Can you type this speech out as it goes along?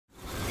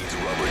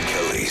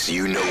Today's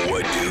You Know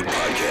What Dude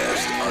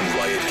podcast on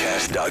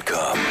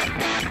riotcast.com.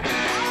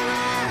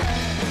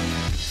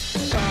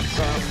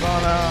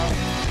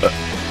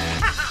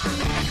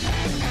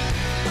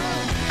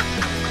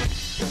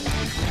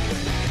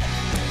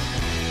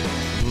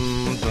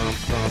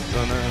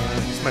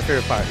 It's my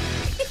favorite part.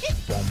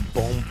 Boom,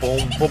 boom,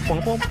 boom, boom, boom,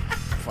 boom.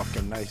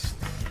 Fucking nice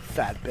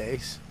fat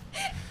bass.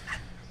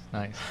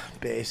 Nice.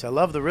 Bass. I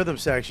love the rhythm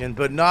section,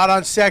 but not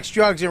on sex,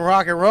 drugs, and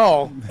rock and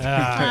roll.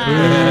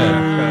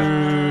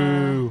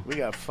 We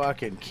got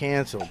fucking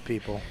canceled,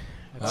 people.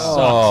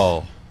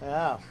 Oh.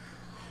 Yeah.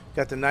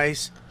 Got the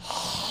nice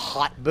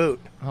hot boot.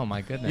 Oh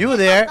my goodness. You were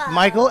there,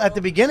 Michael, at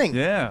the beginning.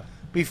 Yeah.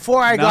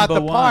 Before I got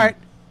the part.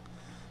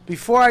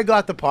 Before I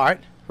got the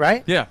part,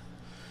 right? Yeah.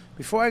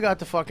 Before I got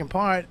the fucking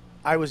part,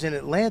 I was in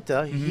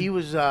Atlanta. He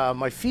was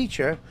my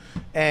feature,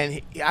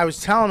 and I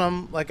was telling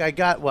him, like, I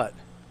got what?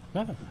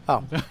 Nothing.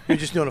 Oh, you're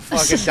just doing a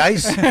fucking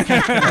dice? Just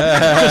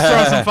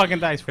throw some fucking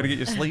dice. Gotta get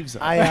your sleeves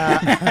up. I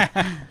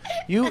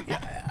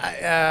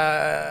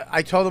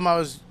told him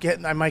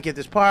I might get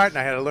this part, and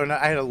I had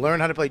to learn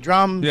how to play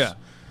drums. Yeah.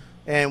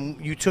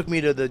 And you took me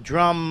to the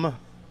drum.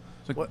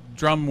 It's like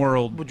Drum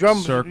World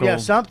Circle. Yeah,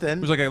 something. It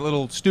was like a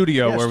little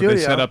studio Yeah, where studio.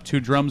 they set up two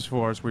drums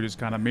for us. We just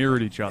kind of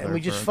mirrored each other. And we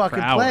just for fucking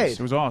hours. played.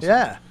 It was awesome.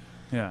 Yeah.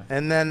 Yeah.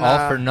 And then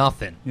all for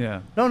nothing.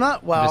 Yeah. No,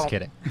 not well. I'm just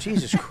kidding.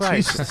 Jesus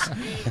Christ.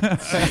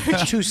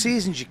 It's 2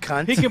 seasons, you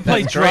cunt. He can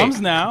play drums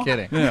now. I'm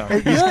kidding. Yeah.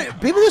 You know,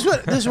 people, this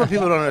is what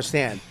people don't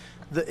understand.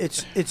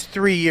 It's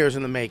 3 years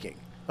in the making.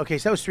 Okay,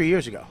 so that was 3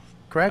 years ago,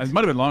 correct? It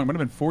might have been long. It might have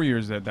been 4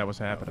 years that was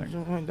happening.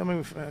 Don't make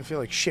me feel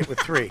like shit with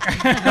 3.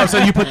 No, so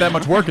you put that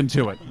much work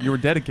into it. You were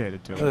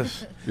dedicated to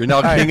it. You're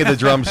now king of the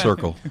drum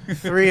circle.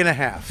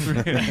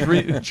 3.5.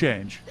 Three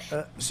change.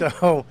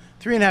 So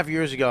 3.5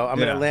 years ago, I'm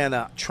in Yeah.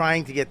 Atlanta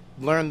trying to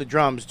learn the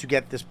drums to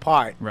get this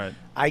part. Right.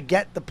 I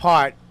get the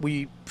part.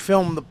 We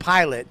film the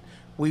pilot.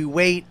 We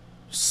wait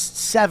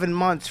 7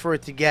 months for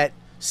it to get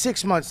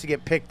 6 months to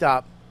get picked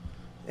up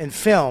and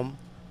film.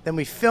 Then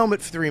we film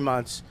it for 3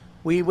 months.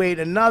 We wait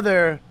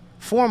another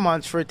 4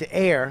 months for it to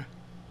air.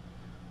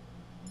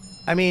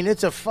 I mean,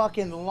 it's a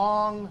fucking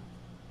long.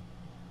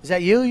 Is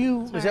that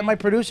you? Is that my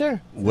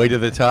producer? Way to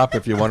the top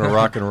if you want to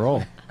rock and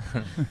roll.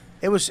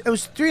 It was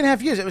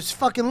 3.5 years. It was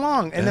fucking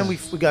long. And then we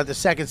got the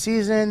second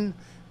season.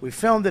 We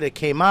filmed it. It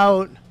came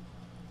out.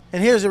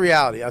 And here's the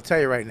reality. I'll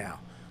tell you right now.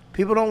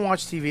 People don't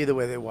watch TV the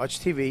way they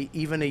watched TV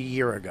even a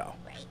year ago.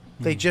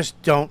 They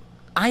just don't.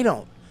 I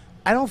don't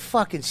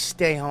fucking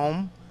stay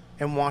home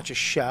and watch a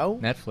show.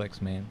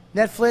 Netflix, man.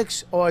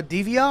 Netflix or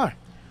DVR.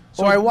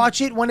 Or I watch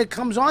it when it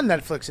comes on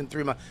Netflix in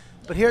 3 months.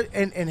 But here,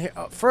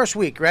 first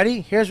week, ready?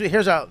 Here's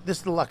how, this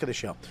is the luck of the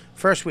show.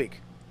 First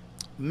week,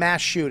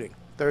 mass shooting,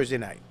 Thursday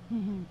night.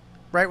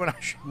 Right when I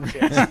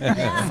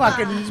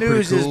fucking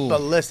news is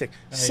ballistic.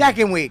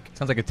 Second week.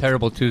 Sounds like a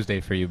terrible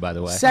Tuesday for you, by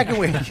the way. Second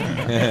week.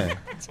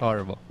 It's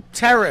horrible.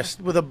 Terrorist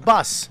with a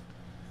bus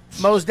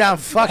mows down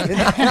fucking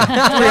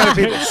 300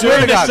 people. Swear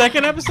to God.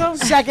 Second episode?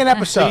 Second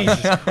episode.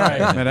 Jesus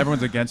Christ. Man,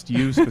 everyone's against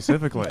you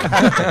specifically.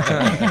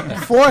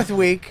 Fourth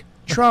week,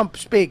 Trump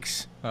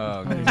speaks.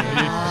 Oh,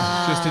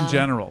 Just in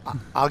general.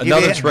 I'll give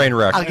Another you, train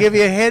wreck. I'll give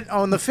you a hint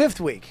on the fifth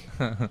week.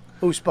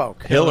 Who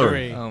spoke?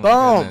 Hillary. oh my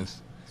Boom. goodness.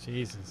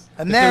 Jesus.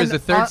 And If then there was a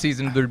third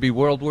season, there'd be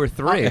World War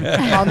III.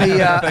 on the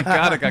Thank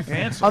God it got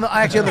canceled.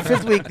 actually on the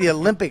fifth week, the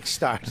Olympics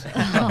start.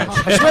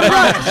 I swear to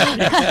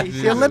God.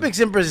 The Olympics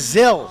in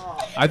Brazil.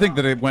 I think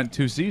that it went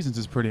 2 seasons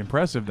is pretty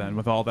impressive then.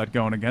 With all that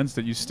going against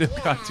it, you still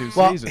got 2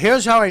 Well, seasons.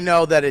 here's how I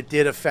know that it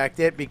did affect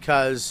it,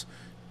 because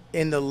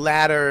in the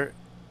latter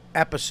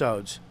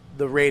episodes,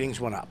 the ratings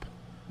went up.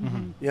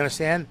 You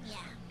understand? Yeah.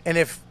 And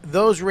if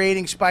those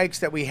rating spikes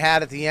that we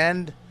had at the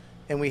end,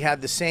 and we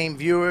had the same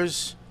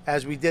viewers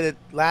as we did it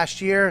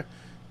last year,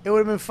 it would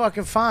have been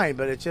fucking fine.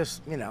 But it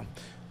just, you know.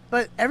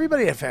 But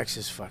everybody at FX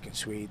is fucking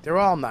sweet. They're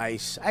all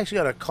nice. I actually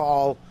got a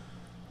call,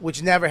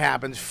 which never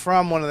happens,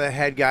 from one of the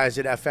head guys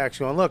at FX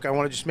going, look, I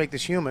want to just make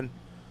this human.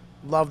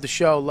 Love the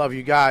show. Love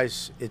you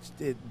guys.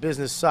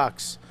 Business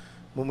sucks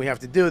when we have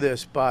to do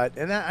this. But,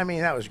 and that, I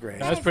mean, that was great.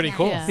 That was pretty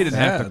cool. He didn't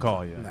have to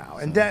call you. No,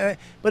 and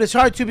but it's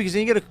hard too, because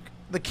then you get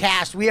the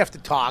cast. We have to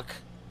talk,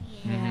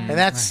 and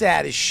that's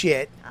sad as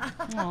shit.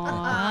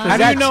 How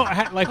do you know?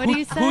 Like, What do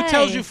you who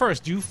tells say? you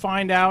first? Do you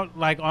find out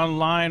like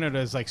online, or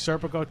does like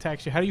Serpico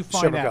text you? How do you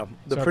find out?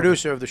 The Serpico.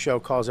 producer of the show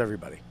calls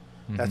everybody.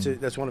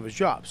 That's one of his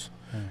jobs.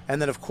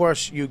 And then of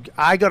course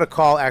I got a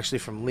call actually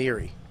from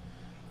Leary.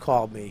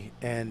 Called me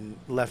and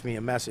left me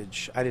a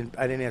message. I didn't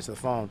answer the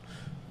phone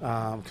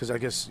because I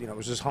guess it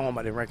was just home.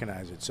 I didn't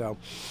recognize it. So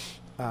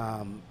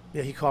yeah,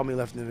 he called me,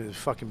 left me a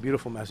fucking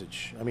beautiful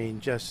message. I mean,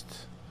 just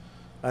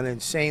an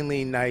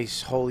insanely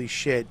nice, holy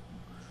shit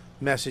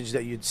message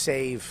that you'd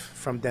save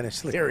from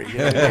Dennis Leary. You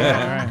know what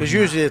I mean? Because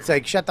usually it's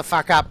like, shut the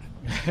fuck up.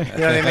 You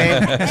know what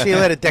I mean? See you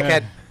later,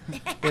 dickhead.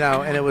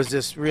 And it was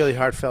this really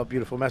heartfelt,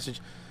 beautiful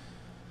message.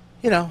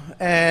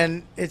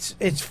 And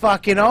it's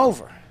fucking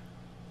over.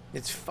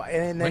 And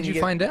then When did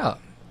you find out?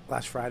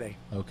 Last Friday.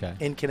 Okay.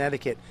 In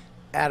Connecticut,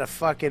 at a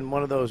fucking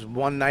one of those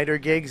one-nighter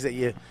gigs that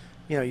you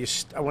you know,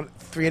 I went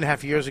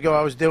 3.5 years ago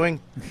I was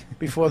doing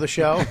before the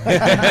show.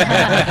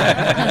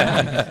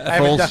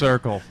 Full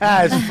circle.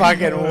 It's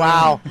fucking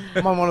wow.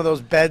 I'm on one of those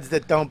beds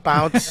that don't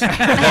bounce.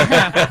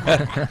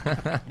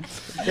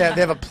 Yeah,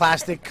 they have a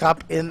plastic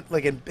cup in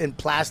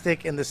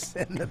plastic in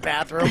the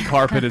bathroom.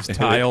 Carpet is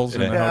tiles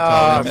in the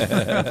hotel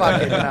room.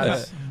 Fucking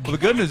nuts. Well, the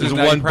good news There's is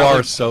now one bar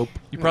of soap.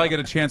 You probably get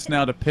a chance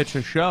now to pitch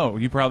a show.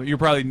 You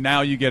probably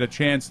now you get a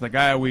chance. The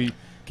guy we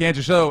can't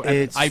just show.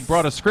 And I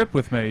brought a script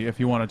with me if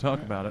you want to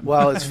talk about it.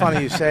 Well, it's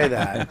funny you say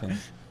that.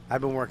 I've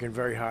been working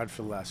very hard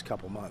for the last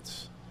couple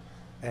months,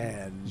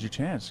 and It's your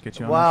chance. Get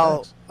you on.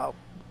 well, the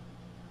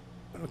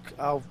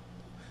I'll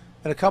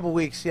in a couple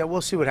weeks. Yeah,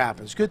 we'll see what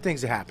happens. Good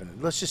things are happening.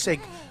 Let's just say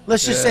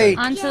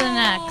On to the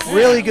next.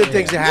 really good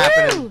things are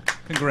happening. Woo!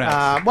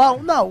 Congrats. Well,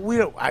 no, we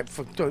don't.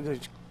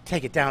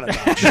 Take it down a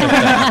notch.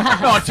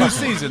 No, on 2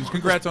 seasons.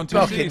 Congrats on 2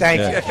 Okay, seasons.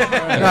 thank you.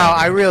 No,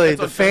 I really,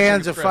 the That's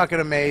fans are unfair. fucking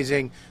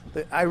amazing.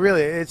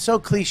 It's so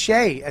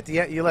cliche at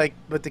the end. You like,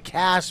 but the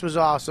cast was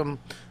awesome.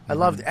 I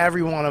loved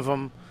every one of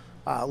them.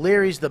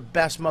 Leary's the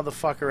best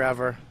motherfucker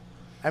ever.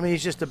 I mean,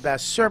 he's just the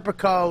best.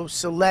 Serpico,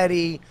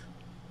 Saletti,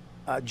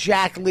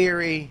 Jack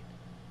Leary.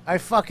 I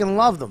fucking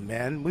love them,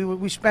 man.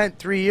 We spent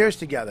 3 years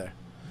together.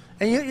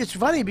 And it's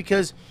funny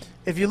because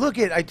if you look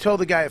at, I told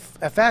the guy at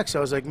FX, I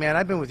was like, man,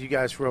 I've been with you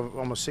guys for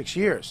almost 6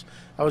 years.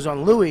 I was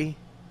on Louis.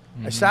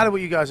 I started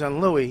with you guys on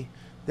Louis.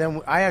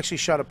 Then I actually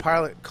shot a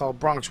pilot called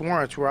Bronx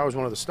Warrants where I was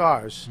one of the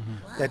stars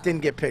that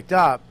didn't get picked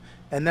up.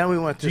 And then we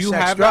went to Do you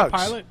Sex have Drugs. that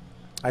pilot?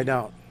 I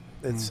don't.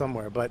 It's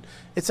somewhere. But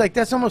it's like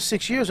that's almost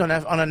 6 years on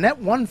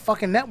one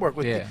fucking network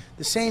with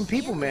the same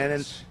people, man.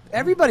 And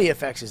everybody at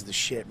FX is the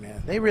shit,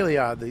 man. They really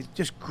are. They're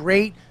just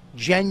great,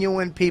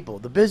 genuine people.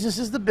 The business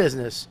is the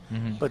business,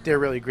 but they're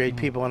really great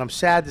people. And I'm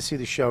sad to see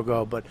the show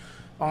go, but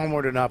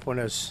onward and upward,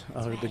 as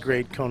the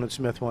great Conan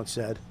Smith once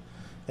said.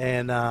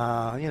 And,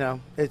 you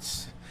know,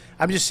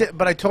 I'm just sitting,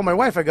 but I told my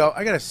wife, I go,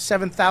 I got a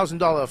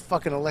 $7,000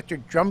 fucking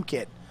electric drum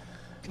kit.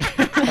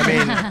 I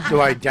mean, do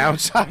I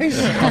downsize?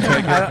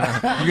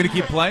 You gonna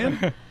keep playing?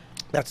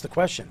 That's the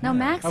question. No,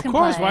 Max Of can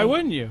course. play. Why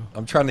wouldn't you?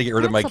 I'm trying to get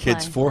rid of my That's okay.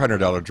 kid's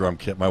 $400 drum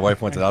kit. My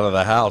wife wants it out of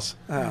the house.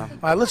 All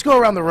right, let's go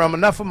around the room.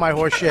 Enough of my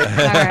horse shit.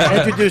 right.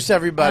 Introduce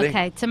everybody.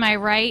 Okay, to my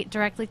right,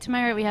 directly to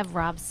my right, we have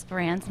Rob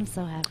Sprance. I'm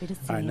so happy to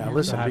see All right, now him.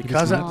 listen, Happy to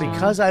because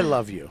see I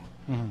love you,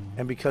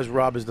 and because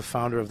Rob is the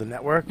founder of the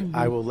network,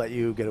 I will let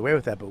you get away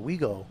with that. But we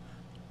go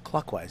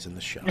clockwise in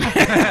the show.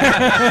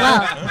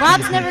 Well,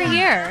 Rob's never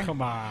here.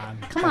 Come on.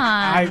 Come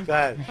on. Go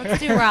ahead. Let's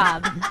do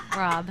Rob.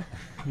 Rob,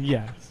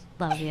 Yes.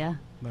 love you.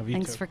 Love you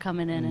Thanks too. for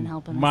coming in and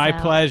helping My us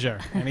out. pleasure.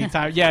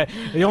 Anytime. Yeah.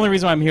 The only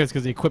reason why I'm here is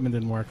because the equipment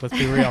didn't work. Let's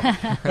be real.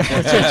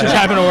 It just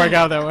happened to work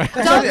out that way.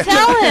 Don't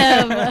tell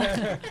him.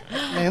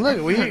 Man,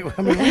 look, we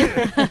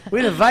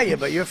didn't invite you,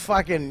 but you're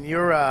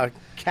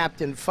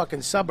Captain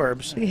fucking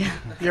Suburbs. Yeah.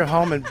 You're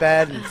home in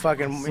bed and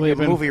fucking in your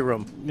Sleeping. movie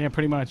room. Yeah,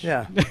 pretty much.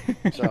 Yeah.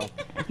 So.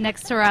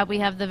 Next to Rob, we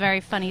have the very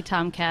funny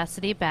Tom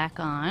Cassidy back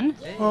on.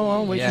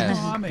 Oh, well, Yes,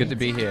 good to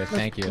be here.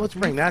 Thank you. let's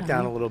bring that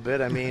down a little bit.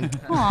 I mean,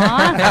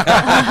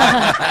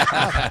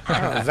 Aw.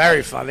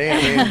 very funny.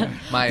 I mean,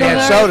 My Dan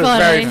Very Soda's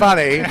very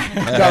funny.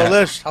 Got a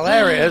list,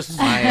 hilarious.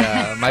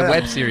 my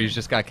web series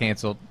just got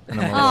canceled, and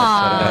I'm a little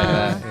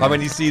Aw. upset How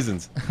many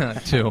seasons?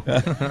 about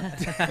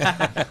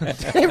that.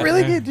 2. Hey,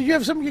 really? Did you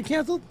have something get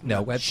canceled?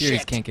 No, web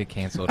series can't get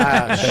canceled.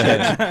 Ah, shit.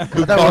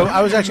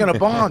 I was actually on a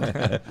bond.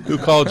 Who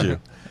called you?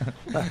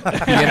 The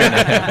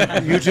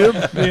internet.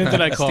 YouTube? The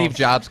internet call. Steve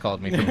Jobs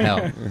called me from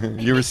hell.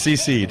 You were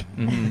CC'd.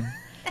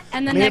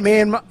 And the Me, next. me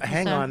and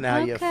hang on now,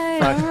 you Okay,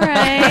 fuck. all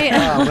right.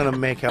 Oh, I'm gonna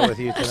make out with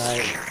you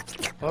tonight.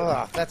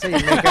 Oh, that's how you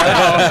make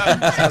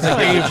out. Sounds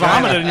like You you're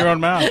vomited in your own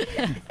mouth.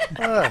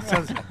 That's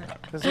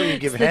what you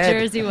give It's the head.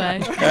 Jersey way.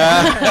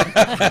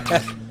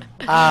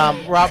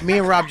 Me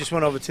and Rob just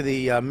went over to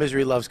the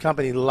Misery Loves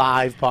Company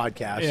live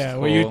podcast. Yeah,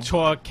 where you Cool.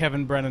 tore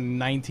Kevin Brennan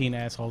 19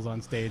 assholes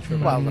on stage for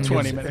Well, about look,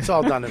 20 it's, minutes. it's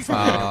all done in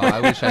front of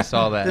I wish I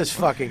saw that. this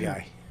fucking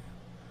guy.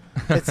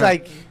 It's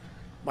like,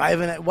 why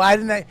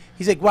didn't I?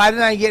 He's like, why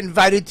didn't I get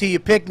invited to your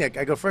picnic?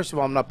 I go, first of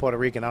all, I'm not Puerto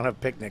Rican. I don't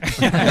have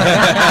picnics. I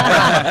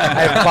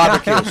have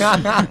barbecues.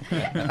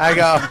 I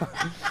go,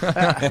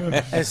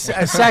 and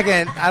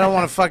second, I don't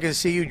want to fucking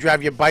see you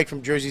drive your bike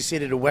from Jersey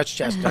City to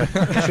Westchester.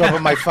 Show up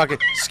with my fucking,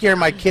 scare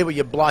my kid with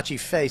your blotchy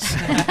face.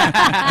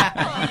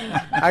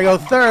 I go,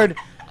 third,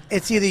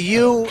 it's either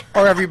you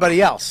or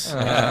everybody else.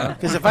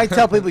 Because if I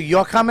tell people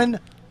you're coming,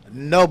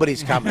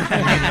 nobody's coming.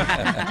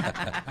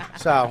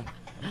 So,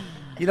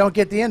 you don't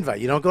get the invite.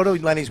 You don't go to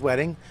Lenny's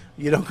wedding.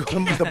 You don't go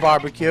to the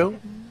barbecue.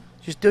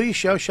 Just do your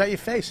show, shut your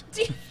face.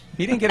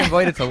 He didn't get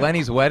invited to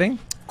Lenny's wedding?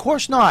 Of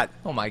course not.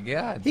 Oh my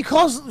God. He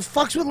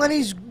fucks with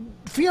Lenny's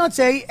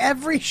fiance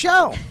every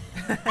show.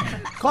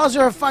 Calls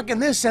her a fucking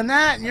this and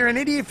that, and you're an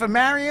idiot for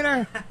marrying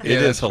her. It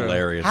is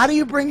hilarious. How do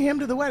you bring him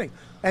to the wedding?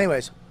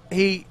 Anyways,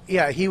 he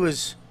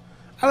was,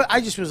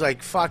 I just was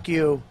like, fuck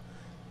you.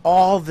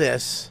 All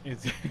this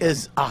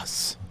is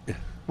us.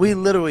 We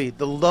literally,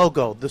 the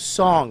logo, the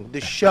song,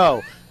 the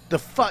show,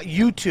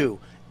 you two,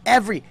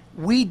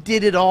 we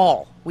did it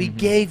all. We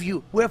gave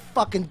you, we're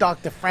fucking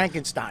Dr.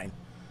 Frankenstein.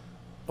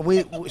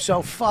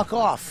 So fuck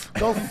off.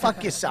 Go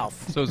fuck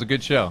yourself. So it was a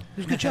good show. It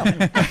was a good show.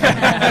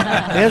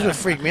 Here's what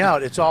freaked me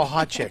out. It's all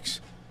hot chicks.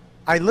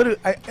 I literally,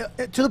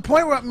 to the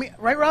point where,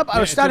 right, Rob?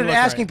 I started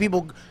asking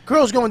people,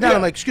 girls going down.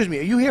 I'm like, excuse me,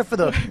 are you here for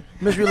the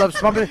Misery Loves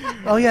Company?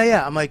 Oh,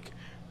 yeah. I'm like,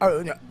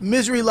 oh, no,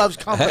 Misery Loves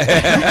Company.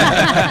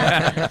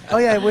 Oh,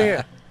 yeah, we're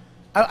here.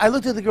 I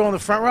looked at the girl in the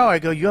front row. I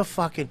go, you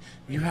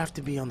have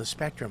to be on the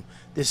spectrum.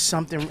 There's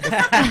something,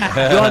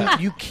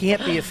 you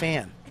can't be a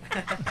fan.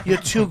 You're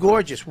too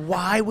gorgeous.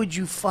 Why would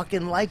you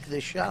fucking like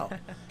this show?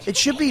 It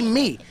should be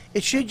me.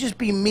 It should just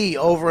be me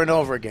over and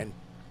over again.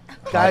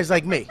 Guys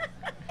like me.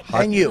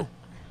 And you.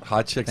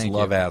 Hot chicks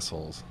love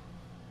assholes.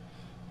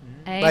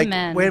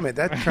 Amen. Like, wait a minute,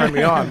 that turned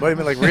me on. What do you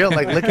mean, like real,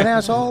 like licking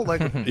asshole?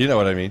 Like, You know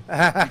what I mean. who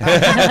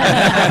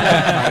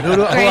Great else do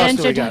we got?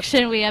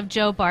 introduction. We have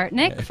Joe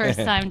Bartnick, first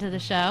time to the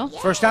show.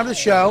 First time to the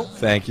show.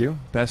 Thank you.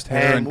 Best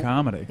hair And in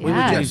comedy. we were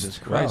Yeah. just Jesus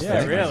Christ. Yeah, That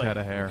guy's really. had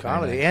a hair.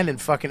 comedy and in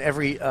fucking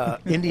every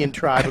Indian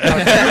tribe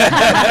across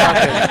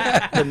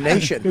the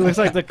nation. He looks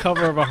like the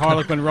cover of a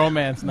Harlequin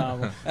romance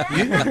novel.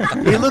 He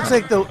looks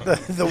like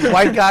the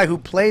white guy who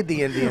played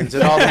the Indians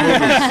in all the movies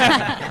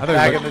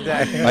back in the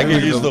day. I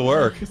can use the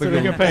work. So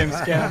they can pay him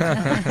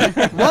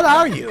scam. What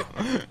are you?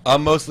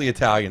 I'm mostly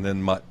Italian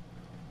and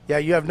Yeah,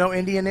 you have no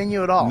Indian in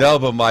you at all. no,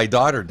 but my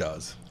daughter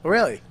does.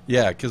 Really?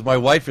 Yeah, because my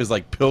wife is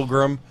like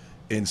Pilgrim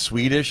in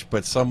Swedish,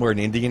 but somewhere in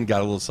Indian got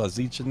a little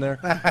sausage in there.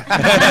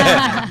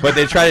 But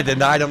they try to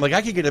deny it. I'm like,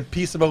 I could get a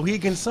piece of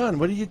Mohegan Sun.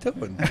 What are you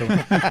doing? So,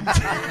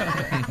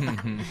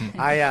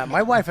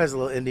 My wife has a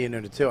little Indian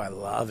in her too. I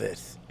love it.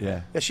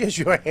 yeah. Yeah, she has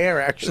your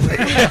hair actually.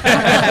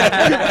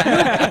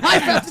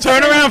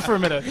 Turn around for a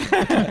minute. Does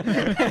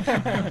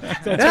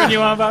that turn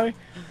you on, Bobby?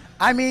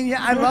 I mean, yeah,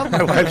 I love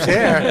my wife's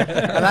hair,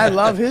 and I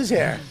love his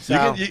hair.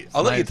 So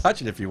I'll let you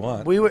touch it if you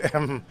want. we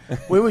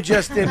were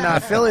just in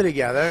Philly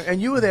together,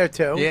 and you were there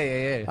too.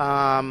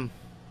 Yeah.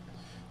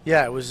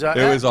 Yeah, it was. It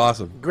was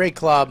awesome. Great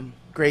club,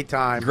 great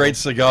time. Great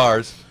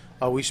cigars.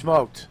 Oh, we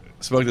smoked.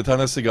 Smoked a ton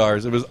of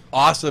cigars. It was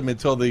awesome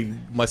until the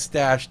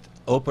mustached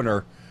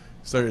opener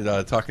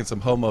started talking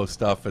some homo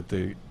stuff at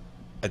the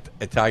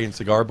Italian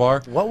cigar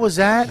bar. What was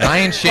that?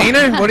 Ryan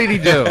Shaner? What did he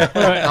do?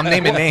 I'm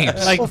naming names.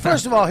 Well,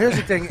 first of all, here's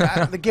the thing.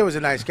 The kid was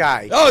a nice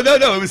guy. Oh no,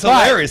 it was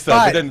hilarious though.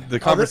 But then the Oh,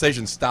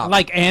 conversation stopped.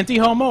 Like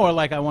anti-homo or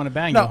like I want to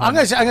bang No, you? I'm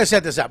gonna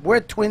set this up. We're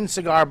at Twin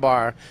Cigar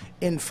Bar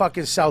in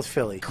fucking South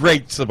Philly.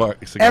 Great cigar.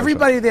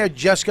 Everybody there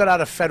just got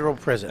out of federal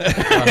prison.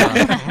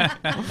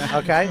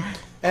 Okay?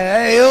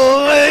 Hey,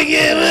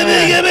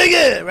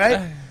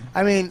 right?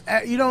 I mean,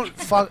 you don't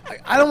fuck.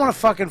 I don't want to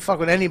fucking fuck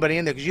with anybody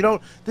in there because you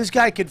don't. This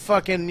guy could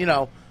fucking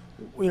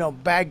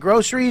bag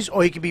groceries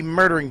or he could be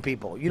murdering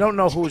people. You don't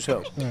know who's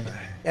who.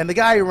 And the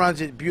guy who runs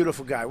it,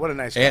 beautiful guy. What a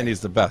nice guy. And he's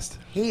the best.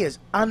 He is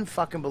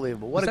unfucking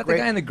believable. What Was a that great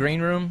the guy in the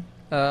green room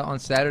on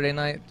Saturday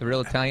night? The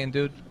real Italian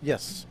dude?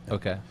 Yes.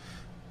 Okay.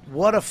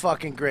 What a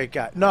fucking great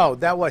guy. No,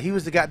 he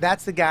was the guy.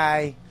 That's the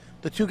guy.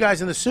 The two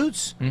guys in the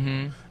suits.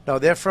 Mm-hmm. No,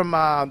 they're from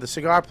the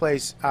cigar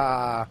place,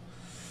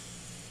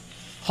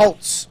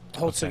 Holtz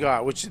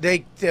Cigar, which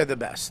they're the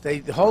best.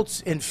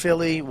 Holtz in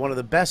Philly, one of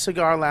the best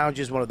cigar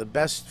lounges, one of the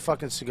best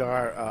fucking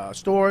cigar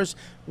stores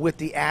with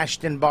the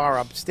Ashton bar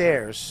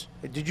upstairs.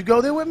 Did you go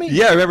there with me?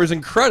 Yeah, I remember it was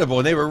incredible.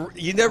 And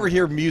you never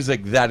hear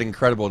music that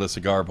incredible at a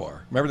cigar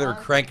bar. Remember they were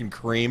cranking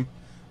Cream?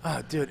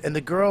 Oh, dude, and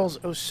the girls,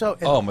 it was so.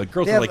 Oh, my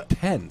girls they were have- like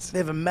tens. They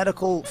have a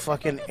medical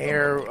fucking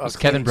air. Was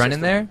Kevin Brennan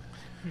there?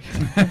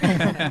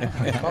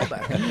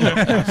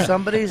 Callback.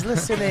 Somebody's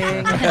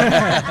listening.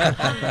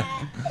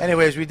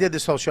 Anyways, we did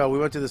this whole show. We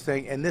went to this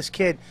thing, and this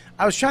kid,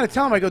 I was trying to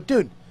tell him, I go,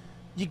 dude,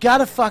 you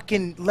gotta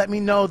fucking let me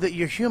know that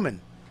you're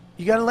human.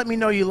 You gotta let me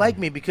know you like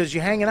me because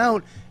you're hanging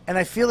out, and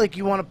I feel like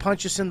you want to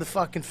punch us in the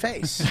fucking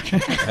face.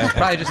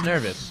 Probably just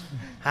nervous.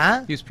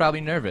 Huh? He was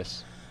probably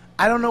nervous.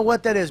 I don't know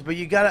what that is, but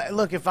you gotta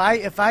look. If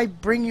I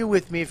bring you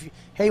with me,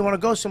 hey, you want to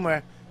go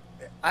somewhere?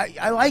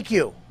 I like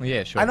you.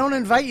 Yeah, sure. I don't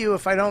invite you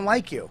if I don't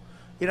like you.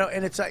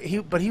 And it's like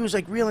he was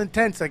like real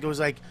intense. Like I was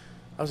like,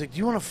 do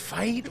you want to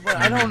fight? Well,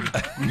 I don't.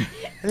 And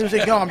he was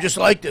like, no, I'm just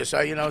like this.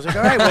 I was like,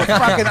 all right, well,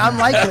 fucking, I'm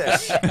like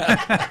this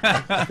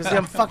because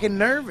I'm fucking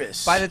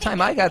nervous. By the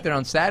time I got there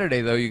on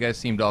Saturday, though, you guys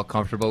seemed all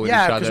comfortable with each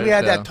yeah, other. because we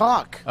had so- that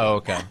talk. Oh,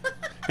 okay.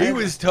 He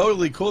was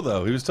totally cool,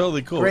 though. He was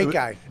totally cool. Great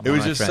guy. It was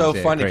My just friends, so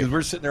yeah, funny great. because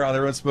we're sitting around,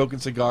 everyone's smoking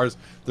cigars.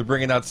 They're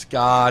bringing out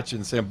scotch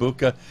and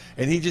sambuca,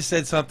 and he just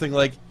said something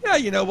like,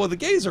 "Yeah, well, the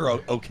gays are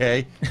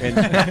okay." And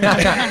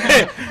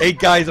 8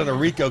 guys on a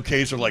Rico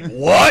case are like,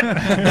 "What?"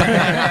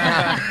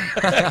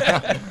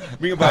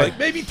 Me and Bobby, like,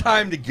 maybe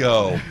time to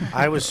go.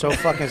 I was so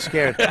fucking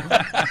scared.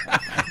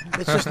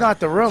 It's just not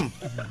the room.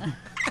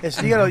 You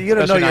gotta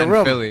know Especially not your in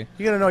room. Philly.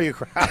 You gotta know your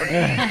crowd.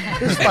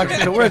 This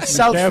fucking, we're in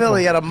South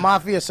Philly at a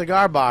mafia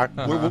cigar bar.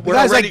 We're The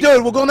guy's already- like,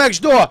 dude, we'll go next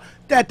door.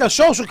 At the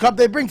social club,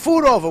 they bring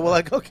food over. We're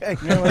like, okay.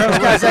 The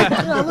guy's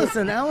like,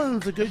 listen,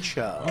 Alan's a good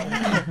show.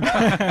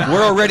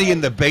 We're already in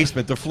the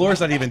basement. The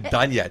floor's not even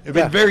done yet. It'd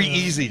been very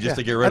easy just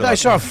to get rid I of thought I it.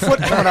 saw a foot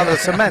coming out of the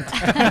cement.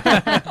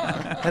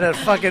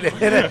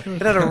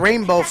 It had a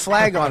rainbow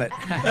flag on it.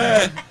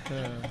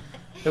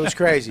 It was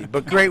crazy,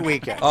 but great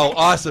weekend. Oh,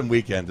 awesome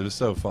weekend. It was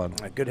so fun.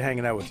 Good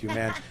hanging out with you,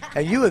 man.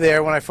 And you were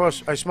there when I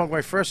smoked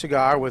my first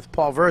cigar with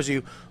Paul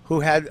Verzi,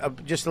 who had,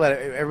 just to let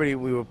everybody,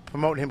 we were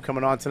promoting him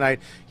coming on tonight.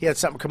 He had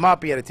something come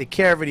up. He had to take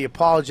care of it. He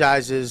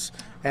apologizes,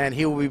 and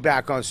he will be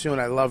back on soon.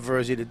 I love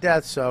Verzi to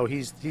death, so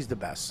he's the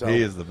best. So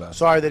He is the best.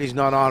 Sorry that he's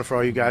not on for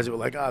all you guys that were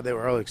like, oh, they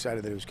were really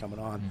excited that he was coming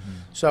on.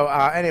 So,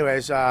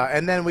 anyways,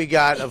 and then we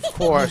got, of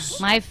course,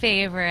 My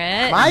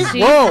favorite.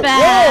 She's whoa,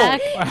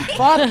 back.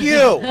 fuck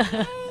you.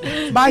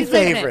 My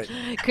favorite.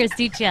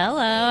 Christi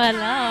Chiello.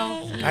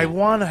 Hello. I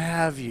want to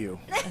have you.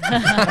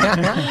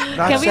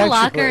 Can we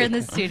lock her in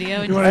the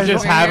studio? You want to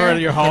just have her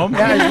at your home?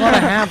 Yeah, I just want to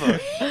have her.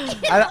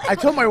 I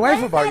told my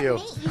wife about you.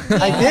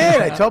 I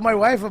did. I told my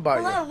wife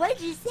about you. What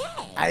did you say?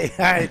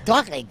 I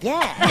talk like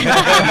that.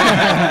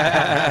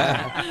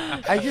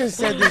 I just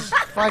said this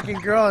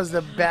fucking girl is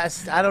the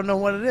best. I don't know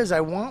what it is.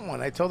 I want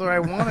one. I told her I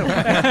wanted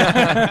one.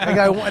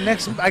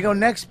 I go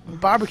next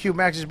barbecue,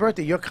 Max's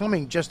birthday. You're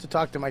coming just to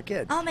talk to my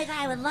kid. Oh my God,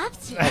 I would love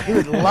to. He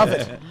would love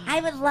it. I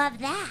would love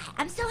that.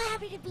 I'm so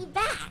happy to be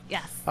back.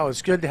 Yes. Oh,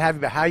 it's good to have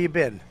you back. How you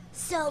been?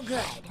 So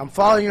good. I'm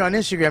following you on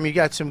Instagram. You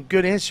got some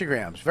good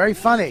Instagrams. Very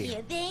funny.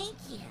 Thank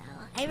you.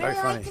 I Very really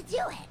like funny. to do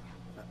it.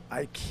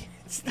 I can't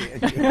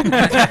stand you.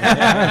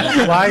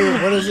 Why?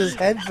 What is this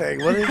head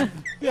thing? What is?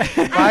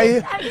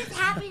 Why? I'm just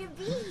happy to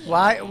be here.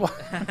 Why?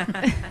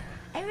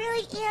 I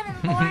really am,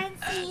 and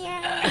Lauren's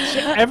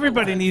here.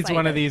 Everybody needs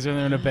one of these when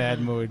they're in a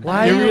bad mood.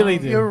 Why? You really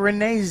do. You're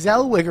Renee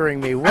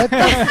Zellwigering me. What the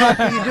fuck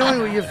are you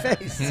doing with your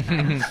face?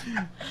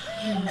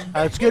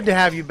 It's good to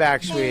have you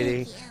back,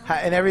 sweetie.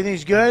 And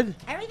everything's good?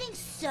 Everything's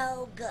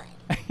so good.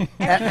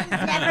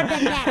 Everything's never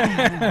been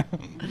better.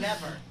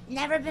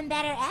 Never been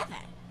better ever.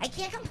 I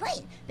can't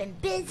complain. Been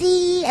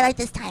busy. I like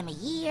this time of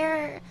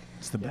year.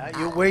 It's the best.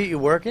 Where you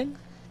working?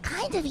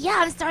 Kind of,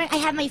 yeah. I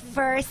have my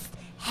first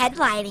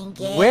headlining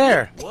gig.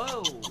 Where?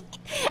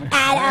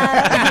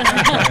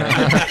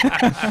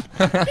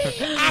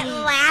 At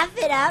Laugh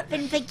It Up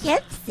in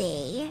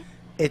Poughkeepsie.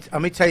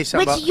 Let me tell you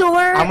something. Which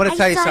I'm going to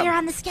tell you something. you're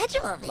on the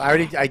schedule of it.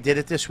 I did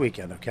it this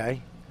weekend,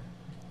 okay?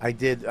 I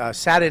did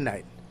Saturday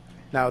night.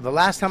 Now, the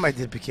last time I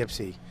did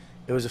Poughkeepsie,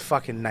 it was a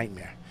fucking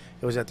nightmare.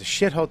 It was at the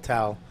shit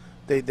hotel.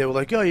 They were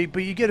like, oh,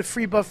 but you get a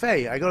free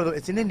buffet. I go to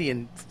it's an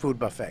Indian food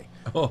buffet.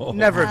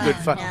 Never a good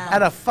fun. No.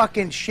 At a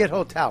fucking shit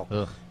hotel.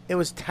 Ugh. It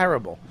was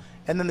terrible.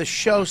 And then the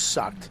show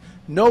sucked.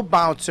 No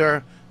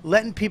bouncer,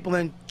 letting people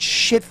in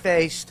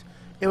shit-faced.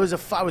 I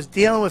was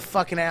dealing with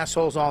fucking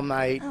assholes all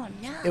night. Oh,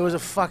 no. It was a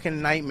fucking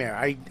nightmare.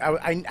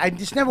 I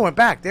just never went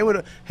back. They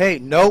would, hey,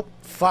 nope,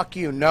 fuck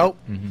you, nope.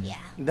 Yeah.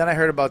 And then I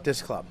heard about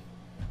this club.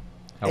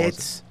 How was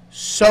It's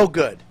so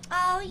good.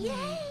 Oh,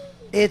 yay.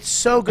 It's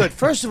so good.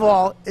 First of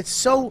all,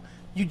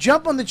 you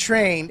jump on the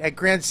train at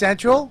Grand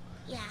Central,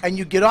 Yeah. and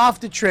you get off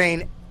the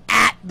train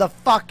at the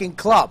fucking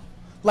club.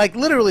 Like,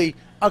 literally,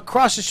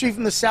 across the street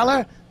from the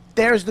cellar,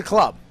 there's the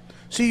club.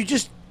 So you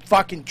just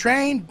fucking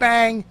train,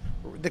 bang,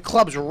 the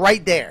club's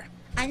right there.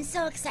 I'm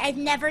so excited. I've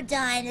never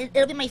done.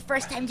 It'll be my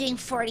first time doing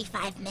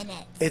 45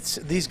 minutes.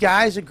 These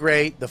guys are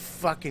great. The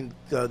fucking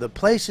the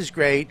place is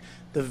great.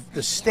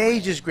 The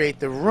stage is great.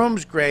 The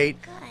room's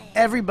great. Good.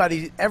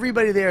 Everybody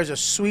there is a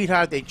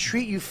sweetheart. They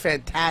treat you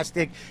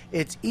fantastic.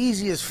 It's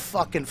easy as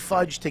fucking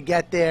fudge to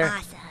get there.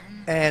 Awesome.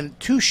 And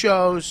 2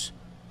 shows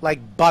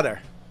like butter.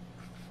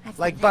 That's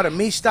Like the butter. best.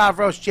 Me,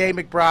 Stavros, Jay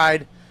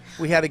McBride.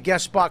 We had a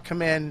guest spot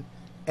come in,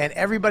 and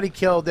everybody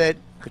killed it.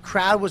 The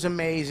crowd was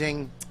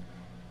amazing.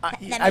 That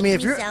makes I mean,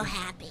 if me you're so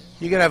happy.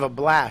 you're gonna have a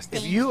blast.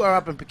 If Thank you are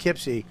up in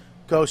Poughkeepsie,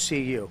 go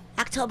see you.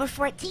 October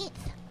 14th.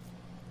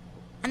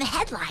 I'm a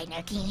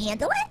headliner. Can you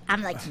handle it?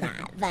 I'm like, nah,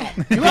 but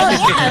well,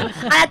 yeah.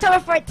 On October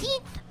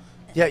 14th.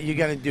 Yeah, you're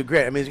gonna do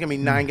great. I mean, there's gonna be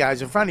 9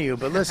 guys in front of you,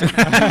 but listen,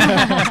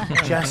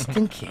 just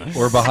in case.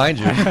 Or behind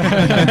you.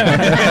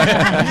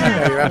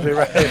 Yeah, you're absolutely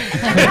right.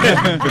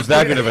 It's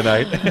that good of a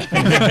night.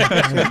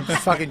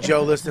 Fucking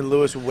Joe List and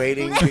Lewis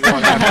waiting to go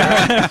on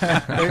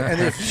that.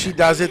 And if she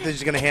does it, they're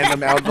just gonna hand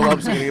them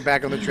envelopes and gonna get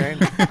back on the train.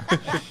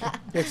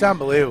 It's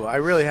unbelievable. I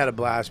really had a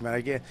blast,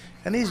 man.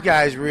 And these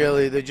guys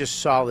really, they're just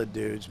solid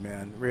dudes,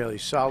 man. Really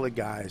solid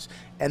guys.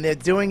 And they're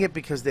doing it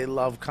because they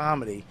love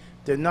comedy.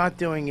 They're not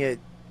doing it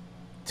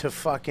to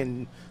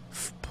fucking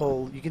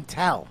pull. You can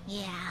tell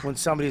Yeah. when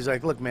somebody's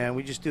like, look, man,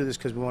 we just do this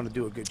because we want to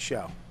do a good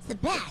show. It's the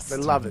best. They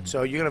love it.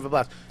 So you're going to have a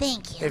blast.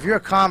 Thank you. If you're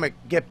a comic,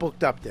 get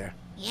booked up there.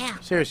 Yeah.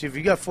 Seriously, if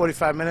you got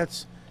 45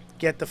 minutes,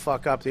 get the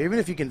fuck up there. Even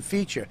if you can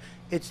feature,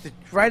 it's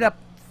right up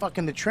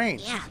fucking the train.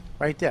 Yeah.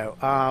 Right there.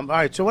 All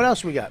right, so what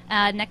else we got?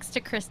 Next to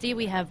Christy,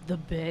 we have the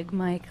big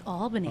Mike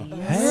Albanese.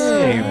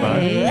 Hey,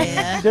 buddy.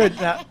 Yeah. Dude,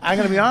 now, I'm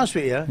going to be honest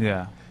with you.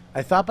 Yeah.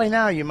 I thought by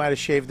now you might have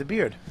shaved the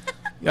beard.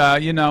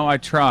 You know, I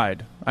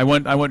tried. I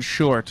went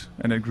short,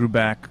 and it grew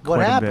back What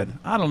quite a happened?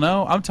 bit. I don't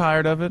know. I'm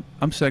tired of it.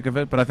 I'm sick of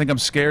it, but I think I'm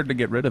scared to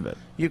get rid of it.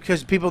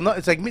 Because people know,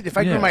 it's like me, if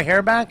I grew Yeah. my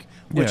hair back,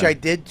 which Yeah. I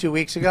did 2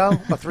 weeks ago,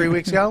 or 3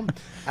 weeks ago,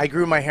 I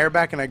grew my hair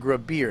back and I grew a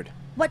beard.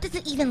 What does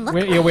it even look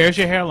like? Where's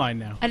your hairline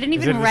now? I didn't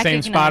Is even it the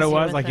same spot recognize it you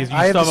was? with Like, it. is you I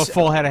have still the have a s-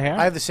 full head of hair?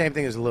 I have the same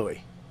thing as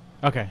Louis,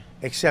 Okay.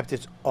 except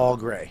it's all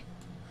gray.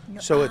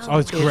 So it's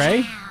it's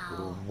gray?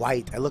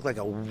 white. I look like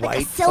a Like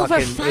white a silver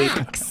fucking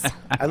fox. ape.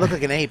 I look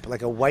like an ape,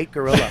 like a white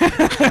gorilla,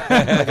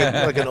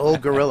 like an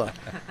old gorilla.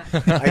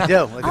 I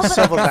do, like a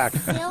silverback.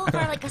 Silver,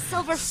 like a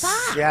silver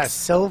fox. Yeah,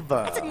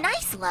 silver. That's a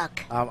nice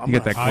look. You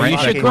get that Oh, you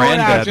should that grow it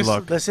out, granddad just-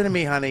 look. Listen to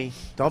me, honey.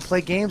 Don't play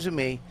games with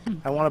me.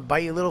 I want to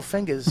bite your little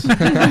fingers. My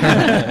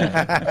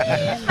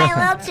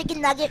little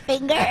chicken nugget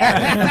finger.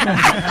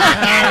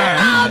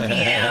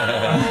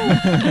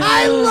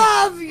 I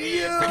love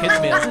you.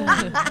 Kids meal.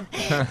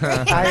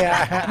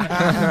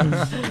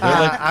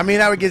 I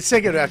mean, I would get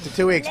sick of it after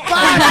 2 weeks. But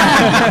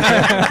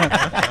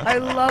I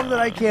love that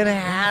I can't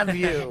have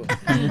you.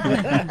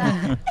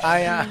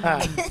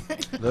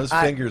 Those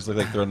fingers look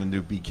like they're on the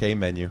new BK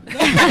menu.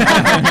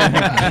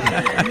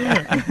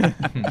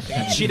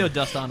 Cheeto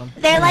dust on them.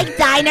 They're like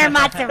diner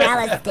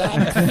mozzarella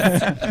sticks.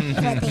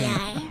 That's what they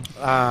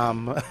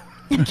are.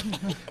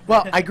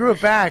 Well, I grew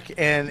it back,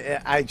 and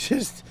I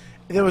just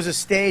there was a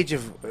stage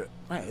of,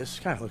 right, this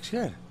kind of looks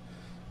good,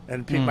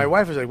 and my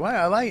wife was like, "Why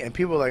I like it," and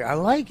people were like, "I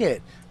like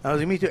it." And I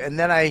was like, "Me too." And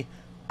then I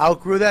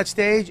outgrew that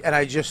stage, and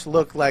I just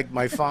looked like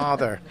my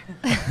father.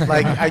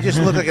 Like I just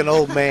looked like an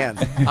old man.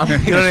 You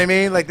know what I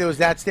mean? Like there was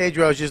that stage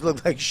where I just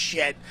looked like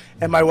shit,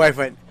 and my wife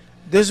went,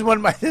 "This is one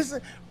of my."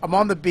 I'm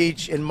on the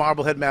beach in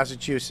Marblehead,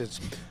 Massachusetts.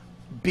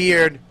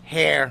 Beard,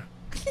 hair.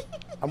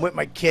 I'm with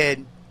my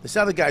kid. This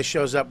other guy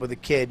shows up with a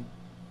kid.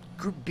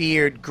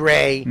 Beard,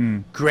 gray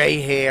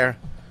hair.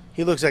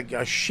 He looks like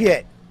a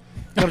shit.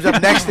 Comes up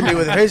next to me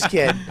with his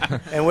kid,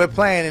 and we're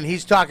playing, and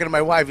he's talking to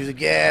my wife. He's like,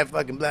 "Yeah,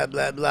 fucking blah,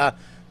 blah, blah,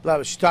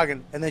 blah." She's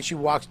talking, and then she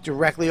walks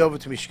directly over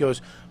to me. She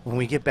goes, "When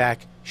we get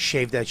back,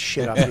 shave that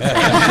shit off your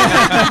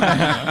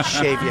face.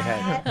 Shave your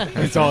head."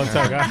 That's all it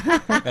took,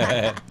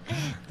 huh?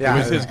 Yeah, It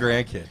was his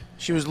grandkid.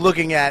 She was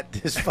looking at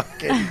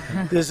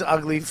this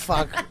ugly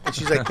fuck, and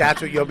she's like,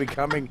 "That's what you're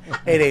becoming.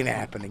 It ain't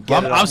happening."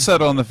 Get it I'm off.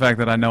 settled on the fact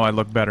that I know I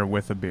look better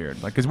with a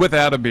beard. Like, because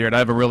without a beard, I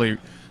have a really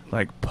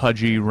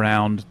pudgy,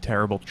 round,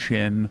 terrible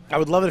chin. I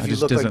would love it if It you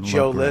just looked like doesn't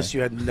Joe look right. List. You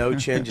had no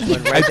chin, just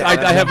went right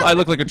down. I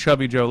look like a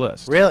chubby Joe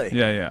List. Really?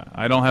 Yeah, yeah.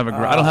 I don't have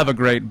I don't have a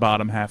great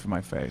bottom half of my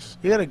face.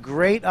 You got a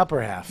great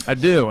upper half. I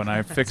do, and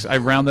I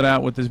round it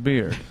out with this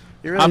beard.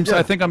 You really do.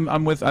 I think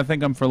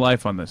I'm for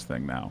life on this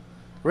thing now.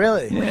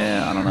 Really?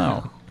 Yeah, I don't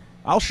know.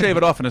 I'll shave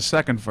it off in a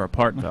second for a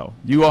part, though.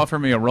 You offer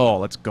me a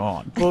roll, it's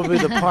gone. What would be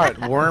the part?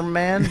 Worm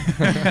Man?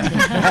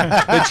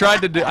 They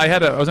tried to do. I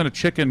was in a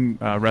chicken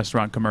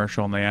restaurant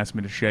commercial, and they asked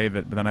me to shave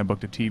it, but then I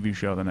booked a TV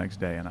show the next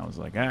day, and I was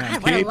like, what a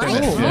keep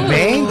life. it. Yeah.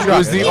 Main It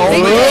was the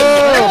only.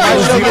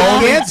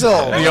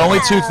 Cancel. The only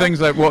two things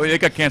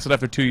it got canceled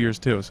after 2 years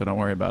too, so don't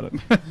worry about it.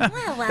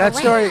 That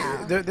story.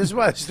 This is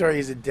why the story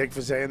is a dick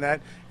for saying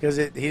that, because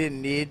he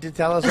didn't need to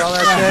tell us all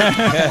that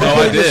shit.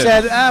 Oh, I He just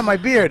did. said, my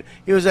beard.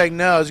 He was like,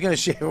 no, I was gonna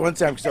shave it one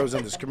time because I was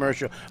on this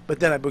commercial, but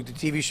then I booked a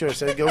TV show.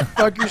 So I said, go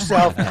fuck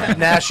yourself.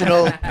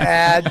 National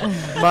ad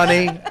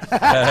money.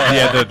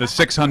 Yeah, the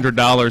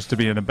 $600 to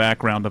be in the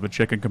background of a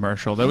chicken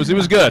commercial. It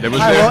was good. It was.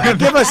 All right, well,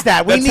 give us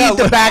that. We need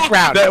the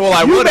background.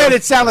 I you would've. made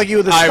it sound like you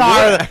were the I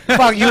star. would. Of the,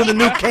 fuck, you were the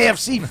new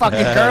KFC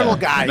fucking Colonel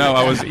guy. No,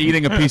 I was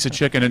eating a piece of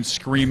chicken and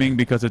screaming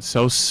because it's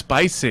so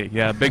spicy.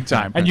 Yeah, big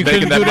time. And you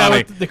Making couldn't do that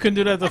money. they couldn't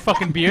do that with the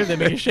fucking beard? They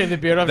make you shave the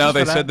beard off No, just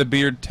they for said that? the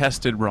beard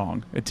tested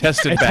wrong. It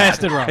tested It bad.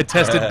 tested wrong. It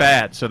tested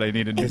bad, so they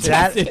needed. Is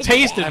that? It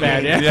tasted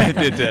bad, yeah? Yeah,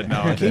 it did.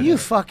 No, it Can did. you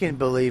fucking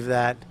believe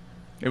that?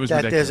 It was That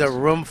ridiculous. there's a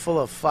room full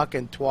of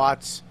fucking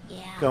twats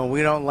going,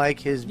 we don't like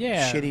his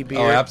Yeah. shitty Oh,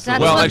 beard.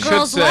 absolutely. That's Well, what I should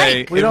girls say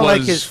like. We it don't like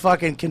was- his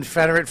fucking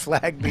Confederate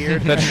flag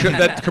beard.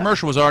 that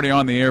commercial was already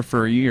on the air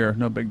for a year.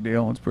 No big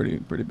deal. It's pretty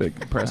big,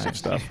 impressive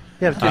stuff.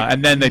 Yeah, but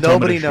And then they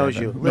told me nobody to shave knows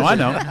it. you. No, I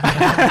know.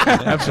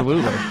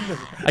 Absolutely.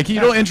 You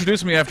don't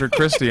introduce me after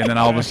Christy, and then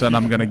all of a sudden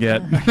I'm gonna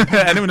get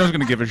anyone who's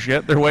gonna give a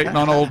shit. They're waiting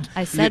on old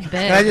I said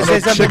Can I big. just say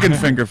something?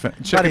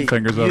 chicken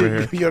fingers over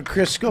here. You're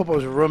Chris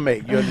Scopo's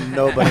roommate. You're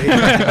nobody.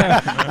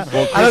 I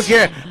don't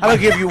care. I don't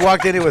care if you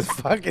walked in here with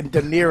fucking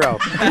De Niro.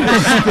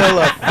 You're still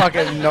a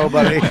fucking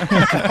nobody.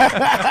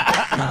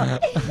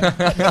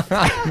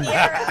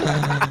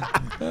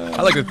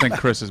 I like to think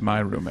Chris is my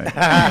roommate.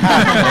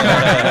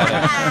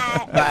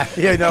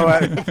 You know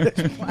what?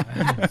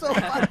 So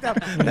fucked up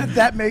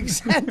that makes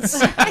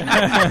sense.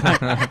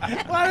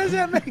 Why does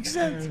that make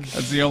sense?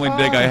 That's the only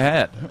dig I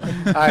had.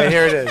 All right,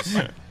 here it is.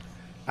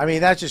 I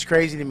mean, that's just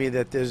crazy to me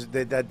that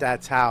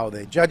that's how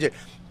they judge it.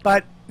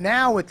 But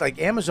now with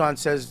Amazon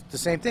says the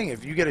same thing.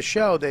 If you get a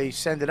show, they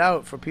send it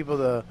out for people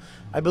to.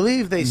 I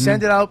believe they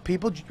send it out.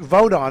 People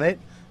vote on it,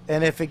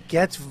 and if it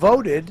gets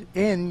voted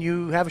in,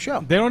 you have a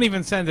show. They don't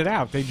even send it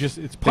out.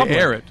 It's public.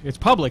 air it. It's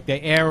public. They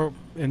air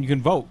and you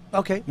can vote.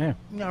 Okay. Yeah.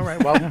 All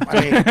right. Well,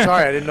 I mean,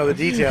 sorry, I didn't know the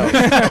details.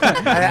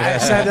 I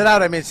send it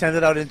out. I mean, send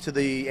it out into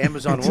the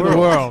Amazon To world. the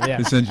world, yeah.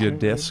 They send you a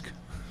disc.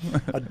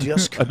 A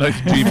disc. A nice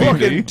Fucking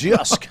DVD.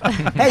 disc.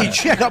 Hey,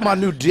 check out my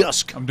new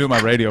disc. I'm doing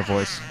my radio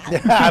voice. Yeah,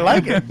 I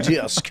like it.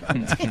 Disc.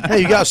 Hey,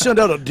 you gotta send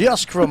out a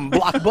disc from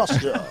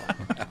Blockbuster.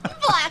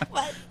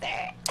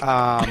 Blockbuster.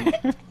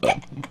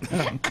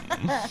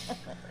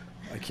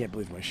 I can't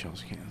believe my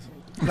show's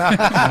canceled.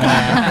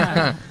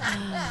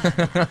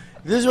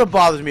 This is what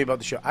bothers me about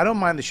the show. I don't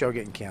mind the show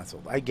getting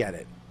canceled. I get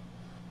it.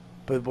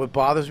 But what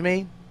bothers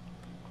me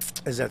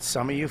is that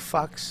some of you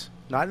fucks,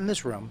 not in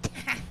this room,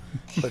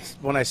 but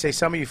when I say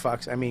some of you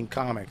fucks, I mean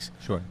comics,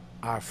 Sure.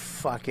 are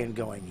fucking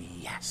going,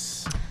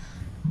 yes.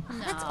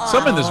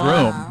 Some in this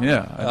room,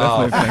 yeah.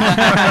 I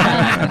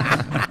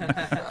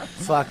definitely think.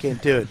 Fucking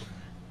dude.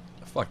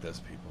 Fuck those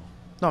people.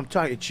 No, I'm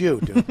talking, it's you,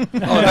 dude. What'd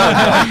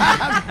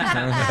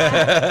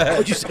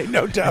you say?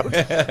 No doubt.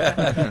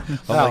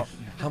 Like,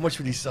 how much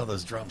would he sell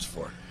those drums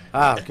for?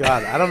 Oh,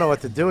 God. I don't know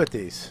what to do with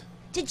these.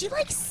 Did you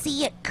like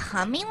see it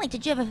coming? Like,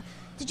 did you have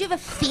a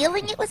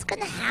feeling it was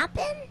going to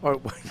happen? Or,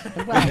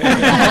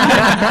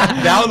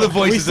 Now the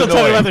voice We is still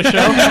talking annoying. about the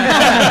show?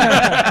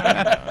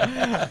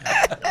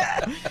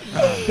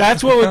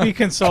 That's what would be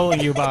consoling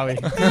you, Bobby.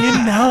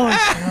 You know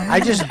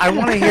it's I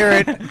want to hear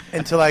it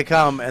until I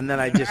come, and then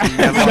I just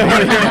never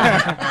hear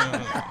it.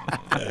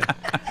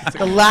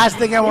 The last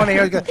thing I want to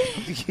hear is go,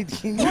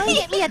 Can you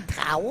get me a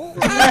towel?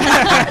 no,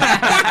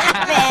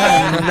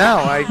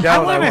 I don't. I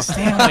want a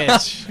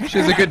sandwich. She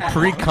has a good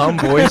pre-cum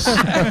voice.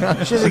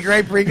 She's a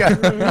great pre-gun.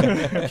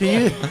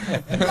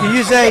 Can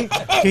you say?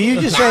 Can you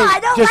just say? I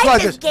don't just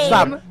like this. this game.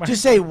 Stop.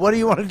 Just say. What do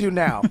you want to do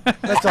now?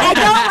 That's all. I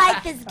don't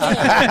like this game.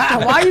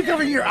 Why are you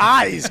covering your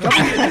eyes?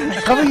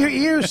 Cover your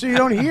ears so you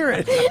don't hear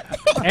it.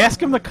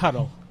 Ask him to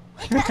cuddle.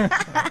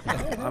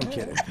 I'm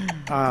kidding.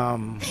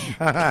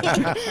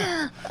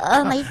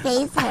 Oh, my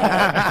face hurts.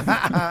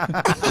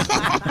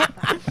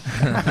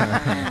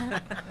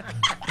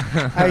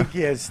 I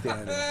can't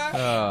stand it.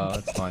 Oh,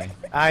 that's funny.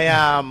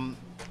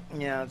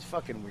 Yeah, it's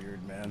fucking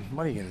weird, man.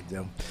 What are you gonna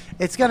do?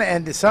 It's gonna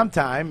end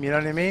sometime, you know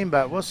what I mean?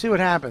 But we'll see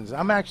what happens.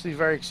 I'm actually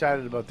very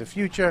excited about the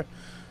future.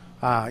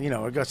 I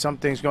got some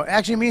things going.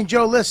 Actually, me and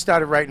Joe List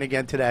started writing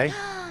again today.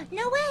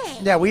 No way.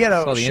 Yeah, we had a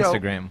I saw the show.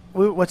 Instagram.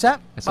 What's that?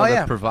 I saw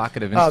the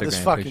provocative Instagram. Oh, this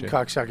fucking picture.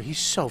 cocksucker. He's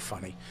so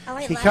funny. Oh,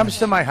 I He love comes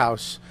to him. my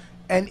house,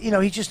 and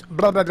he's just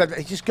blah blah blah.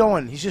 He's just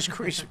going. He's just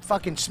he's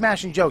fucking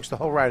smashing jokes the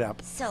whole ride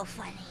up. So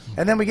funny.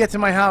 And then we get to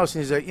my house,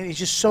 and he's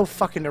just so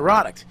fucking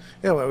neurotic.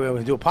 We're going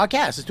to do a podcast.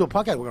 Let's do a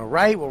podcast. We're going to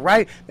write. We'll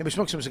write. Maybe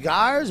smoke some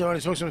cigars. Or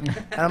smoke some.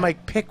 And I'm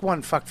like, pick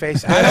one,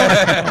 fuckface.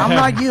 I'm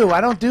not you. I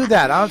don't do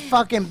that. I'm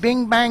fucking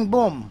bing, bang,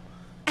 boom.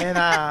 And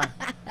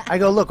I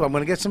go, look, I'm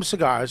going to get some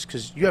cigars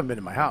because you haven't been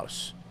to my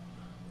house,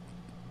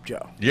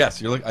 Joe.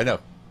 Yes, you're like, I know.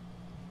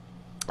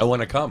 I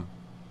want to come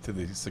to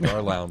the cigar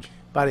lounge.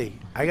 Buddy,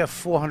 I got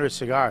 400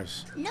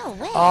 cigars. No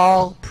way.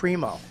 All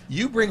primo.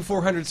 You bring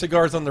 400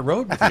 cigars on the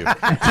road with you.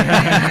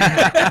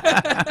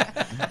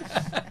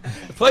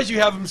 Plus, you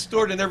have them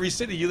stored in every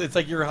city. It's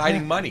like you're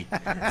hiding money.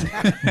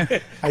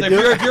 If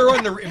you're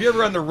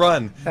ever on the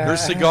run,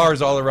 there's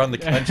cigars all around the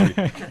country.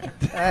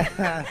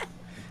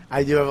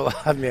 I do have a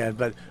lot, man.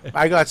 But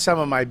I got some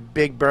of my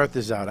big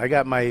birthdays out. I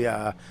got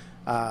my,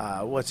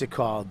 what's it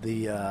called?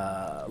 The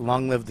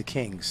Long Live the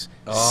Kings.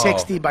 Oh.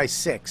 60 by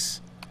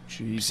 6.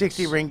 Jesus.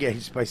 60 ring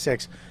gauge by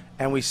 6.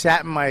 And we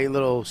sat in my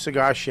little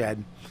cigar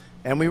shed,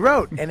 and we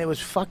wrote. And it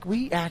was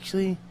we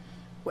actually...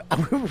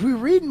 We were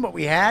reading what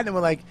we had, and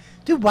we're like,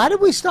 dude, why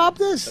did we stop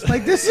this?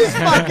 Like, this is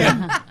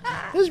fucking...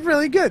 This is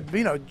really good.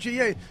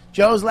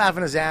 Joe's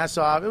laughing his ass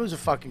off. It was a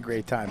fucking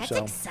great time. That's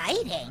so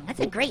exciting. That's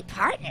a great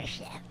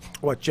partnership.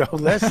 What, Joe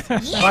List?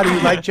 Yeah. Why do you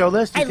like Joe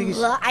List? I think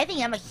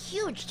I'm a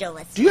huge Joe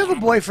List Do you have a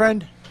fan.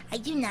 boyfriend? I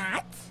do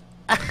not.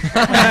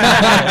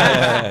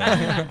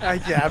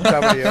 Yeah, I'm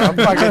done with you. I'm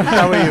fucking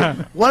done with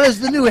you. What is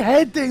the new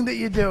head thing that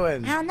you're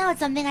doing? I don't know. It's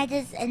something I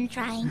just am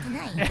trying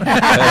tonight.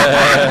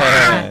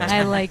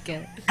 I like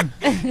it.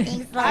 Thanks,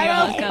 You're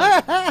Lauren.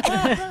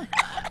 welcome.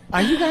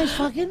 Are you guys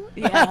fucking?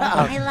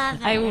 I love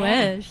her. I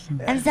wish.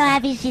 I'm so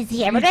happy she's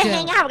here. We're going to too.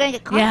 hang out. We're going to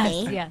get coffee.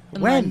 Yes, yeah.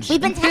 When? Lunch. We've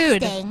been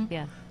Food. texting.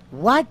 Yeah.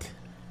 What?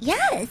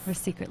 Yes. We're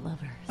secret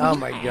lovers. Oh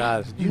my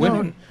God! You When-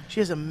 know she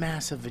has a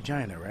massive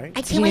vagina, right?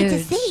 I can't wait to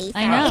Huge. see.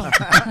 I know.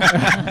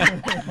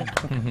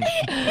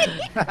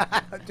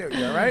 Dude,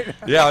 you all right?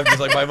 Yeah, I'm just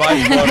like, my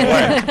mind's blown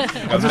away.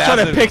 I'm just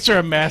trying to picture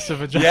a massive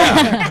vagina.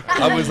 Yeah.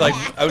 I was like,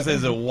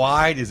 is it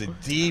wide? Is it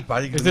deep? I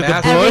think it's Is it the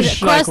massive.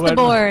 bush? Across Like the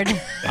board.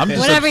 I'm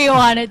just Whatever you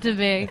want it to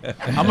be.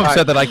 I'm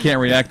upset that I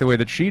can't react the way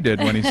that she did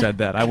when he said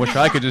that. I wish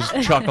I could just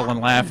chuckle and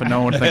laugh and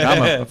no one would think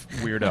I'm a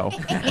weirdo.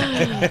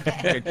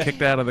 Get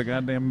kicked out of the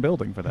goddamn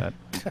building for that.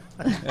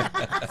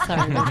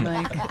 Sorry,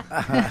 Mike.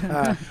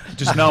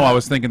 Just know I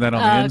was thinking that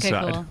on the Oh, okay,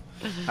 inside. cool.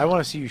 I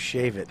want to see you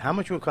shave it. How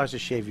much will it cost to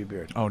shave your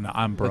beard? Oh no,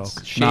 I'm broke.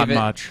 Let's shave Not it.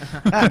 much.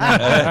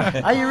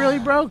 Are you really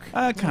broke?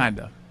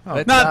 Kinda. Oh,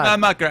 Let's- God. I'm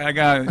not. I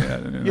got.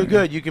 You're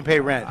good. You can pay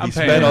rent. I'm You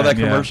paying spent all that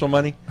yeah. commercial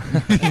money?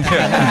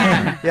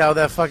 Yeah, all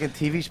that fucking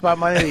TV spot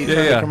money that you Yeah,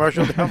 turned the yeah.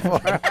 commercial down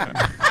for.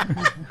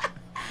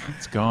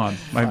 It's gone.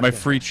 My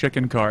free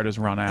chicken card has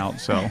run out.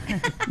 So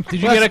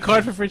Did you get a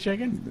card for free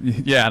chicken?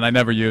 yeah, and I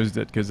never used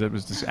it because it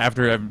was just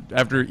after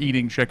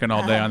eating chicken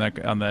all day on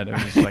that it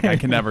was like I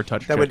can never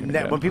touch That chicken. would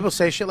again. when people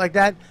say shit like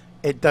that,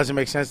 It doesn't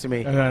make sense to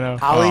me. No.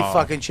 I'll eat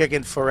fucking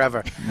chicken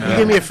forever. You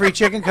give me a free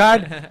chicken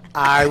card,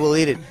 I will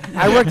eat it.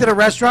 I worked at a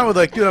restaurant with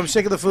like, dude, I'm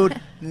sick of the food.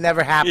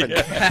 Never happened.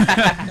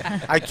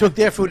 I took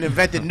their food and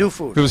invented new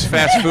food. If it was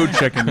fast food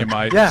chicken, you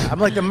might. Yeah, I'm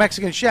like the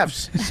Mexican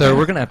chefs. So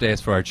we're gonna have to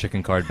ask for our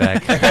chicken card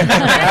back.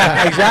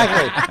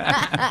 Exactly.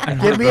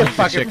 Give me a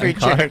fucking free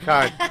chicken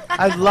card.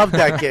 I love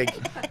that gig.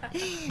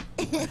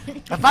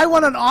 If I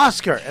won an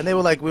Oscar and they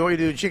were like, we want you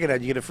to do a chicken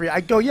head, you get a free,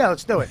 I'd go, yeah,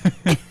 let's do it.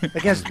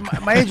 Against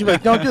my agent would be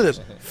like, don't do this.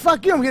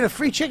 Fuck you, I'm getting a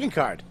free chicken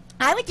card.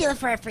 I would do it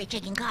for a free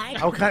chicken card.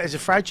 Oh, is it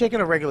fried chicken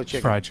or regular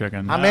chicken? Fried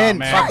chicken. I'm in.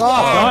 man. Fuck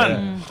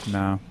off.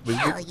 No.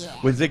 Hell yeah.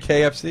 Was it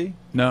KFC?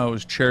 No, it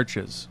was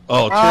Church's.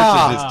 Oh,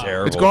 Church's is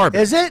terrible. It's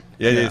garbage. Is it?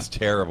 It is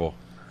terrible.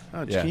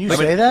 Oh, Yeah. Can you Like,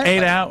 say that?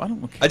 8 out. I don't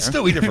care. I'd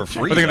still eat it for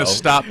free. Are they going though. to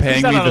stop paying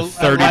It's me not the a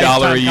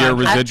 $30 a year lifetime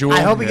residual?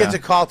 I hope he gets a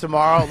call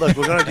tomorrow. Look,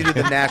 we're going to do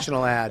the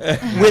national ad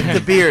with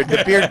the beard.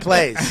 The beard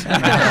plays.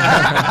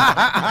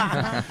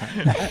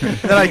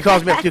 Then he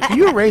calls me up, dude, can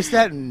you erase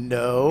that?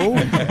 No.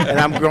 And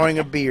I'm growing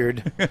a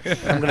beard.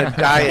 I'm going to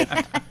dye it.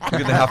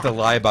 You're going to have to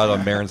lie about it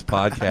on Marin's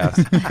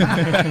podcast.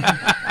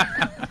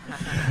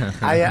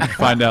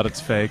 Find out it's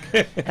fake.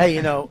 Hey,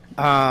 you know,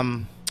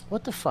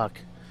 what the fuck?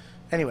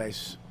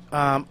 Anyways,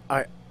 what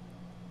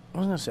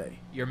was I going to say?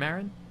 You're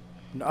Marin?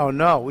 Oh,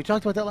 no. We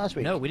talked about that last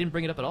week. No, we didn't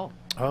bring it up at all.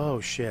 Oh,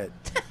 shit.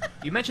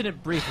 You mentioned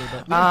it briefly,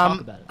 but we didn't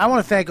talk about it. I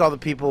want to thank all the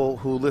people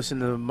who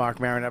listened to the Mark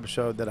Maron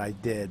episode that I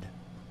did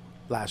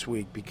last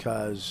week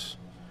because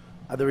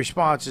the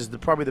response is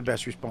probably the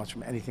best response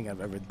from anything I've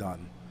ever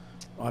done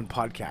on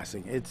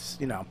podcasting. It's,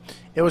 you know,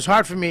 it was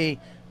hard for me,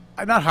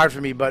 not hard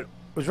for me, but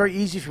it was very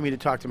easy for me to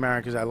talk to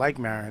Maron because I like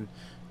Maron.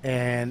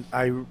 And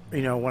I, you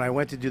know, when I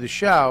went to do the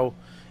show,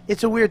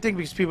 it's a weird thing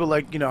because people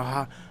like, you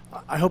know,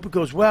 I hope it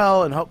goes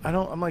well, and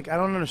I'm like, I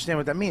don't understand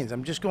what that means.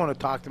 I'm just going to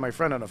talk to my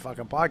friend on a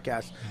fucking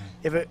podcast.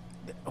 If it,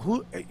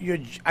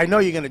 I know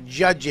you're going to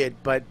judge it,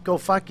 but go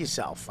fuck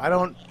yourself.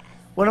 How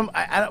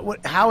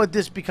would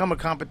this become a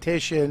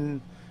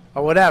competition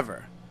or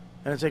whatever?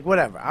 And it's like,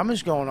 whatever. I'm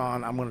just going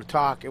on. I'm going to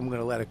talk, and I'm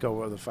going to let it go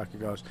where the fuck it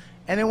goes.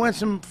 And it went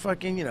some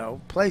fucking, you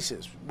know,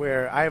 places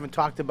where I haven't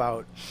talked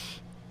about,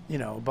 you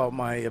know, about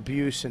my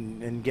abuse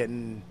and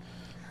getting,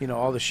 you know,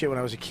 all the shit when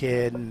I was a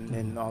kid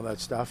and all that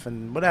stuff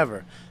and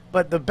whatever.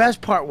 But the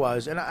best part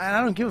was, and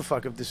I don't give a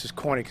fuck if this is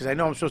corny because I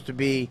know I'm supposed to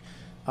be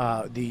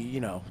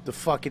the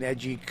fucking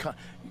edgy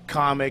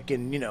comic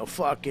and, you know,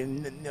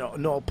 fucking, you know,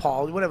 Noel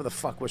Paul, whatever the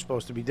fuck we're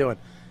supposed to be doing.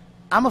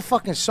 I'm a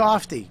fucking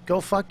softie.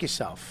 Go fuck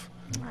yourself.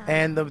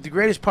 And the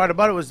greatest part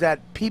about it was that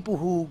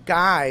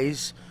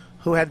guys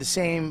who had the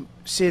same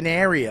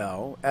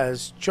scenario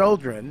as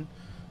children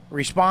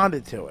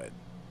responded to it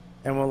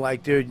and were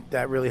like, dude,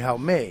 that really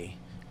helped me.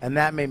 And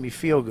that made me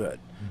feel good.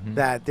 Mm-hmm.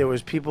 That there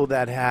was people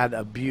that had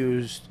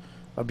abuse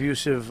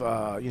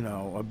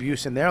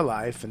in their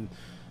life and,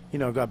 you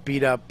know, got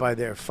beat up by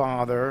their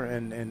father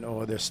and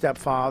or their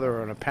stepfather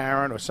or a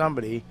parent or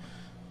somebody,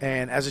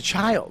 and as a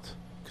child.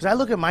 Because I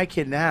look at my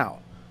kid now,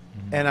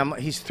 and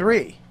he's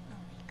 3,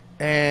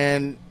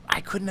 and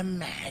I couldn't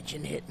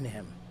imagine hitting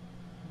him.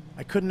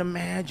 I couldn't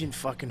imagine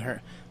fucking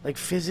her, like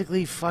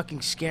physically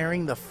fucking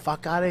scaring the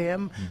fuck out of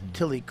him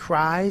till he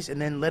cries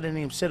and then letting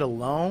him sit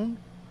alone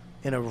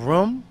in a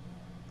room.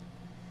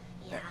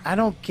 Yeah. I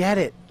don't get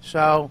it.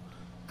 So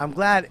I'm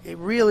glad it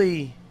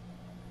really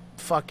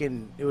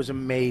it was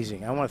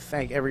amazing. I want to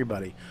thank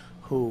everybody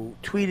who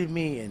tweeted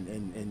me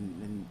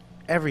and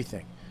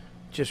everything.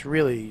 Just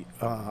really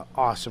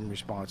awesome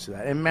response to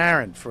that. And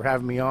Marin for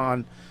having me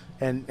on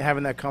and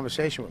having that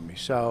conversation with me.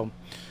 So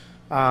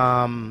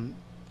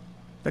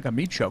that got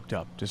me choked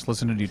up just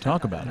listening to you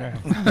talk about it.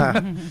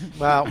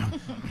 Well,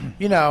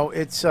 you know,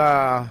 it's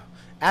as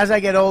I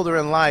get older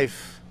in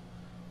life,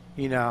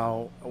 you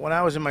know, when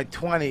I was in my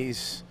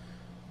 20s,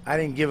 I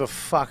didn't give a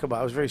fuck about.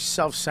 I was very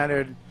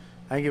self-centered.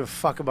 I didn't give a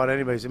fuck about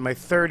anybody's. In my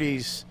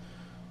 30s,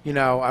 you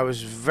know, I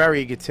was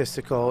very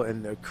egotistical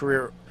and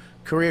career.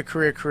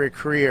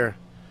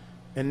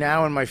 And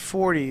now in my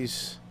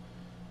 40s,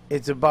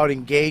 it's about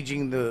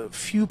engaging the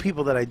few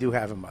people that I do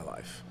have in my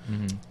life.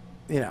 Mm-hmm.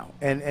 You know,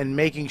 and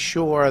making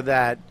sure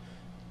that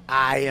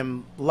I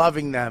am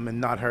loving them and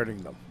not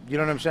hurting them. You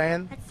know what I'm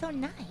saying? That's so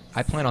nice.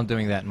 I plan on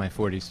doing that in my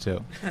 40s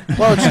too.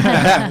 Well,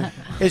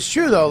 it's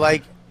true though.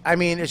 Like, I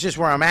mean, it's just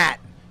where I'm at.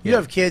 You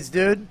have kids,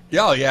 dude.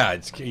 Yeah, oh yeah.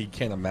 You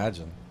can't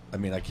imagine. I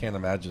mean, I can't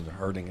imagine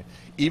hurting it.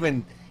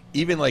 Even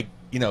like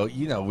you know,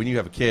 when you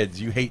have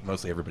kids, you hate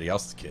mostly everybody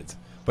else's kids,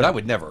 but I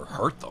would never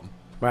hurt them.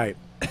 Right.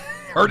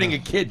 Hurting a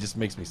kid just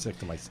makes me sick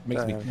to my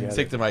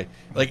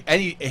like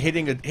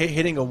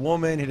hitting a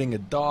woman, hitting a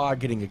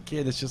dog, hitting a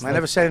kid. It's just I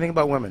never said anything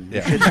about women.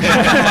 Yeah.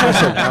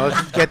 Listen, now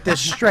let's get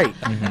this straight.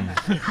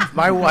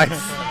 My wife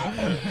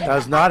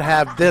does not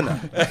have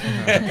dinner.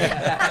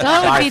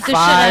 Don't beat the shit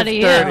out of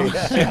you.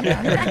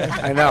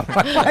 I know.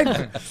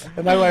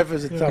 My wife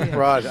is a tough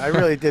broad. I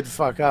really did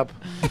fuck up.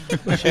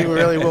 She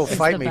really will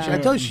fight me. I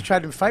told you she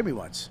tried to fight me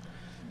once.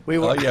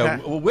 Well,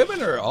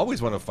 women are always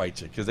want to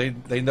fight you because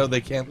they know they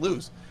can't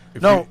lose.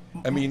 I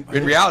mean,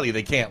 in reality,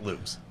 they can't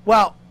lose.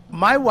 Well,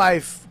 my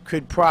wife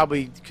could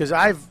probably, because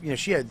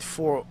she had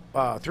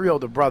 3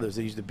 older brothers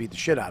that used to beat the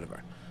shit out of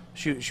her.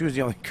 She was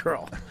the only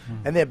girl,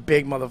 and they're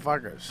big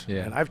motherfuckers.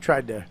 Yeah. And I've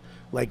tried to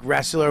like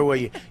wrestle her, where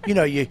you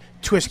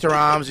twist her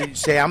arms and you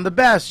say I'm the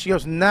best. She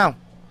goes no.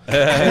 You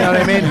know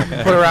what I mean?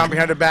 Put her arm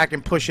behind her back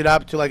and push it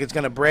up to like it's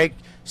gonna break.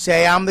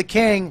 Say I'm the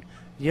king.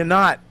 You're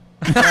not.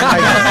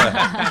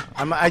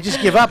 I just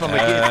give up. I'm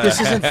like,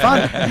 this isn't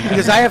fun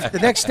because the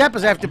next step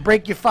is I have to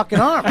break your fucking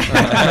arm.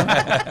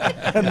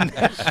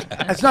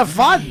 That's not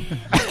fun.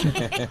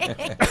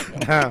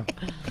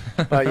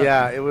 But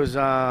yeah, it was.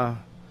 I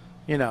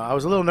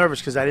was a little nervous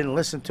because I didn't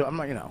listen to. I'm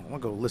not. I'm gonna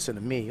go listen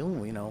to me.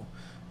 Ooh,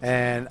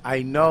 and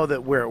I know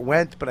that where it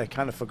went, but I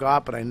kind of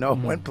forgot. But I know it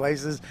went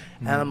places,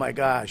 and I'm like,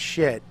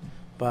 shit.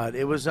 But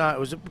it was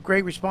a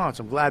great response.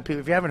 I'm glad people.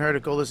 If you haven't heard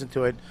it, go listen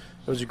to it.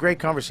 It was a great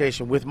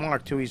conversation with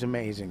Mark too. He's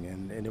amazing,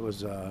 and it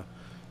was a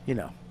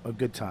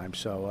good time.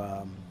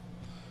 So,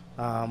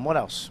 what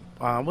else?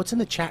 What's in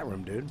the chat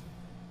room, dude?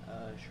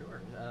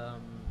 Sure.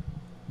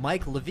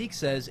 Mike Levique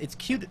says it's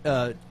cute.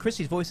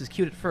 Christy's voice is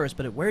cute at first,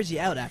 but it wears you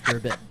out after a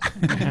bit.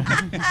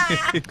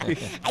 I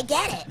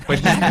get it. But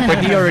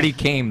he already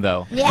came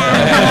though.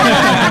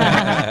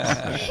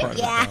 Yeah.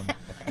 Yeah.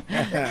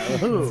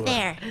 Ooh. It's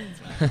fair.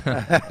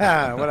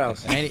 What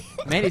else?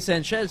 Manny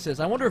Sanchez says,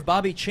 I wonder if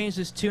Bobby changed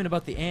his tune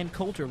about the Ann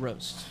Coulter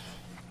roast.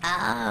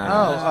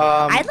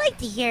 I'd like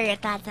to hear your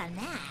thoughts on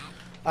that.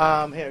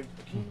 Here,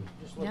 can you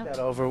just look that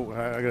over?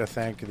 I gotta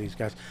thank these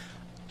guys.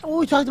 Well,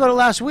 we talked about it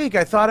last week.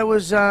 I thought it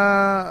was,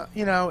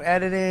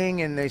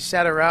 editing, and they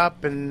set her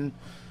up, and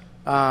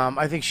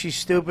I think she's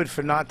stupid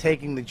for not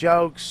taking the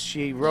jokes.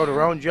 She wrote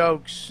her own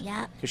jokes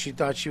because she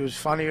thought she was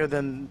funnier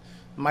than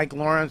Mike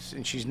Lawrence,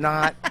 and she's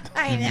not.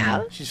 I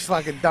know. She's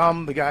fucking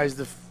dumb. The guy's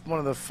one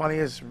of the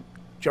funniest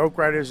joke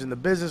writers in the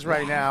business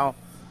right now.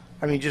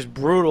 I mean, just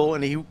brutal,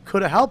 and he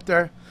could have helped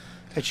her,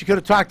 and she could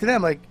have talked to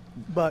them,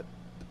 but...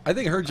 I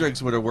think her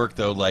jokes would have worked,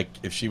 though, like,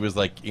 if she was,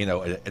 like,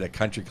 at a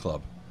country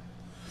club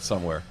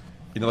somewhere.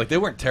 They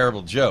weren't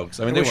terrible jokes.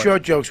 I mean, they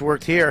short jokes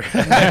worked here. No,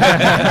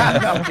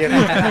 I'm kidding.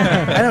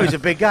 I know he's a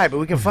big guy, but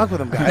we can fuck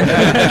with him, guys.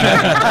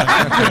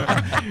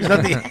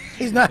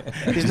 He's not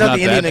the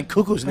Indian in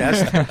Cuckoo's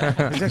Nest.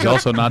 He's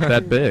also not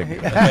that big.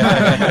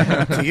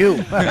 To you.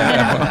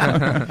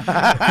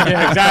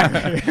 Yeah,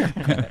 exactly.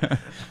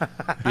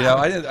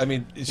 I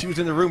mean, she was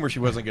in the room where she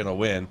wasn't going to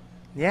win.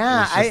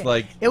 Yeah,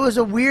 it was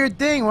a weird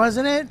thing,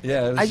 wasn't it?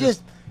 Yeah, it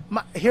was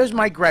here's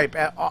my gripe.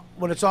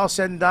 When it's all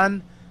said and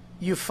done,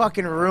 you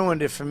fucking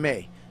ruined it for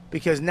me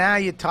because now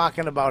you're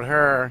talking about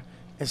her.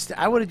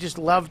 I would have just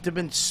loved to have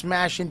been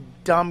smashing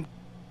dumb,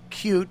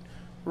 cute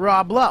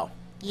Rob Lowe.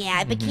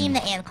 Yeah, it became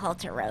the Ann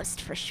Coulter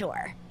roast for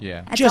sure.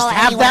 Yeah. That's just all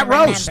have that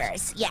anyone roast.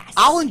 remembers. Yes.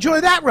 I'll enjoy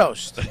that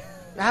roast.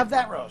 Have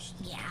that roast.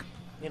 Yeah.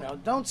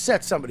 Don't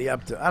set somebody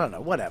up to, I don't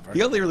know, whatever.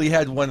 He only really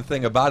had one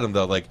thing about him,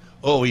 though, like,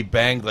 he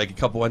banged, like, a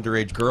couple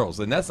underage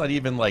girls. And that's not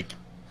even, like,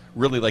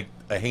 really, like,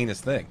 a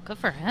heinous thing. Good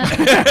for him.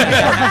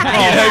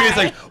 It's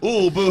like,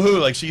 ooh, boo-hoo,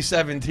 like, she's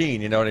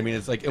 17, you know what I mean?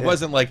 It's like, it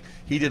wasn't like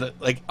he did it.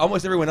 Like,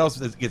 almost everyone else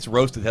that gets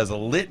roasted has a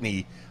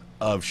litany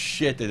of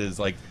shit that is,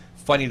 like,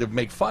 funny to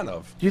make fun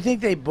of. Do you think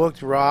they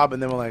booked Rob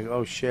and then were like,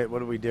 oh, shit, what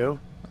do we do?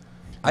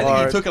 I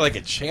think he took it like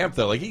a champ,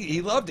 though. Like,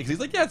 he loved it. 'Cause he's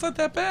like, yeah, it's not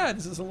that bad.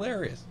 This is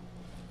hilarious.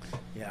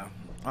 Yeah.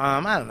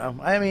 I don't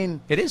know. I mean,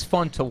 it is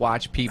fun to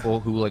watch people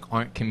who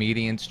aren't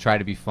comedians try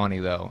to be funny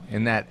though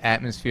in that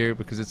atmosphere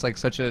because it's like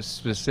such a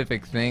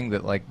specific thing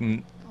that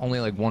only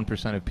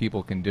 1% of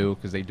people can do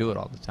because they do it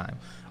all the time.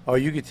 Oh,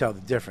 you could tell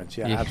the difference.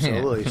 Yeah,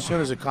 absolutely. As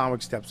soon as a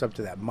comic steps up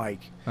to that mic.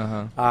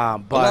 But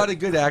a lot of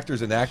good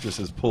actors and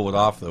actresses pull it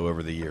off though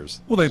over the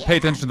years. Well, they pay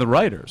attention to the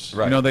writers.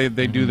 Right.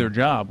 they do their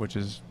job, which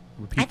is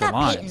repeat the lines.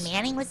 I thought Peyton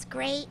Manning was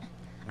great.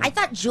 I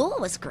thought Jewel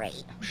was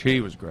great. She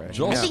was great.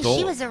 I think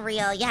she was a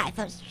real. Yeah, I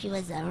thought she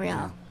was a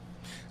real.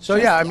 So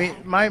yeah, I mean,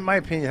 my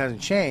opinion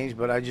hasn't changed,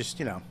 but I just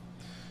look,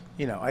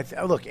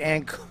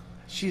 Ann,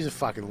 she's a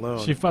fucking loon.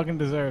 She fucking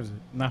deserves it.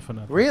 Not for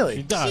nothing. Really?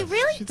 She does. She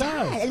really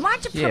does. And why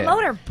don't you Yeah.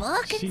 promote her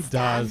book and She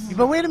stuff? does.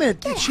 But wait a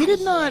minute, she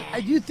did not.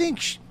 Do you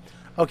think?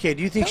 Okay,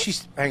 do you think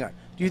she's? Hang on.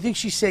 Do you think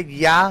she said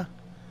yeah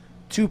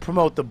to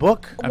promote the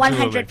book?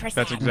 100%.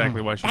 That's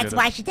exactly why she did it. That's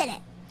why she did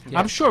it.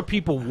 I'm sure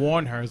people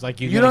warn her. It's like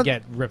you're You gonna don't-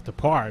 get ripped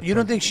apart. You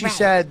don't think she Right.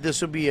 said this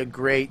would be a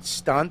great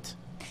stunt?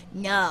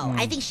 No,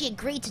 I think she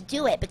agreed to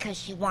do it because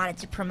she wanted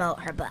to promote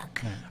her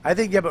book. I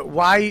think, yeah, but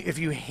why, if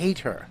you hate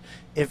her,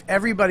 if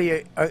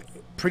everybody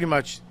pretty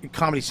much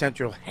Comedy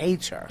Central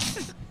hates her,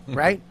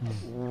 right?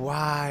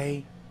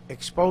 Why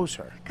expose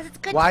her? Because it's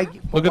good. Why? Talk.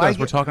 Look at why us.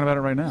 We're talking about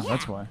it right now.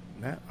 That's why.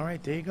 Yeah, all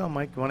right, there you go,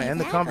 Mike. You want to end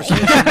the Exactly.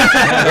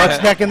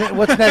 conversation?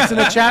 What's next in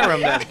the chat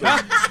room then?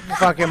 'Cause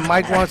fucking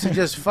Mike wants to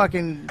just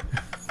fucking.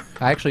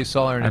 I actually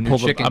saw her in I a new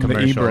pulled chicken the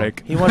commercial.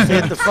 e-brake. He wants to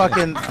hit the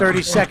fucking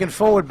 30-second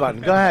forward button.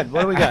 Go ahead.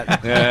 What do we got?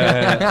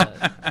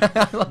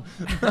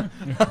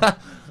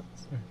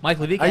 Mike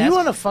Levine Are you asks-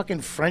 on a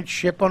fucking French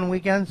ship on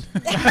weekends?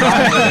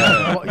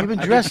 Well, you've been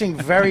dressing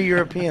very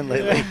European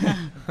lately.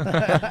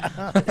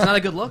 It's not a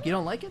good look. You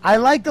don't like it? I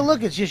like the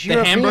look. It's just The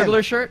European.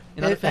 Hamburglar shirt.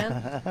 You're not a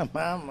fan?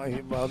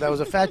 Well, that was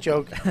a fat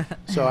joke,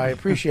 so I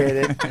appreciate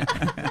it.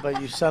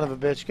 But you son of a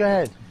bitch, go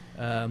ahead.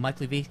 Mike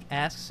Levine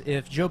asks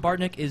if Joe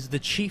Bartnick is the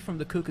chief from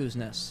the Cuckoo's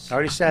Nest. I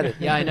already said it.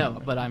 Yeah, I know,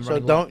 but I'm So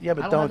running don't. low. Yeah,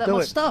 but I don't have don't that do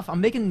much it, stuff. I'm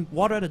making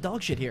water out of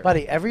dog shit here.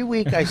 buddy. Every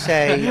week I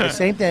say the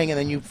same thing, and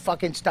then you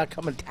fucking start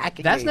coming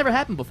attacking That's me. never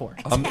happened before.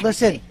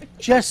 Listen,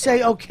 just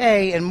say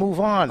okay and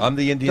move on. I'm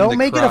the Indian Don't that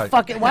make it a cried.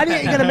 fucking. Why do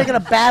you gotta make it a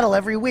battle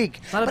every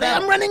week? not a But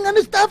battle. I'm running out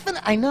of stuff, and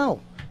I know.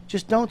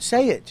 Just don't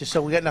say it. Just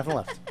so we got nothing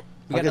left.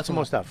 We I'll got get some nothing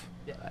more left. stuff.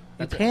 Yeah, You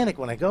that's it. panic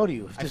when I go to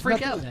you. If I there's freak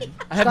nothing- out, man.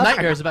 I have Stop.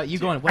 nightmares about you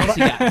going, what else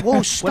you got?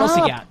 Whoa, stop. What else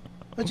you got?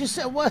 I just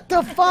said, what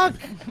the fuck?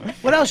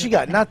 What else you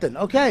got? Nothing.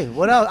 Okay.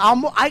 What else?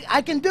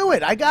 I can do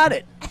it. I got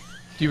it.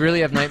 Do you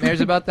really have nightmares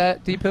about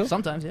that, Deepu?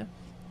 Sometimes, yeah.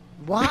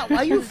 Why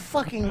are you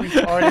fucking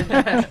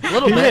retarded? A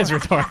little He bit. is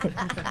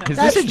retarded. Is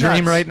That's this a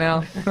dream nuts. right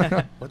now?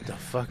 What the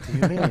fuck do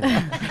you mean?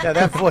 Yeah,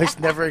 that voice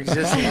never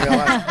existed in real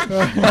life.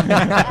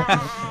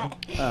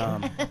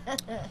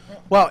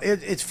 Well,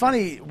 it's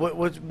funny. What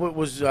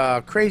was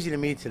crazy to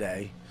me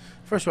today?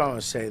 First of all, I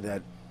want to say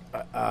that.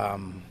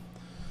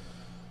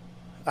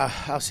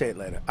 I'll say it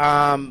later.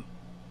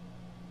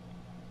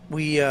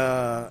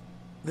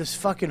 This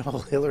fucking whole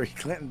Hillary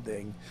Clinton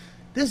thing.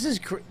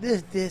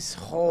 This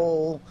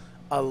whole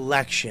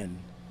election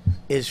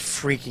is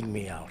freaking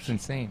me out. It's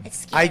insane. It's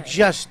scary. I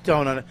just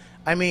don't.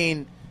 I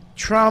mean,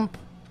 Trump.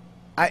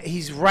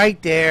 He's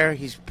right there.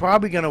 He's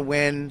probably gonna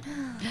win.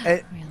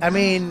 I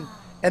mean,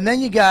 and then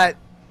you got.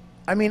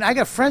 I mean, I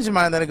got friends of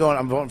mine that are going,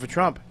 I'm voting for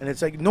Trump, and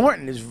it's like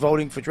Norton is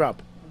voting for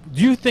Trump.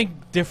 Do you think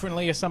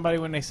differently of somebody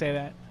when they say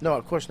that? No,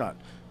 of course not.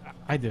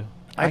 I do.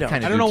 I don't.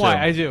 kinda I don't know do, why. too.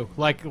 I do.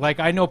 Like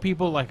I know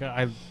people like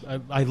I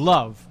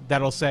love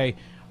that'll say,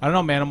 I don't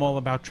know, man. I'm all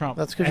about Trump.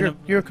 That's because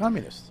you're a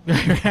communist.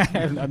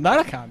 I'm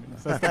not a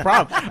communist. That's the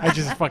problem. I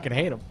just fucking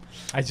hate him.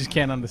 I just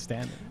can't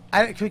understand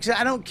it. Because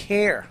I don't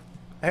care.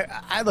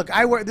 Look.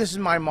 I worry. This is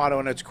my motto,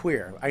 and it's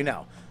queer. I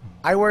know.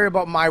 I worry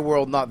about my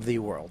world, not the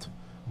world.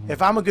 If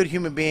I'm a good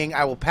human being,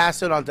 I will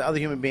pass it on to other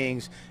human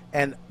beings,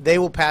 and they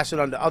will pass it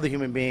on to other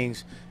human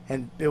beings,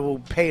 and it will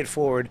pay it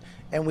forward,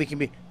 and we can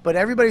be. But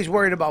everybody's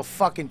worried about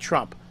fucking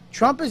Trump.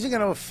 Trump isn't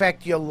going to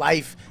affect your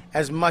life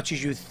as much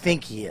as you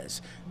think he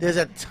is. There's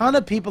a ton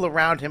of people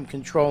around him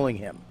controlling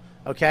him.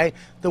 Okay,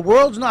 the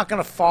world's not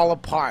going to fall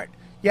apart.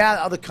 Yeah,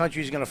 other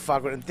countries are going to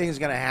fuck with it, and things are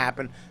going to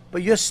happen.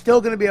 But you're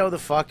still going to be able to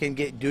fucking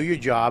do your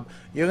job.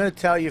 You're going to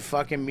tell your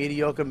fucking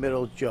mediocre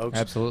middle jokes.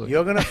 Absolutely.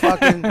 You're going to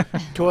fucking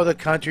tour the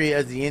country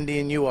as the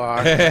Indian you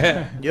are.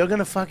 You're going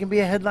to fucking be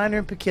a headliner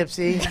in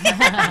Poughkeepsie.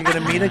 You're going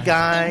to meet a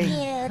guy.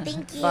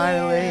 Thank you.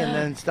 Finally, and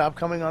then stop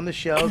coming on the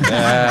show.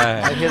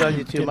 I hit on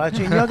you too much,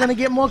 and you're going to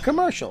get more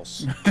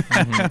commercials.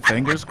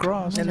 Fingers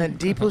crossed. And then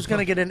Deepu's going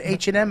to get an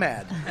H&M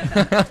ad.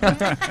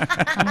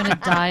 I'm gonna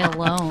die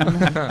alone.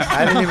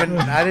 I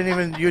didn't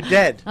even. You're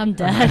dead. I'm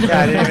dead.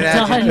 Yeah, I didn't even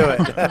ask you to do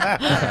Done.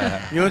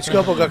 it. You and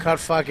Scopo got caught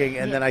fucking,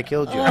 and then I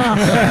killed you.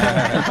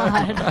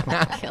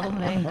 God, kill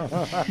me.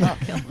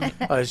 Kill me.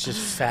 Oh, it's just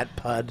fat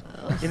pud.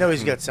 You know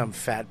he's got some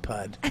fat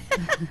pud.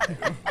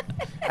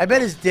 I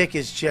bet his dick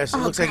is just. It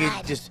looks like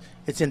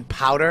it's in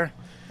powder.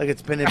 Like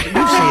it's been in. You've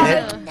seen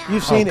it.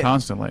 You've seen it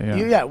Constantly, yeah.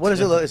 Yeah. What does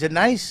it look? Is it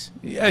nice?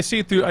 Yeah, I see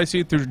it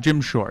through gym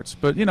shorts,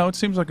 but you know, it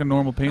seems like a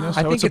normal penis.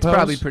 I would think it's suppose.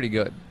 probably pretty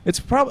good. It's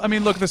probably. I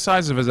mean, look at the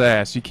size of his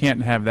ass. You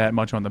can't have that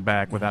much on the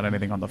back without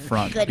anything on the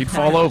front. Good He'd point.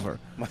 fall over.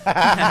 He's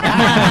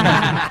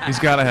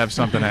got to have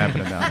something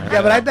happening down there.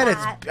 Yeah, but I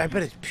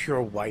bet it's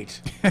pure white.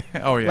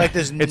 Oh yeah. Like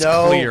there's it's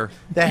no. clear.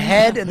 The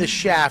head and the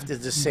shaft is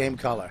the same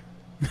color.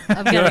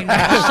 I'm getting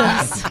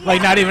nauseous.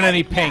 Like not even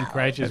any pink,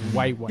 right? Just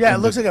white. Yeah,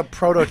 it looks like a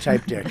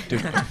prototype dick.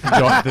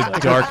 The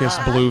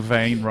darkest blue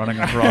vein running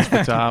across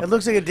the top. It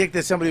looks like a dick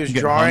that somebody was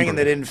Getting drawing and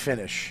they hungry. didn't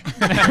finish.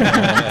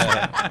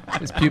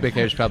 His pubic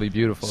hair is probably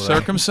beautiful. though.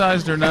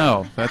 Circumcised or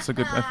no? That's a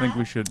good. I think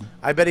we should.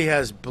 I bet he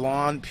has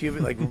blonde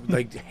pubic,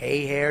 like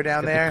hay hair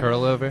down Got the there.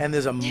 curl over. And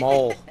there's a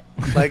mole.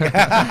 Like,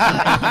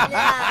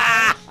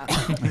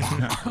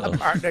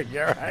 Bartnick,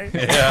 you're right.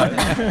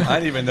 Yeah, I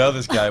didn't even know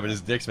this guy, but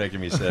his dick's making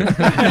me sick.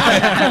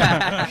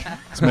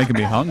 It's making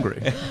me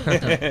hungry.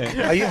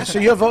 So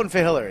you're voting for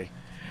Hillary?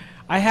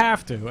 I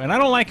have to, and I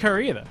don't like her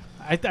either.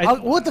 What the I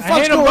fuck's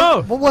hate 'em going?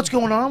 both. Well, what's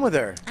going on with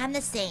her? I'm the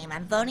same.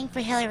 I'm voting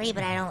for Hillary,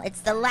 but I don't. It's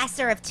the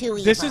lesser of two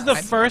evils. This is the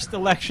first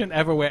election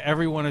ever where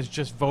everyone is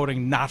just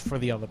voting not for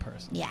the other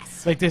person.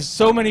 Yes. Like there's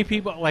so many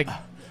people. Like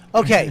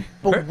Okay,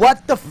 but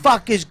what the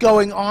fuck is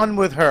going on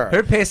with her?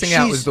 Her passing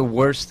out She's- was the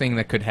worst thing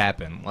that could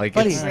happen. Like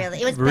Buddy, it's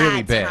Really, it was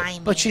really bad bad.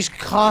 timing. But she's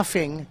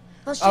coughing.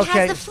 Well, she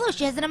okay. has the flu.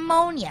 She has an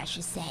pneumonia.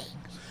 She's saying.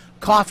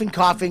 Coughing,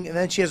 and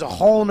then she has a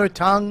hole in her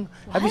tongue.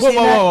 Have you whoa, seen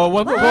that? whoa,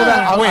 Hold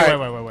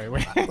on. wait.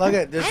 Look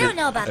at this. I don't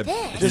know about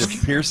this. Is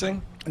it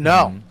piercing?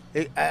 No,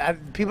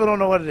 people don't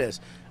know what it is.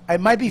 It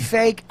might be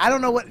fake. I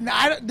don't know what.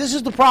 This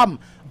is the problem.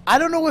 I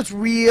don't know what's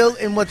real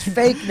and what's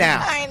fake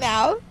now. I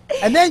know.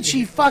 And then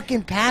she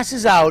fucking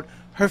passes out.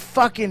 Her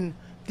fucking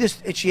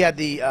She had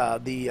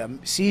the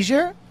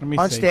seizure Let me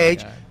on see.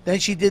 stage. Yeah. Then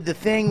she did the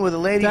thing where the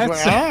ladies were.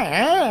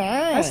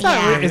 That's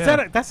not. Is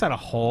that? That's not a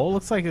hole.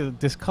 Looks like a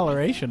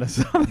discoloration or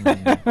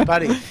something.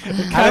 Buddy,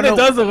 Kind of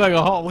does look like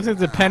a hole. Looks like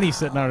it's a penny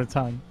sitting on her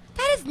tongue.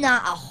 That is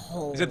not a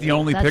hole. Is it the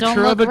only That picture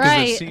don't of it? look 'Cause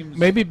right. it seems.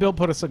 Maybe Bill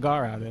put a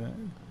cigar out in it.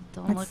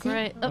 Don't look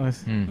right. Oh.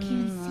 Let's-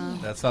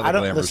 That's not I a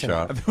don't- glamour listen.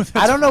 shot.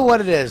 I don't know what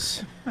it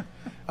is.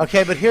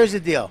 Okay, but here's the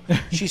deal.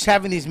 She's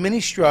having these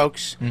mini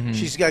strokes.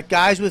 She's got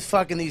guys with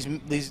fucking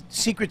these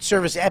Secret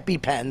Service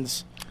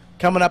EpiPens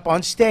coming up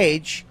on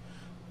stage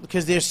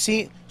because they're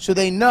so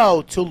they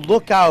know to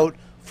look out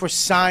for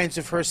signs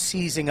of her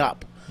seizing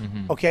up.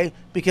 Okay,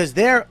 because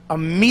they're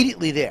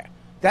immediately there.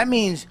 That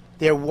means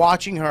they're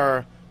watching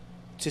her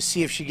to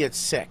see if she gets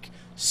sick.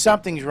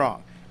 Something's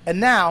wrong. And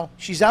now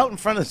she's out in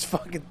front of this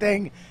fucking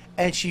thing,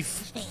 and she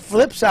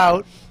flips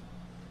out,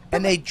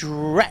 and they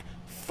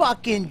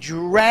fucking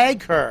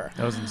drag her.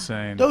 That was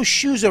insane. Those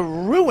shoes are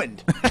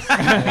ruined.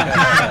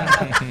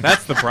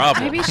 That's the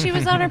problem. Maybe she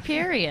was on her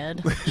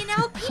period. You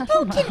know,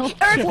 people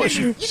can. Or,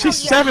 She's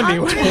 70.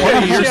 What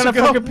years she had a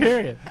ago. fucking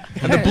period.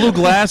 And the blue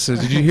glasses.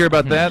 Did you hear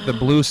about that? The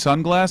blue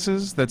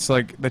sunglasses. That's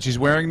like that she's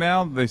wearing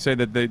now. They say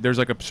that there's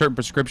like a certain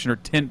prescription or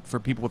tint for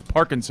people with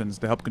Parkinson's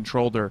to help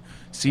control their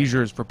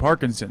seizures for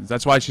Parkinson's.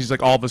 That's why she's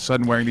like all of a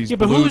sudden wearing these Yeah,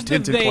 but blue who's the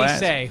tinted they glasses.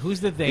 say?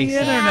 Who's the they The say?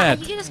 internet.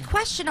 You can just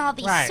question all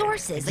these Right,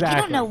 sources. Like, you don't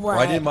exactly. know what.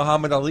 Why didn't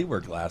Muhammad Ali wear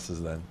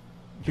glasses then?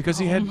 Because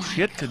he had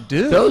shit to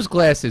do. Those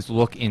glasses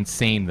look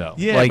insane, though.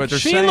 Yeah, like but they're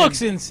She saying-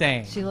 looks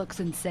insane. She looks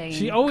insane.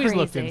 She always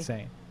looked Crazy.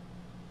 insane.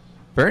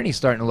 Bernie's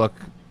starting to look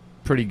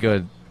pretty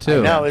good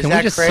too. I know, is Can that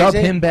we just crazy? sub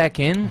him back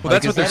in? Well,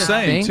 that's Like, what they're is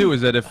that a saying thing? too.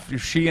 Is that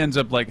if she ends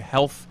up like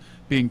health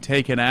being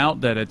taken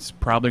out, that it's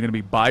probably going to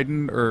be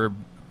Biden or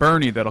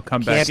Bernie that'll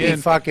come Can't back be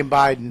in. fucking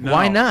Biden. No.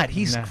 Why not?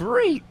 He's Nah.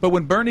 great. But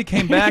when Bernie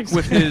came back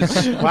with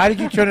his, Why did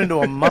you turn into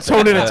a muppet?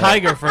 Turned into a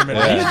tiger for a minute.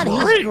 God,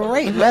 he's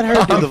Great. Let her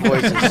do the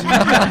voices.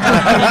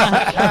 yeah.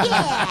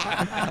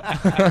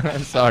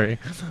 I'm sorry.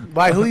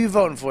 Why? Who you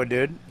voting for,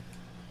 dude?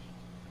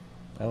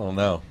 I don't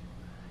know.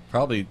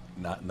 Probably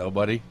not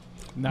nobody.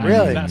 No,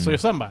 Really? So you're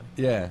somebody.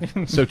 Yeah.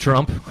 So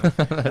Trump.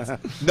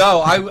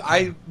 No,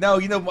 no.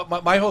 You know,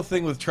 my whole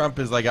thing with Trump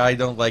is like I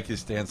don't like his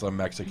stance on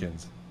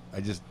Mexicans.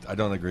 I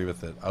don't agree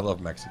with it. I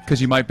love Mexicans.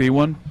 because you might be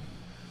one.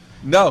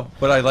 No,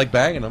 but I like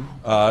banging them.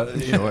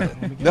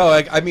 No,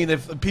 I mean,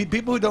 if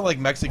people who don't like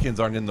Mexicans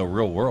aren't in the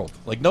real world,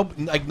 like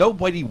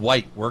nobody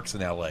white works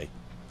in L.A.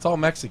 It's all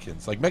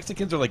Mexicans. Like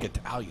Mexicans are like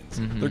Italians.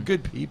 They're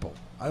good people.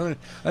 I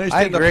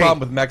understand the agree. problem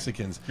with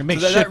Mexicans. It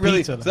makes so shit that really,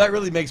 pizza, so though. that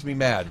really makes me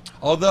mad.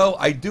 Although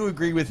I do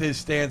agree with his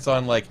stance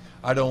on like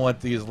I don't want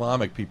the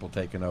Islamic people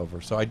taking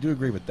over. So I do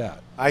agree with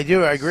that. I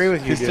do. I agree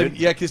with you, dude.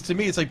 Because to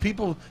me, it's like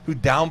people who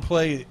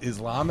downplay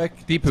Islamic.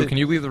 Deepu, can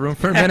you leave the room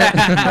for a minute?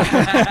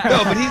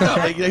 No, but he's not.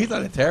 Like, he's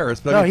not a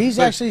terrorist. But No, I mean, he's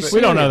actually We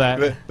don't know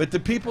that. But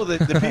the people that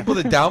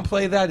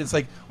downplay that, it's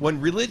like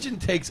when religion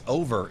takes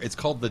over, it's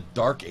called the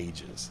Dark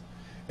Ages,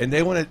 and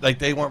they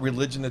want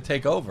religion to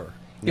take over.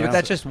 Yeah, but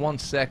that's just one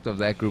sect of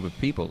that group of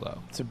people, though.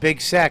 It's a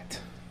big sect.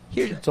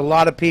 Here, It's a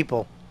lot of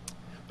people.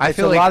 I It's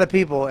feel a like lot of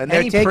people, and they're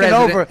any taking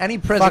president- over any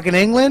president- fucking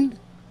England.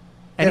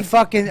 And Any-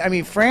 fucking, I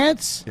mean,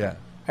 France. Yeah.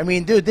 I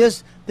mean, dude,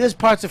 there's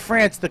parts of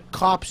France the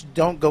cops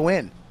don't go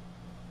in.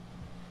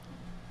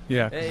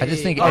 Yeah. I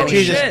just think Oh, any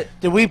Jesus. shit.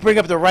 Did we bring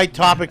up the right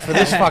topic for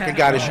this fucking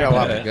guy to show Oh,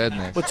 up? my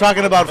goodness. We're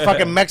talking about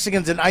fucking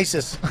Mexicans and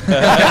ISIS.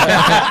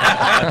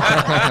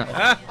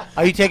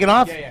 Are you taking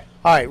off? Yeah.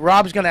 All right,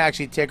 Rob's going to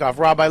actually take off.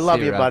 Rob, I love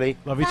you, you, Rob. buddy.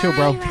 Love you too,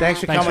 bro.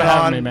 Thanks for Thanks coming for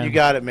having on. me, man. You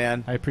got it,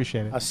 man. I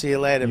appreciate it. I'll see you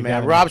later, You man.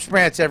 got it. Rob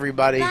Sprance,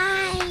 everybody.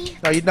 Bye.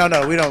 No, we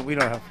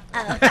don't have.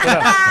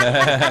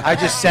 I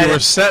just said You were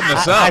it. setting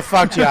us I up.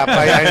 fucked you up.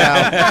 I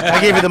know. I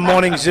gave you the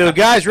morning zoo,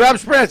 guys. Rob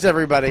Sprance,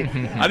 everybody.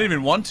 I didn't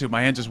even want to.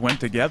 My hands just went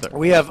together.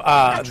 We have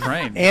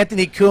Train.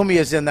 Anthony Cumia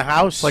is in the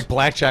house. Like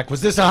blackjack. Was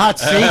this a hot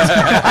seat? Was it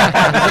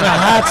a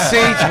hot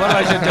seat? What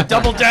did I do?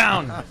 Double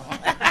down.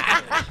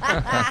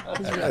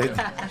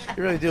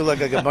 You really do look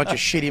like a bunch of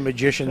shitty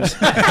magicians.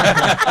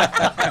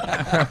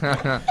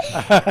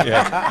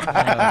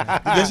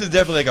 This is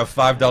definitely like a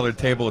 $5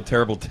 table of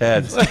terrible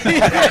Teds.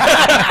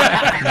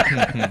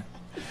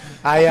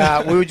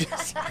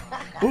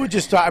 We were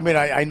just talking. I mean,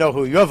 I know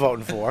who you're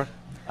voting for.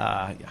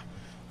 Yeah.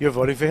 You're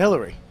voting for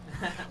Hillary.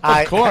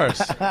 Of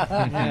course.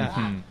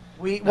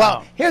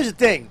 Well, here's the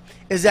thing: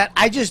 is that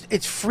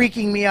it's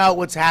freaking me out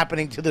what's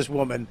happening to this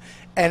woman,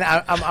 and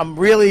I'm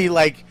really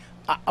like,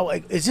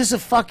 is this a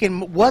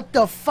fucking what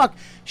the fuck?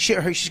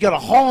 She's got a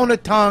hole in her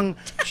tongue.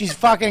 She's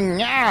fucking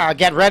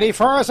get ready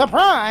for a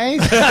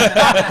surprise.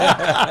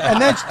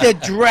 And then they're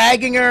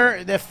dragging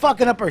her. They're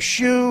fucking up her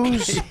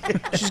shoes.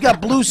 She's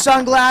got blue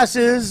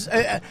sunglasses.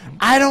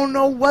 I don't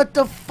know what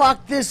the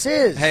fuck this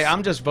is. Hey,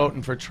 I'm just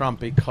voting for Trump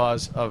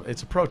because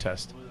it's a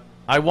protest.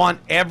 I want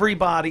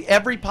everybody,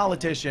 every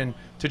politician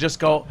to just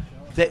go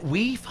that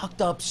we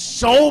fucked up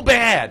so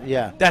bad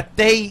that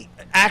they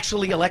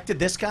actually elected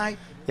this guy.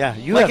 Yeah,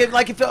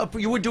 if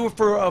you would do it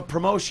for a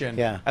promotion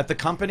at the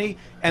company,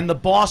 and the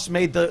boss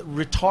made the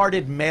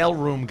retarded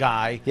mailroom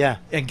guy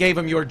and gave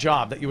him your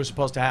job that you were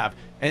supposed to have,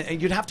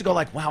 And you'd have to go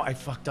like, wow, I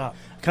fucked up.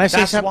 Can I say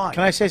That's something? why.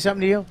 Can I say something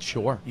to you?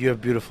 Sure. You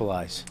have beautiful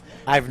eyes.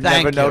 I've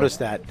Thank never you. noticed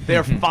that.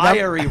 They're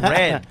fiery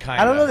red, kind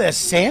of. I don't know. They're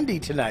sandy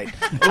tonight.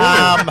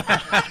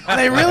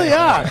 They really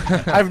are.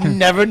 I've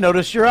never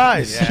noticed your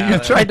eyes. You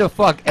tried to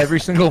fuck every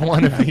single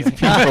one of these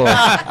people today.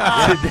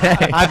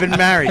 I've been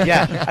married.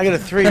 Yeah, I got a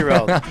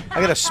 3-year-old. I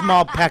got a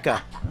small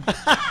pecker.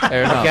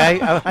 Fair enough. Okay,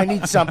 I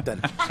need something.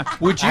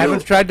 Would you? I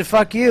haven't tried to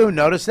fuck you.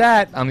 Notice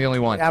that. I'm the only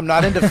one. I'm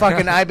not into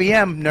fucking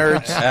IBM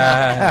nerds.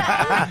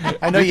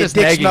 I know You're your just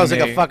dick nagging smells like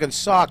a me. fucking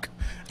sock.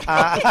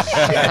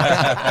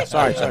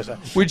 Sorry.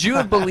 Would you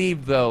have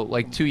believed though,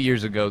 like 2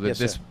 years ago, that Yes,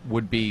 this sir.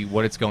 would be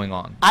what it's going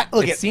on?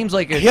 Look, it seems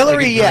like it's Hillary.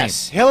 like a dream.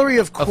 Yes, Hillary.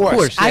 Of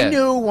course. yeah. I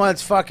knew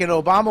once fucking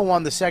Obama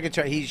won the second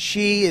term.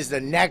 She is the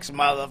next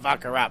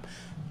motherfucker up.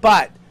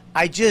 But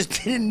I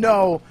just didn't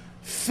know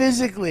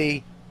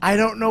physically. I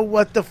don't know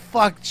what the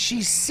fuck.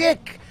 She's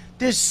sick.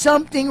 There's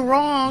something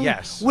wrong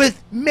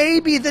with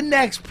maybe the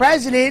next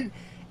president.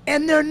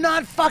 And they're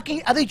not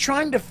fucking. Are they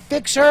trying to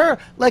fix her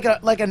like a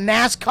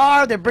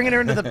NASCAR? They're bringing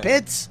her into the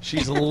pits.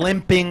 She's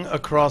limping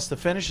across the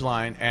finish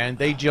line, and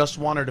they just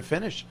want her to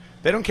finish.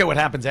 They don't care what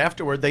happens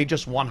afterward. They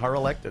just want her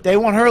elected. They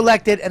want her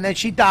elected, and then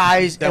she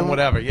dies. Then and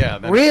whatever, yeah.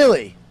 Then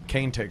really?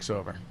 Kane takes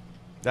over.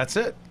 That's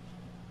it.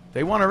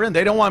 They want her in.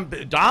 They don't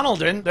want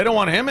Donald in. They don't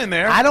want him in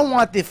there. I don't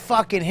want the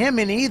fucking him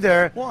in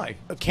either. Why?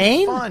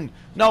 Kane? Fun.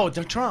 No,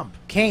 Trump.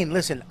 Kane,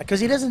 listen, because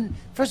he doesn't.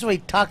 First of all, he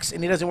tucks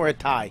and he doesn't wear a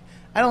tie.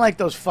 I don't like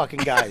those fucking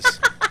guys.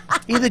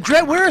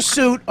 Either wear a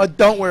suit or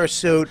don't wear a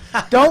suit.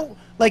 Don't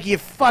like you're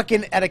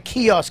fucking at a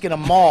kiosk in a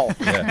mall.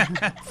 Yeah.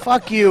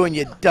 Fuck you and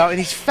you don't. And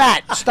he's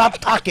fat. Stop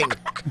tucking.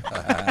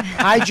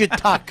 Hide your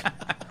tuck.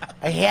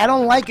 I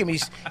don't like him.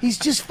 He's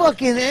just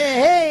fucking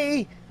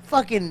hey,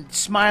 fucking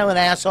smiling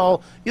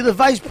asshole. You're the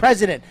vice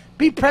president.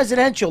 Be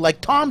presidential like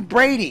Tom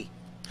Brady.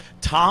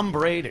 Tom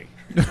Brady.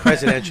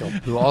 Presidential.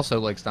 Who also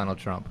likes Donald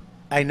Trump.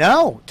 I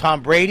know.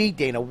 Tom Brady,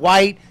 Dana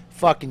White,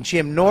 fucking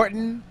Jim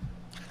Norton.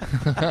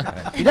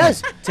 He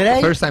does. Today,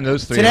 First time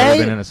those three have ever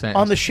today been in a sentence.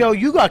 on the show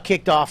you got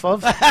kicked off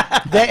of. I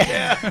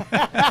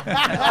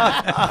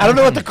don't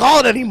know what to call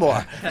it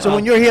anymore. So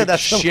when you're here,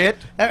 that's shit.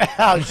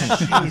 Oh,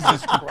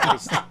 Jesus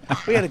Christ.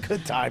 We had a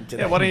good time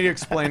today. Yeah, why don't you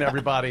explain to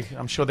everybody?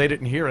 I'm sure they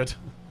didn't hear it.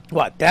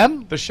 What,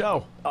 them? The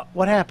show.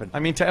 What happened? I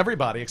mean, to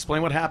everybody.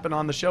 Explain what happened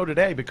on the show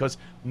today because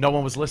no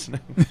one was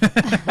listening.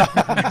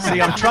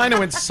 See, I'm trying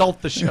to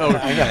insult the show.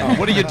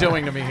 What are you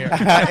doing to me here? I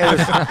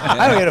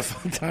had a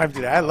fun time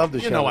today. I love the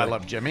show. You know I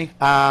love Jimmy.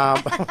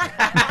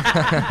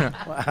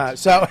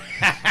 So,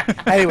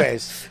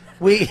 anyways,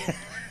 it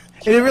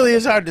really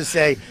is hard to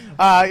say.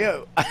 What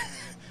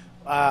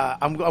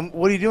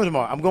are you doing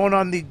tomorrow? I'm going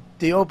on the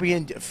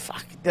Opian.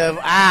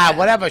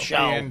 Whatever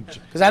show.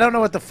 Because I don't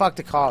know what the fuck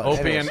to call it.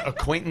 Opian Anyways.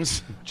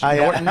 Acquaintance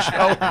Norton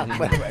show.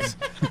 Anyways.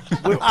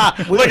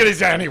 Look at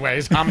these.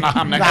 Anyways, I'm not.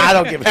 I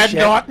don't give a Ed shit.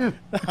 Norton.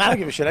 I don't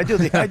give a shit. I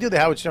do the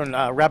Howard Stern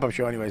wrap-up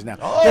show anyways now.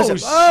 Oh, Listen,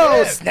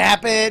 shit.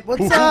 snap it.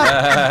 What's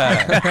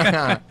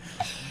up?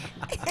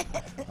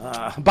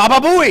 Baba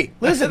Booey.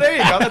 Listen, There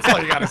you go. That's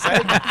all you gotta say.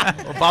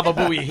 Well, Baba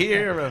Booey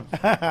here.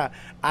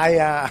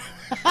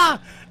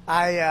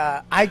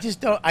 I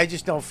just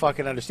don't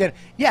fucking understand.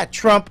 Yeah,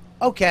 Trump,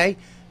 okay,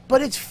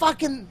 but it's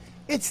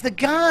the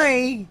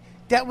guy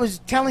that was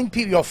telling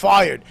people you're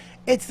fired.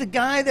 It's the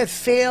guy that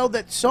failed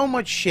at so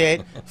much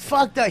shit.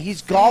 Fucked up.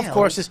 He's golf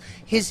courses.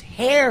 His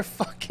hair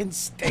fucking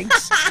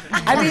stinks.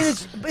 I mean,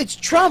 it's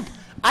Trump.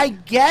 I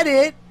get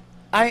it.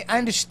 I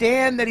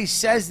understand that he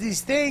says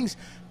these things,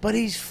 but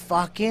he's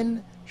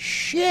fucking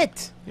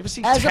shit. You ever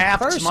see as a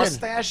Taft's person.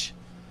 mustache?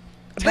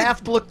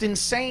 Taft looked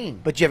insane.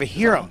 But did you ever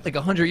hear him? Like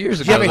 100 years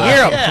Did ago. you ever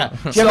hear him? Yeah.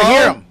 Did you ever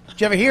hear him?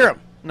 Did you ever hear him?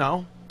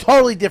 No.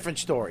 Totally different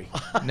story.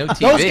 No TV.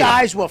 Those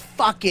guys were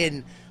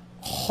fucking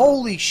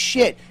holy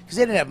shit because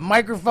they didn't have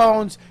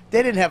microphones.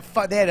 They didn't have.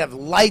 They had to have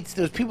lights.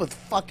 There was people with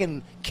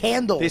fucking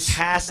candles.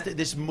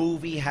 This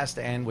movie has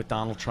to end with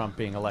Donald Trump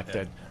being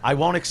elected. I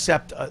won't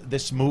accept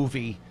this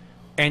movie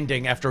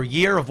ending after a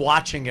year of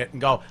watching it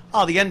and go,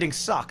 oh, the ending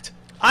sucked.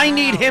 I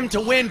need him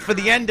to win for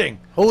the ending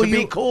to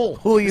be cool.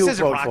 Who are you This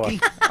isn't voting Rocky.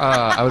 for?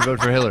 I would vote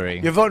for Hillary.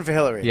 You're voting for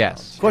Hillary.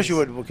 Yes. Of course you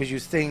would because you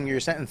sing your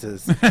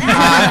sentences. Wait,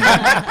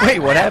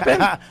 what happened?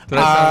 Did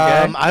I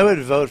sound gay? I would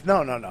vote.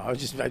 No. I'm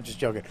just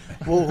joking.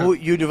 Who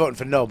you'd be voting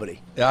for? Nobody.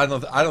 Yeah, I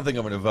don't think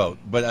I'm going to vote,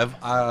 but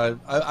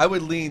I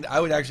would lean. I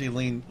would actually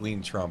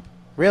lean Trump.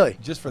 Really?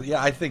 Just for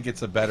I think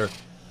it's a better.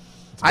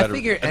 I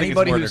figure it's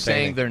anybody more who's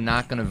saying they're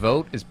not going to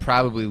vote is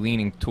probably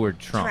leaning toward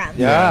Trump.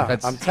 Yeah,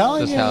 That's I'm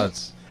telling just you. how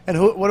it's. And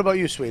what about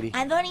you, sweetie?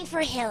 I'm voting for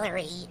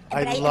Hillary,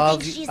 but I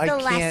love think she's I the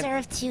can't- lesser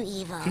of two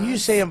evils. Can you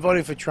say I'm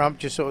voting for Trump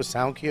just so it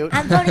sound cute?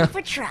 I'm voting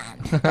for Trump.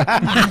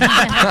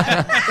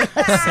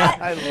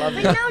 I love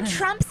But it. you know,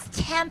 Trump's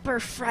temper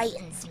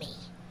frightens me.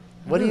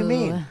 What do you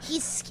mean? He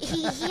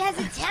has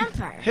a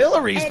temper.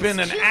 Hillary's And been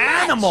it's an too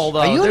animal, much. though.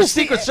 Are you There's gonna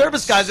Secret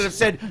Service guys that have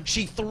said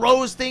she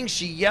throws things,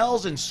 she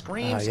yells and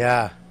screams.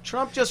 Yeah.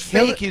 Trump just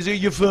Hillary- fake. He's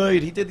you're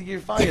fired. He did the you're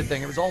fired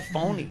thing. It was all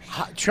phony.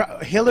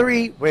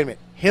 Hillary, wait a minute.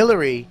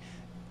 Hillary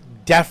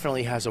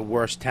definitely has a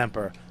worse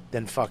temper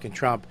than fucking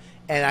Trump.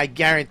 and I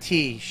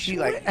guarantee she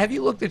like. Have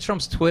you looked at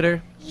Trump's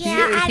Twitter?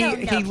 Yeah, I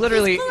don't know. He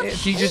literally, He's full of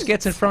if he just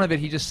gets in front of it,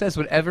 he just says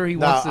whatever he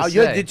No, wants to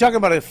you're say. talking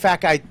about a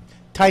fat guy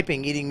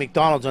typing, eating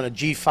McDonald's on a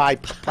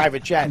G5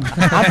 private jet.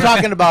 I'm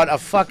talking about a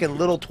fucking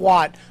little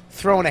twat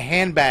throwing a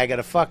handbag at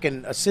a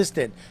fucking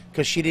assistant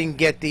because she didn't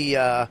get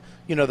the,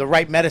 the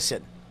right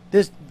medicine. I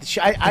Well,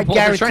 guarantee.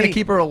 they're trying to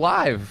keep her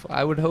alive.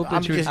 I would hope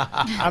that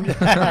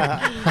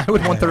I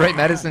would want the right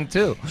medicine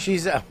too.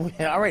 She's all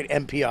right.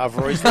 NPR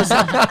voice. Listen,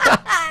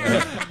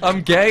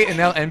 I'm gay and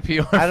now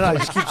NPR. I don't know. I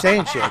just keep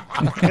saying shit.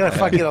 You're gonna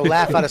fucking get a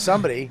laugh out of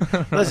somebody.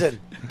 Listen,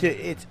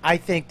 I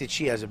think that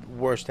she has a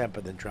worse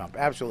temper than Trump.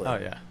 Absolutely. Oh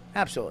yeah.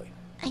 Absolutely.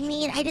 I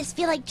mean, I just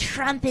feel like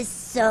Trump is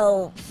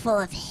so full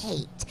of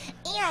hate.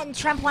 And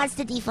Trump wants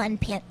to defund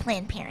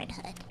Planned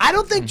Parenthood. I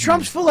don't think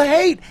Trump's full of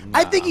hate.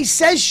 I think he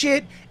says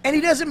shit and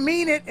he doesn't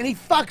mean it and he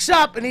fucks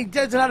up and he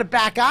doesn't know how to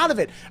back out of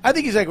it. I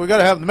think he's like, we got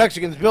to have the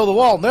Mexicans build a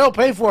wall and they'll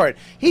pay for it.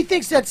 He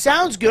thinks that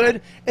sounds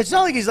good. It's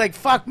not like he's like,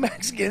 fuck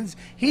Mexicans.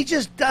 He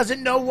just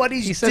doesn't know what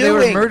he's doing. He said they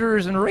were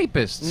murderers and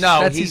rapists.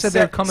 No, he said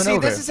they were coming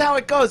over. This is how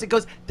it goes. It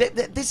goes.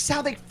 This is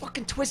how they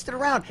fucking twist it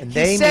around. And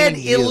He said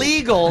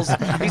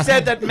illegals. He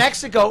said that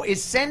Mexico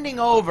is sending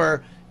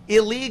over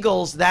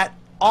illegals that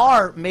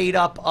are made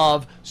up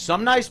of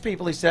some nice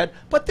people, he said,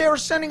 but they were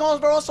sending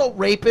over also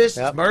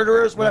rapists,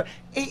 murderers, whatever.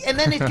 And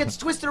then it gets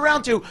twisted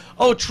around to,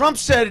 oh, Trump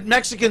said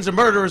Mexicans are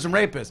murderers and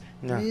rapists.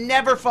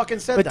 Never fucking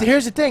said that. But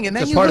here's the thing, and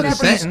then It's you part look of at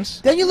the these, sentence.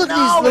 then you look at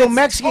No, these little it's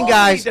Mexican totally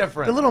guys,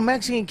 different. the little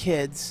Mexican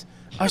kids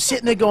are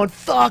sitting there going,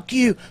 fuck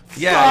you,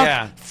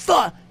 Yeah,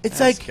 fuck. It's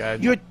That's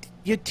like good.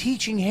 you're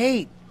teaching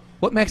hate.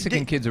 What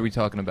Mexican kids are we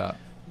talking about?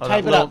 Oh,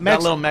 Type that, it little, up,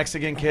 that little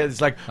Mexican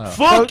kid's like,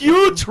 fuck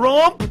you,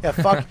 Trump. Yeah,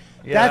 fuck.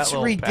 Yeah, That's that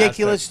little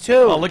ridiculous bastard.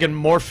 too. Oh, look at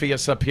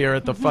Morpheus up here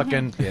at the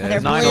fucking Their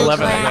 9/11 blue thing.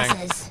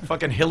 glasses.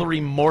 Fucking Hillary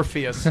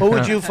Morpheus. Who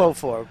would you vote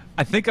for?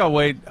 I think I'll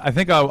wait. I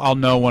think I'll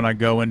know when I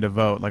go in to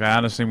vote. Like I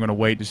honestly am going to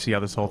wait to see how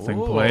this whole thing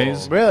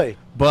plays. Really?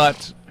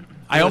 But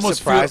I gonna almost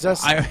surprise feel,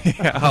 us?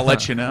 I'll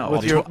let you know.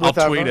 I'll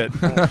our tweet it.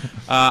 vote?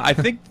 I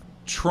think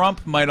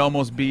Trump might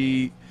almost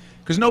be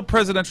because no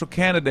presidential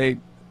candidate.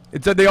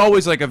 It's that they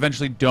always like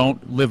eventually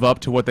don't live up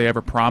to what they ever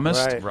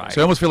promised. Right.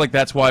 So I almost feel like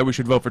that's why we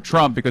should vote for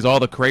Trump because all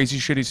the crazy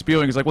shit he's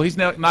spewing is like, well, he's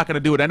not going to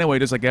do it anyway,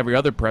 just like every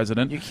other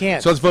president. You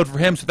can't. So let's vote for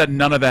him so that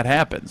none of that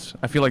happens.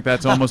 I feel like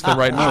that's almost the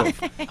right move.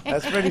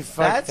 That's pretty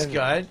fun. That's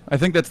good. I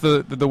think that's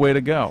the way to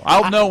go.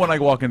 I'll know when I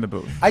walk in the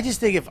booth. I just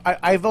think if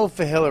I vote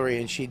for Hillary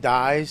and she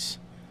dies,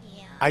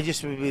 I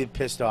just would be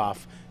pissed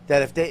off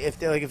that if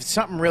there's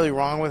something really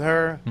wrong with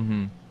her.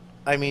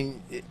 I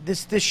mean,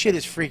 this shit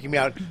is freaking me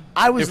out.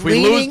 I was If we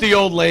lose the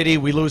old lady,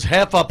 we lose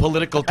half our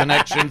political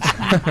connections.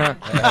 Look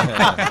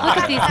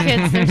at these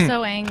kids. They're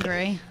so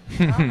angry.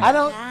 I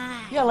don't.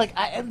 Yeah, like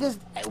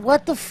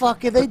what the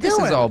fuck are they This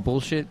doing? is all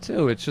bullshit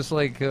too. It's just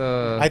like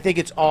I think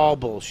it's all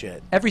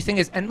bullshit. everything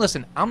is. And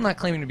listen, I'm not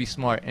claiming to be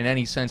smart in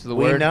any sense of the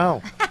We word.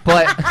 know,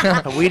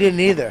 But we didn't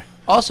either.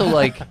 also,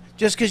 like,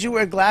 Just because you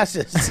wear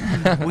glasses,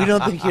 we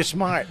don't think you're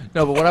smart.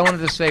 no. But what I wanted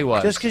to say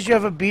was, Just because you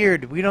have a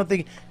beard, we don't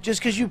think. Just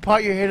because you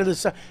part your hair to the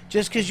side,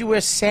 just because you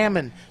wear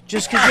salmon,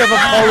 just because you have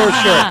a polo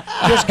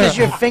shirt, just because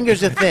your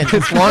fingers are thin,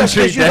 It's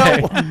laundry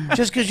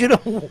just because you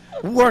don't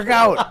work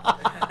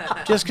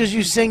out, just because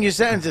you sing your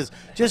sentences,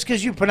 just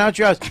because you pronounce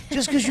your house,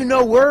 just because you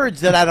know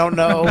words that I don't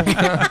know.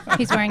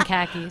 He's wearing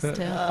khakis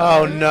too.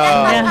 Oh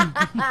no,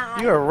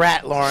 you're a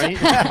rat, Lauren.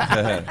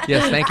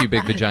 yes, thank you,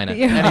 big vagina.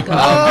 You're Any-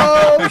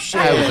 Oh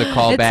shit! that was a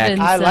callback.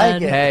 been I like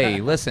said. it.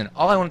 Hey, listen,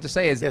 all I wanted to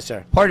say is Yes,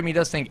 sir. part of me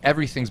does think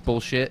everything's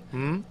bullshit.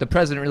 The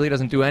president really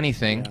doesn't do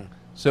anything. Yeah.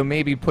 So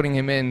maybe putting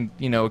him in,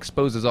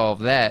 exposes all of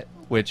that,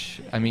 which,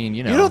 I mean,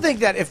 You don't think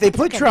that if they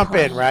put good Trump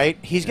in, point. right?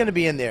 He's going to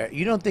be in there.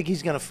 You don't think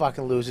he's going to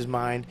fucking lose his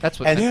mind? That's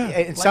what- And, Yeah.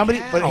 and somebody,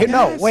 but how? here,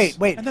 no, Yes.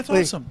 wait. And that's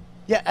wait. awesome.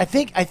 Yeah, I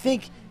think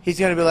he's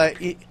going to be like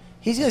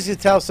he's going to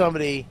tell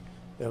somebody,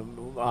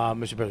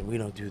 Mr. President, we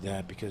don't do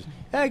that because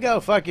hey, go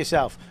fuck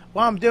yourself.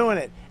 Well, I'm doing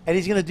it, and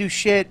he's going to do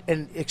shit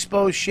and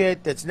expose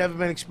shit that's never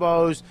been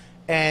exposed.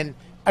 And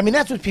I mean,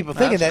 that's what people are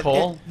thinking. That's That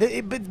cool.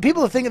 but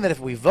people are thinking that if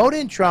we vote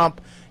in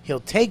Trump, he'll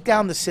take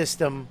down the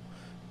system,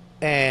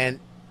 and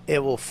it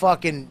will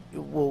fucking.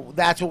 Well,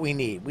 that's what we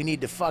need. We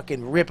need to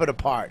fucking rip it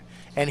apart,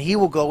 and he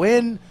will go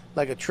in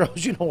like a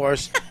Trojan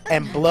horse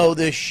and blow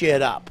this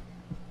shit up.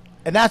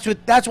 And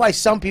that's why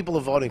some people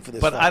are voting for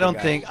this. But I fucking don't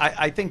guy. think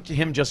I think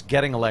him just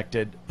getting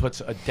elected puts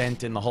a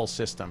dent in the whole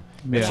system.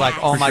 Yeah. It's like,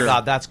 oh For my sure.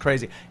 God, that's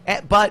crazy.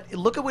 But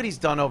look at what he's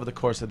done over the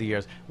course of the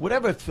years.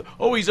 Whatever.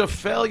 He's a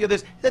failure.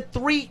 This that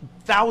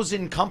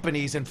 3,000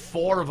 companies and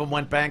 4 of them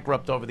went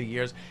bankrupt over the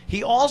years.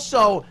 He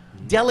also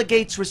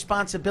delegates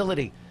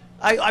responsibility.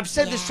 I've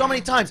said this so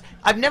many times.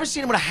 I've never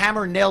seen him with a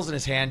hammer and nails in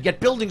his hand,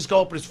 yet buildings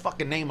go up with his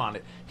fucking name on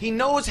it. He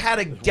knows how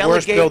to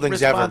delegate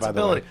buildings ever, by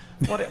the way.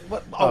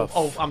 responsibility.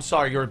 Oh, I'm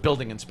sorry. You're a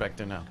building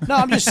inspector now. No,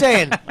 I'm just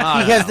saying he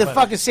has the but-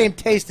 fucking same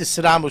taste as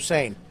Saddam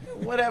Hussein.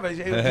 Whatever.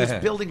 His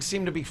buildings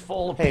seem to be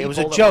full of Hey, it people was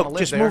a that wanna joke. live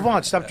Just there. move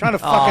on. Stop trying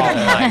to All fucking.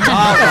 right, What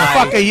all the right,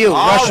 fuck are you,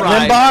 all Rush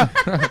right.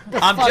 Limbaugh?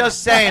 I'm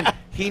just saying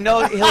He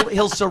knows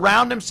he'll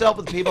surround himself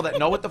with people that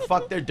know what the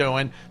fuck they're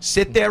doing.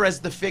 Sit there as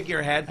the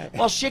figurehead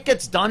while shit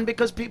gets done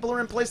because people are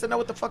in place that know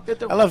what the fuck they're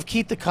doing. I love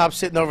Keith the cop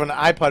sitting over on the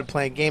iPod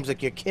playing games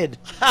like your kid.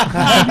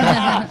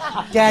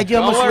 Dad, you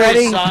almost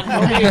ready? Son.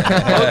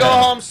 We'll go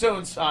home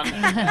soon, son.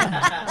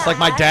 It's like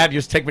my dad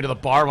used to take me to the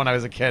bar when I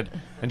was a kid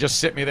and just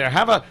sit me there.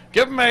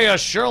 Give me a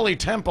Shirley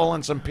Temple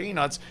and some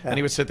peanuts, and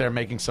he would sit there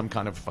making some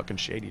kind of fucking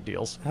shady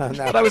deals. No.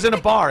 But I was in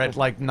a bar at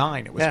like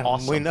 9. It was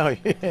awesome. We know.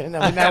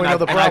 now we know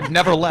the problem. I've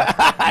never left.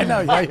 I know.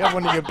 You have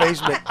one in your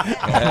basement.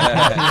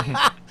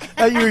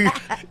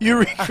 you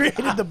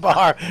recreated the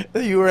bar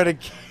that you were at a.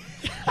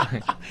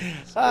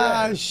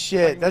 Ah,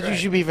 shit. That's what you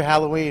should be for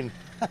Halloween.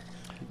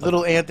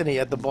 Little Anthony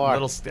at the bar.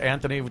 Little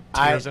Anthony with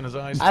tears in his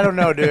eyes. I don't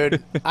know,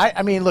 dude.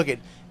 I mean, look at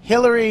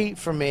Hillary.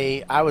 For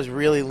me, I was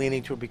really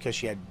leaning to it because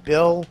she had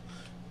Bill,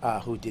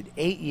 who did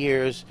 8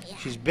 years. Yeah.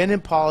 She's been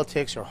in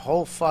politics her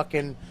whole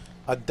fucking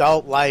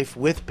adult life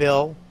with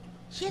Bill.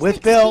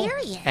 With Bill,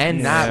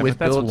 and not with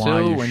Bill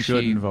too. When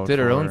she did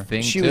her own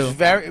thing, she was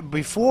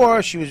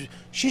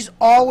She's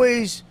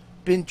always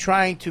been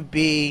trying to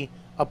be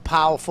a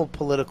powerful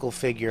political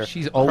figure.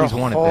 She's always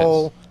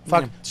wanted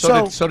this.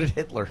 So did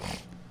Hitler.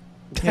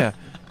 Yeah,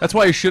 that's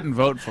why you shouldn't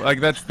vote for.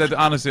 Like that's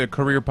honestly, a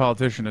career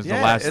politician is the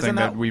last thing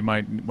that we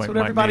might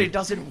everybody need.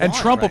 doesn't want. And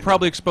Trump will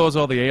probably expose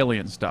all the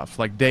alien stuff,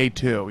 like day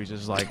 2. He's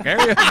just like,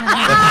 and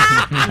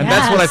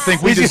that's what I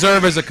think we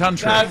deserve as a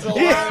country.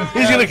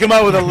 He's gonna come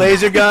out with a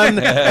laser gun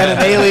and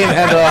an alien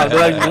head on.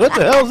 They're like, what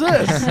the hell's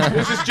this?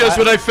 This is just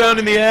what I found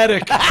in the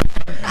attic.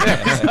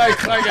 It's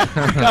like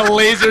a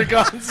laser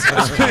guns.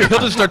 He'll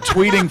just start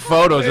tweeting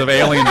photos of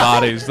alien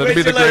bodies. That'd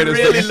be the greatest.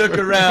 Really look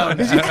around.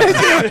 He's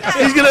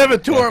gonna have a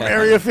tour of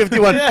Area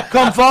 51.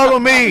 Come follow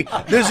me.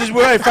 This is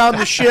where I found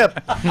the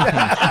ship.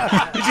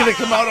 He's gonna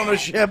come out on a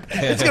ship.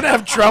 It's gonna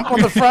have Trump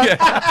on the front.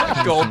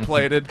 Gold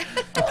plated.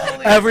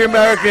 Every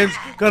American's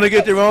gonna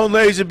get their own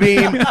laser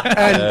beam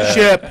and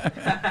ship.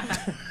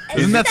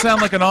 Doesn't that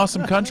sound like an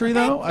awesome country,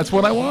 though? That's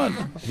what I want.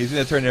 He's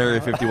going to turn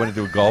Area 51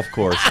 into a golf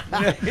course.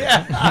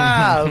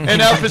 And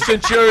Alpha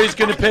Centauri's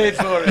going to pay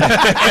for it.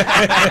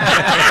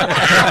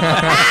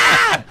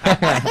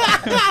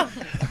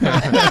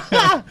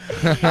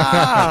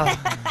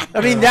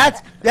 I mean,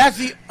 that's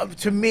the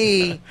to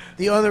me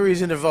the only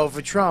reason to vote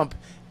for Trump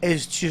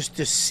is just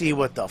to see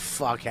what the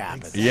fuck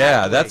happens.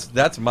 Yeah,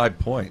 that's my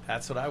point.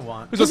 That's what I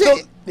want.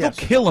 They'll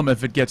kill him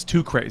if it gets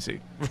too crazy.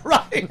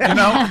 Right. You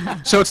know?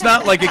 So it's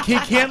not like he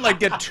can't like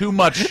get too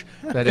much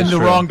in the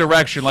wrong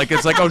direction. Like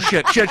it's like, oh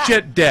shit,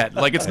 dead.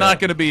 Like it's not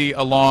going to be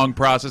a long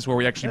process where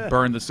we actually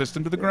burn the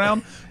system to the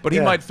ground, but he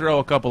might throw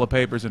a couple of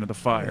papers into the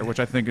fire, which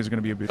I think is going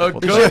to be a beautiful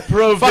thing. A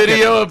GoPro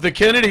video of the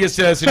Kennedy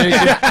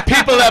assassination.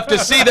 People have to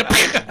see the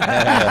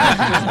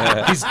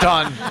he's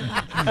done.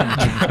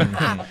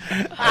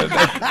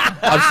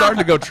 I'm starting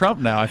to go Trump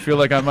now. I feel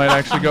like I might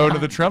actually go into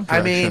the Trump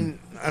direction.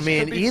 I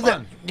mean,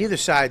 either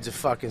side's a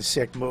fucking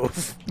sick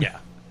move. Yeah.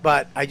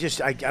 But I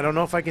don't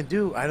know if I can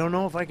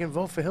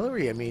vote for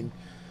Hillary. I mean,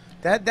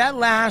 that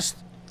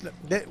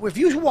if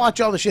you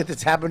watch all the shit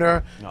that's happened to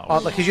her,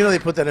 because you know they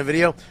put that in a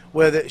video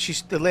where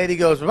the lady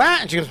goes, "Wah,"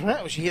 and she goes,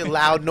 "Wah," she hears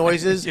loud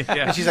noises,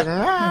 and she's like,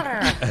 "Wah."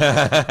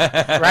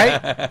 Right?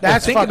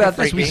 That's think fucking about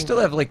this. freaking. We still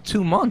have like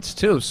 2 months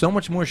too. So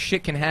much more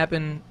shit can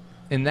happen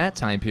in that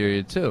time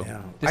period too.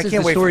 Yeah. This I is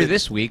can't the wait story for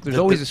this week. There's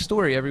always a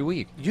story every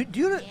week. Do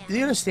you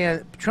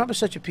understand? Trump is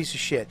such a piece of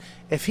shit.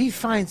 If he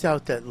finds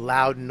out that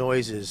loud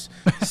noises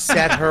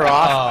set her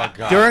off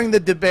during the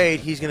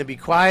debate, he's going to be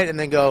quiet and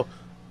then go,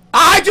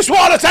 "I just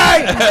want to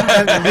say,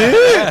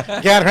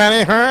 get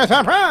ready for a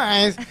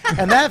surprise,"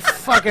 and that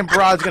fucking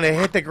broad's going to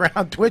hit the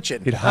ground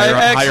twitching. He'd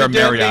hire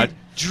Marriott.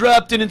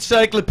 Dropped an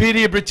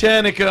Encyclopedia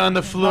Britannica on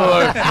the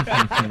floor.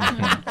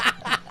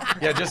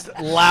 Yeah, just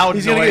loud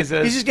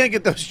noises. He's just going to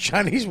get those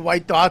Chinese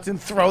white dots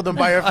and throw them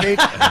by her feet.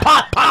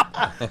 Pop, pop.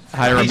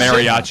 Hire a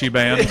mariachi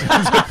band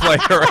to play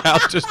her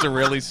out just to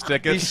really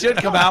stick it. He should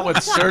come out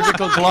with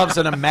surgical gloves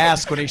and a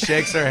mask when he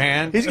shakes her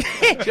hand. He's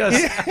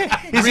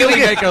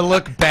really make her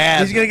look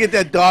bad. He's going to get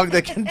that dog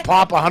that can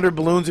pop 100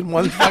 balloons in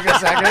 1 fucking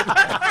second.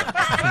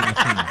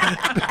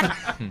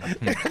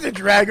 The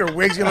drag, her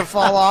wig's going to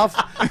fall off.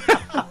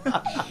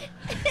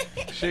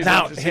 She's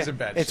in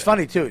bad it's shape.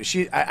 funny too.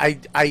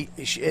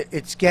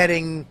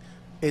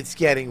 It's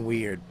getting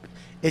weird.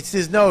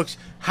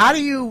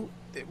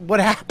 What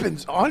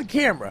happens on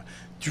camera?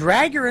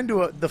 Drag her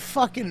into the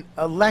fucking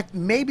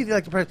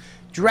president.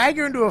 Drag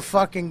her into a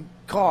fucking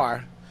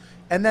car,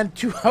 and then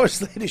 2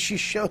 hours later she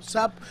shows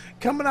up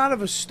coming out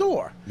of a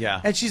store.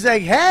 Yeah, and she's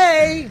like,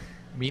 "Hey,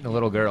 meeting a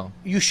little girl.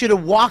 You should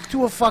have walked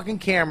to a fucking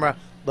camera.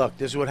 Look,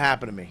 this is what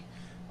happened to me.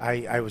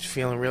 I was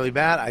feeling really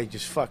bad. I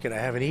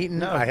haven't eaten.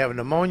 No. I have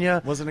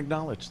pneumonia. Wasn't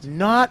acknowledged.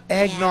 Not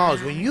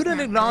acknowledged. When you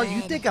didn't acknowledge,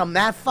 you think I'm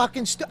that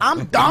fucking stupid.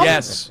 I'm dumb.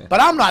 Yes.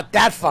 But I'm not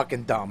that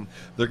fucking dumb.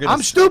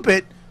 I'm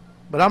stupid,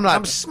 but I'm not.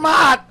 I'm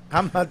smart.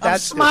 I'm not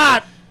that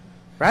smart.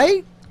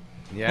 Right?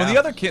 Yeah. Well, the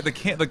other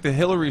the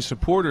Hillary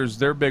supporters,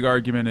 their big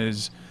argument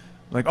is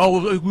Like,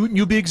 oh, wouldn't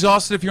you be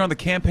exhausted if you're on the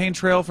campaign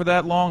trail for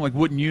that long? Like,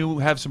 wouldn't you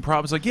have some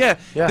problems? Like, yeah.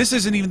 This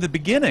isn't even the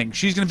beginning.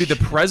 She's going to be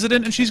the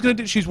president, and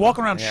she's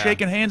walking around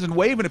shaking hands and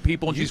waving at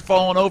people, and she's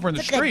falling over in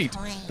the street.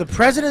 The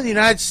president of the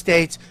United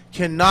States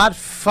cannot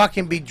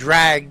fucking be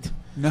dragged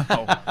by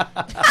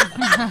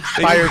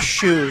her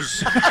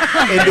shoes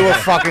into a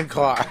fucking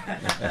car.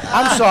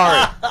 I'm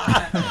sorry.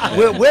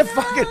 We're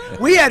fucking.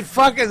 We had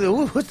fucking.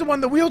 What's the one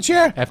in the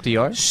wheelchair?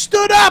 FDR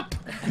stood up.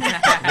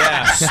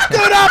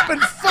 Stood up and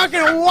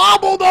fucking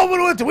wobbled over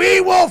to it. We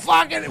will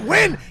fucking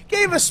win.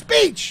 Gave a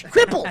speech.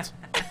 Crippled.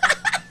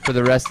 for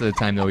the rest of the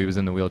time though he was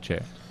in the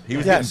wheelchair. He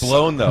was getting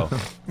blown though.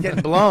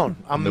 Getting blown.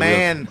 A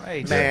man.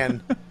 Right.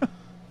 Man.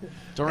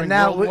 During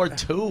now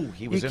World War II,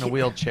 he was in a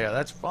wheelchair.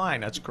 That's fine.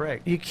 That's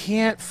great. You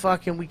can't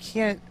fucking. We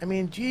can't. I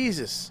mean,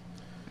 Jesus.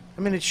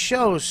 I mean, it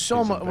shows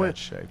so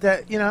much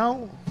that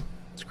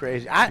it's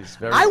crazy.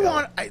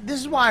 This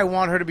is why I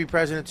want her to be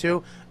president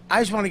too.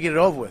 I just want to get it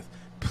over with.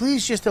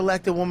 Please just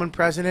elect a woman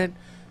president.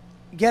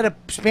 Get a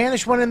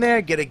Spanish one in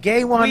there. Get a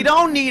gay one. We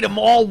don't need them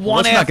all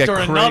one after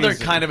another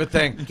kind of a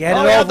thing. Get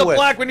it we have over the with.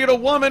 black. We need a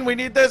woman. We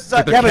need this.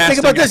 Yeah, but think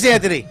about this,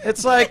 Anthony.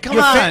 It's like, come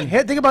on.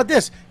 Think about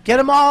this. Get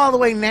them all the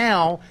way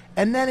now,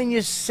 and then in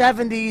your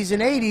 70s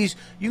and 80s,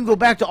 you can go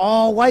back to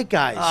all white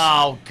guys.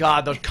 Oh,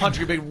 God. The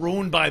country will be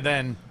ruined by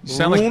then.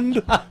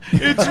 Ruined?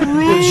 It's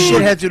ruined.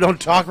 Shitheads who don't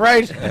talk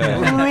right.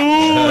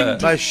 Ruined.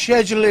 By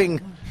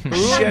scheduling.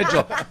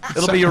 Schedule.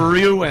 It'll be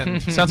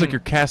ruined. Sounds like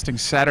you're casting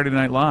Saturday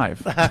Night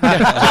Live. Just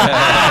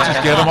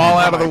get them all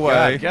out of the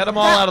way. Get them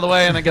all out of the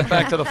way and then get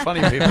back to the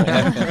funny people.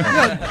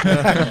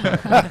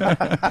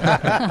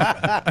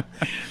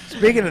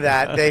 Speaking of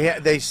that,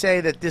 they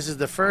say that this is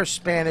the first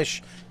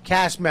Spanish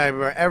cast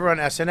member ever on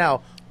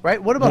SNL,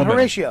 right? What about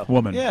Horatio?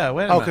 Woman. Yeah,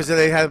 wait a Oh, minute. because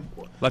they have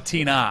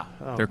Latina,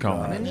 they're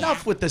calling it.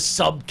 Enough with the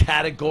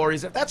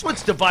subcategories. If that's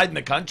what's dividing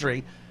the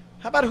country,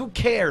 how about who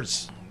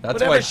cares?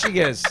 Whatever she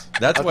is.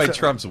 That's why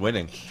Trump's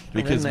winning.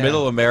 Because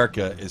middle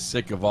America is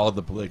sick of all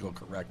the political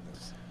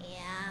correctness. Yeah.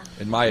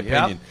 In my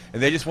opinion.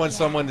 And they just want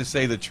someone to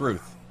say the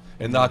truth.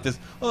 And not this,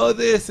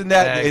 this and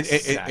that.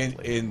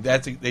 Exactly. And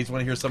that's, they just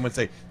want to hear someone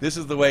say, this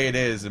is the way it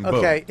is, and boom.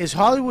 Okay, is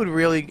Hollywood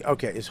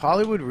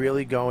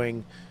really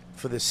going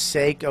for the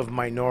sake of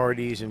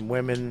minorities and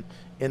women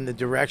in the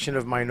direction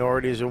of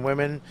minorities and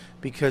women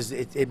because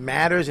it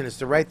matters and it's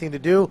the right thing to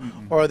do?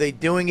 Mm-hmm. Or are they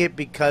doing it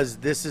because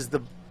this is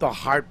the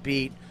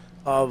heartbeat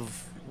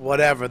of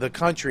whatever, the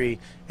country,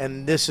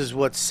 and this is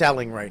what's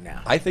selling right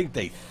now? I think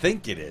they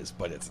think it is,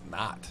 but it's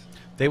not.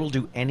 They will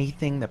do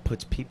anything that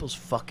puts people's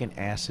fucking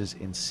asses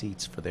in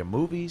seats for their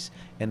movies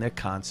and their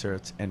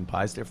concerts and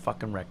buys their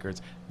fucking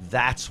records.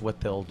 That's what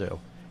they'll do.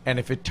 And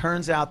if it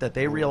turns out that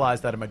they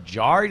realize that a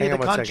majority of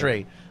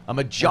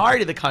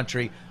the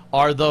country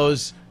are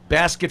those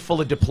basket full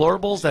of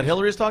deplorables that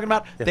Hillary is talking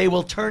about, they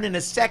will turn in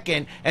a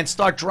second and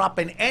start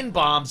dropping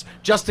N-bombs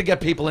just to get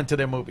people into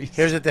their movies.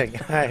 Here's the thing.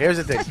 I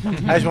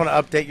just want to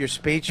update your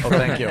speech.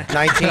 Thank you.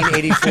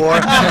 1984.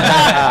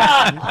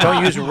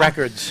 Don't use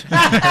records.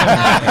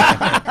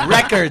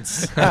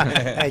 Records.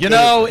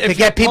 To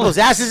get people's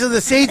asses in the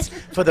seats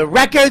for the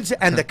records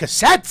and the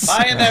cassettes.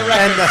 Buying their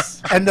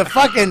records. And the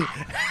fucking...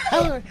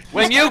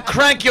 When you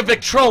crank your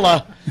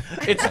Victrola,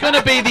 it's going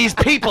to be these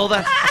people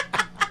that...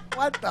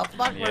 What the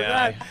fuck was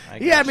that?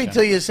 He had me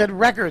till you said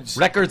records.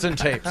 Records and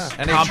tapes.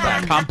 And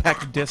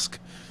compact disc.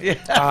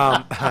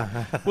 Yeah.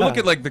 Well, look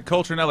at like the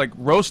culture now. Like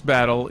Roast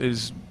Battle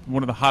is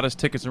one of the hottest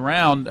tickets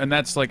around, and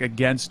that's like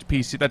against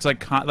PC. That's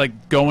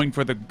like going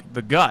for the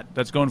gut.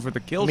 That's going for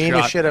the kill shot.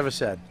 Meanest shit ever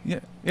said.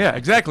 Yeah,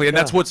 exactly, and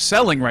that's what's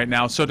selling right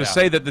now. So to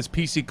say that this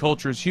PC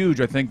culture is huge,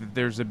 I think that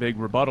there's a big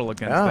rebuttal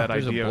against that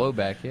there's idea. There's a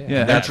blowback.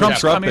 Yeah, that's what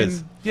Trump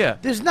is. Yeah,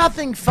 there's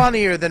nothing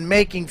funnier than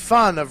making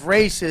fun of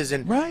races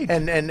and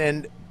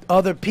and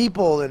other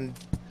people and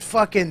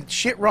fucking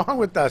shit wrong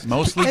with us.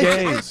 Mostly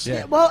gays.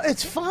 Well,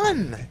 it's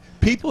fun.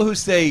 People who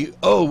say,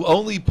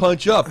 only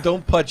punch up,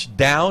 don't punch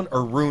down,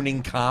 are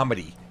ruining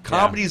comedy.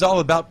 Comedy is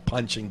all about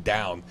punching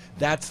down.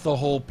 That's the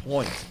whole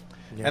point.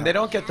 Yeah. And they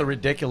don't get the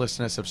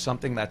ridiculousness of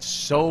something that's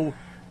so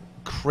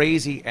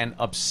crazy and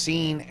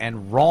obscene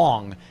and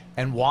wrong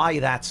and why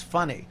that's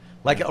funny.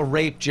 Like a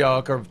rape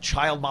joke or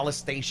child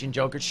molestation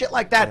joke or shit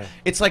like that. Yeah.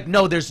 It's like,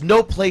 no, there's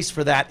no place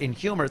for that in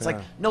humor. It's like,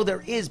 no,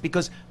 there is,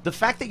 because the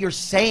fact that you're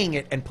saying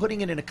it and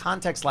putting it in a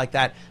context like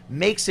that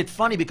makes it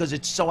funny because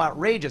it's so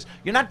outrageous.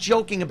 You're not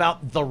joking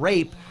about the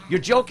rape. You're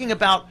joking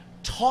about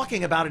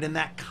talking about it in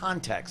that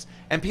context.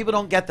 And people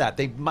don't get that.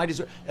 They might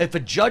as well, if a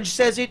judge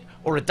says it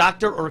or a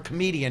doctor or a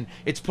comedian,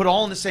 it's put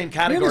all in the same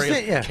category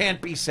as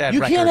can't be said. You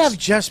can't have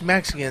just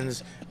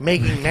Mexicans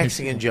making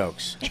Mexican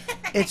jokes.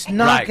 It's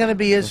not going to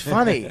be as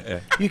funny.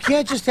 You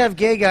can't just have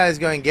gay guys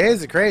going,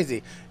 gays are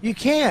crazy. You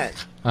can't.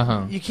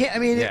 You can't. I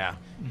mean,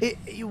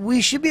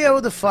 we should be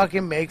able to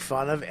fucking make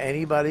fun of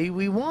anybody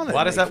we want to.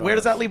 Where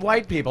does that leave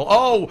white people?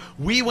 Oh,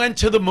 we went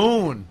to the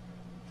moon.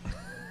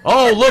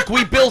 Oh, look,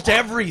 we built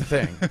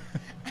everything.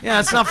 Yeah,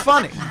 it's not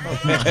funny.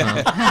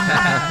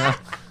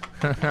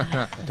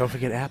 Don't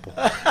forget Apple.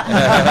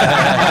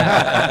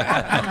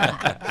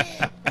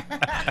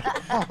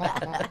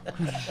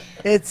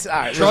 It's all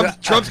right.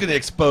 Trump's going to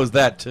expose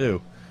that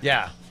too.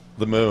 Yeah.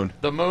 The moon.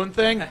 The moon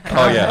thing?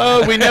 Oh, yeah.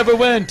 Oh, we never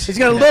went. He's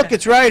going to look.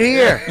 It's right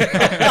here.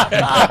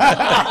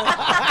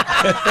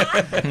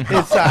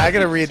 I got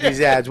to read these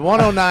ads.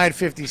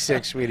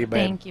 109.56, sweetie babe.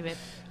 Thank you, babe.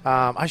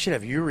 I should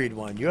have you read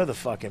one. You're the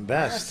fucking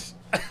best.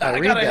 I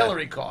read got a that.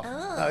 Hillary cough.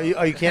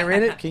 You can't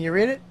read it? Can you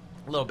read it?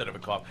 A little bit of a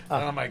cough. I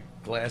don't have my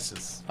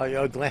glasses. Oh,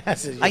 your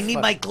glasses. I need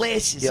my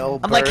glasses. You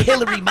old I'm like bird.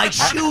 Hillary. My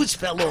shoes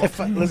fell off.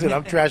 Listen,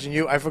 I'm trashing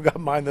you. I forgot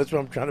mine. That's what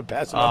I'm trying to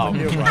pass it on Oh,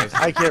 to you. Christ.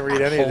 I can't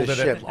read any Hold of this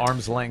it shit. at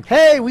arm's length.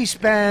 Hey, we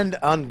spend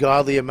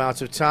ungodly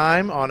amounts of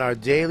time on our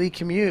daily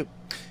commute.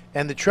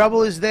 And the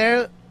trouble is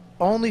there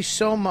only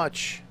so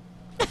much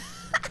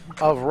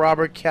of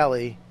Robert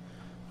Kelly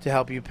to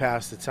help you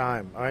pass the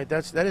time. All right,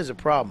 that is a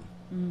problem.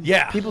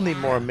 Yeah. People need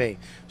more of me.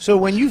 So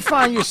when you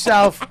find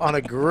yourself on a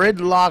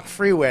gridlock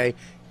freeway,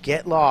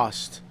 get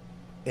lost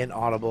in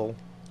Audible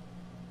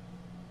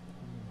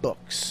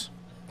books.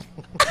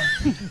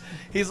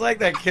 He's like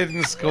that kid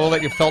in school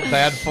that you felt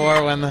bad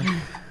for when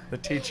the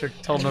teacher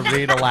told him to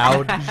read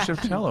aloud. Should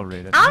tell her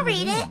read it. I'll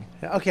read it.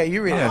 Okay,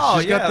 you read it. Yeah,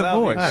 she's got the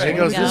that'll be voice. All right, great.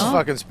 here goes There you this go.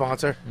 fucking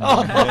sponsor.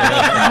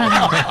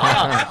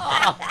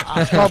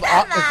 It's called, it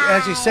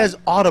actually says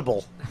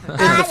Audible in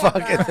the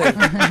fucking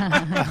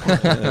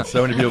thing.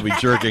 So many people will be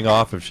jerking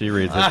off if she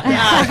reads it. All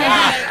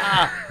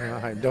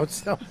right,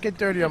 don't get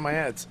dirty on my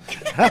ads.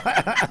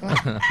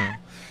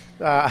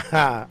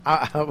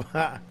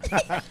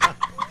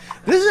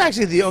 This is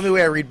actually the only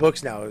way I read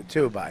books now,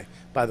 too, by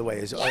the way,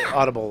 is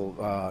Audible.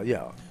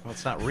 Yeah. Well,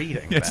 it's not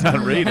reading. It's then.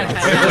 not reading.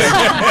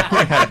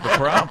 That's the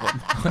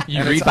problem.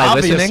 You And read it's by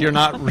obvious listening? You're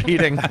not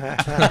reading.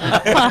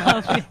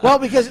 Well,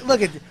 because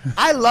look,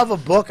 I love a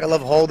book. I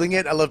love holding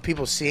it. I love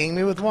people seeing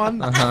me with one.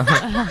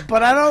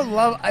 But I don't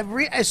love.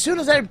 As soon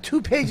as I'm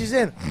 2 pages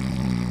in,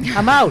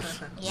 I'm out.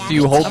 Yeah, Do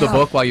you me hold too. the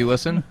book while you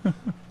listen?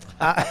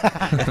 That's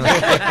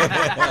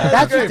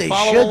what they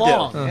Follow should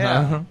along. do.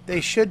 Yeah.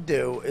 They should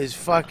do is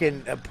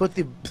fucking put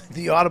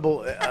the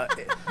Audible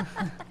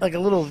like a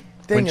little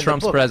thing When in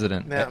Trump's the book.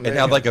 president. Yeah, And there you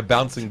have go. like a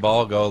bouncing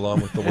ball go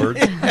along with the words.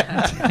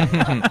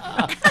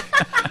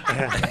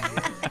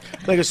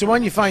 Like, so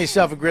when you find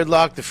yourself a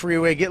gridlock, the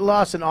freeway, get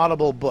lost in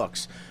Audible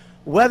books.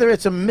 Whether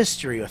it's a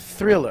mystery, a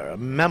thriller, a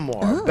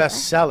memoir, a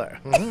bestseller,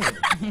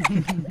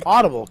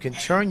 Audible can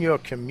turn your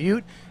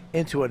commute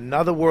into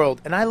another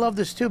world. And I love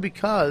this too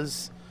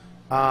because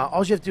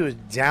all you have to do is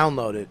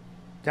download it.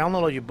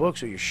 Download all your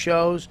books or your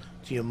shows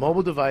to your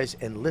mobile device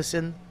and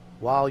listen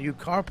while you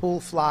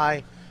carpool,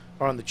 fly,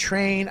 or on the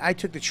train. I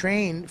took the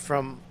train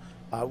from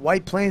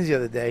White Plains the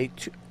other day.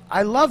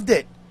 I loved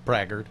it.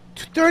 Braggart.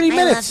 30 I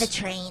minutes. love the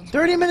train.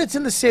 30 minutes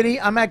in the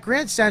city. I'm at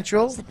Grand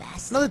Central. It's the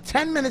best. Another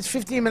 10 minutes,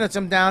 15 minutes,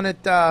 I'm down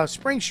at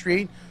Spring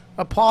Street,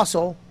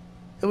 Apostle.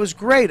 It was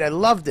great. I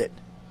loved it.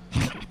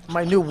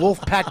 My new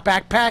Wolfpack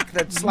backpack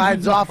that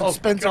slides off and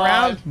spins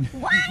around.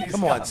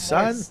 Come on,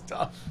 son.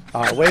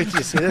 Wait till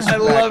you see this. I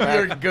love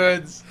backpack. your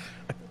goods.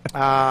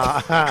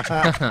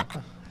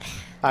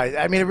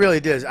 I mean, it really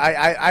does.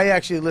 I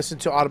actually listen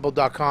to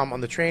Audible.com on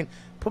the train.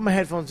 Put my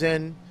headphones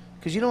in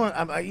because you know what?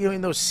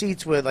 In those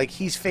seats where like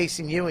he's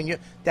facing you and you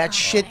that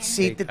shit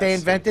seat that they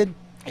invented.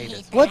 I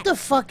hate that. What the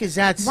fuck is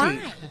that seat?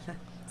 Why?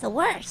 It's the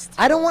worst.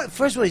 I don't want.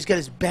 First of all, he's got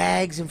his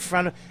bags in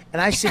front of,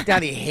 and I sit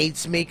down. He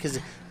hates me because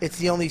it's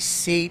the only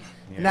seat.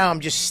 Now I'm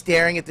just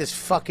staring at this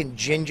fucking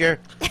ginger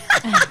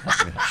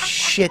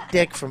shit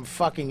dick from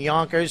fucking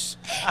Yonkers.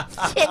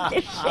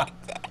 Ginger shit.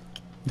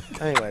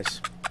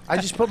 Anyways, I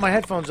just put my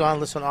headphones on,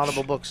 listen to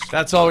Audible books.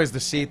 That's always the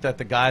seat that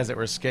the guys that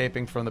were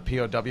escaping from the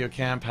POW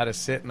camp had to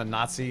sit, and the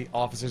Nazi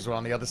officers were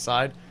on the other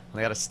side, and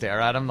they had to stare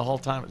at him the whole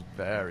time. It was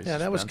very Yeah,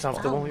 that was suspenseful.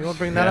 comfortable. You want to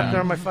bring that up Yeah.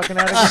 during my fucking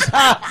attic?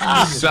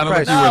 Sounded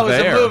like you No, it were was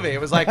there. a movie.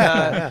 It was like,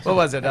 what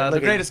was it? The Look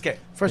at- Great Escape.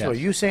 First of all,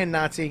 you saying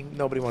Nazi,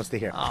 nobody wants to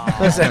hear.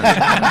 Listen,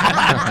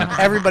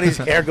 everybody's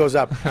hair goes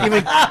up.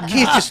 Even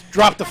Keith just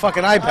dropped the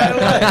fucking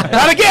iPad.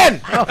 Not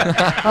again!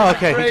 Oh,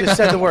 okay, he just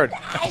said the word.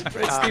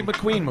 Great Steve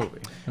McQueen movie.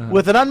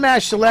 With an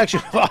unmatched selection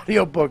of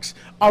audiobooks,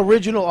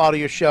 original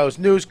audio shows,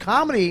 news,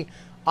 comedy,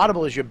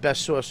 Audible is your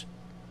best source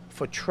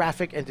for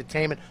traffic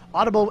entertainment.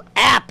 Audible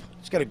app,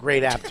 it's got a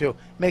great app too,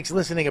 makes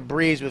listening a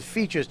breeze with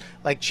features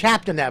like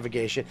chapter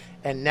navigation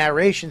and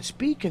narration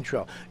speed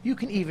control. You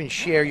can even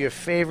share your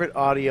favorite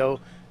audio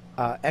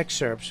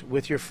excerpts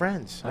with your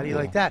friends. How do you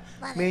like that?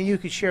 Love Me and you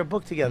could share a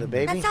book together,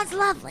 baby. That sounds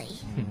lovely.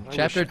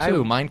 Chapter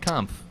 2, Mein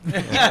Kampf.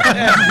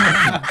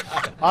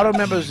 Auto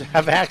members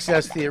have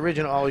access to the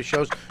original audio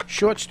shows,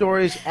 short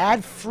stories,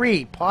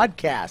 ad-free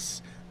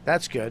podcasts.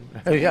 That's good.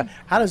 Yeah.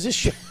 How does this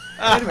shit?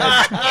 Wait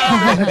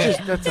a minute.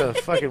 That's a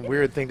fucking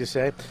weird thing to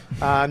say.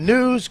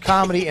 News,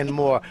 comedy, and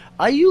more.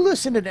 Are you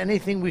listening to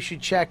anything we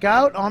should check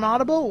out on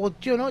Audible? Well,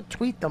 you know,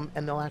 tweet them,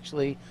 and they'll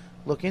actually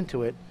look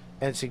into it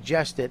and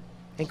suggest it.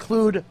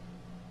 Include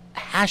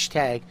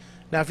hashtag.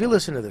 Now, if you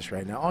listen to this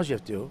right now, all you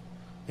have to do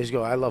is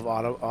go, I love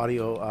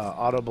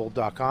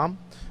audible.com.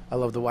 I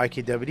love the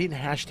YKWD, and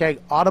hashtag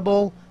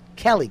Audible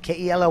Kelly,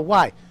 Kelly.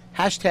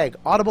 Hashtag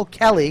Audible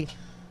Kelly.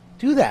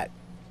 Do that.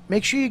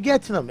 Make sure you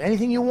get to them.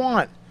 Anything you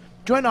want.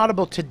 Join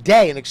Audible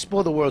today and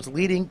explore the world's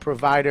leading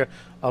provider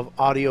of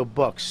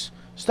audiobooks.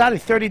 Start a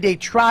 30-day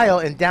trial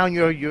and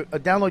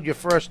download your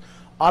first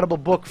Audible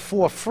book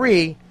for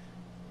free.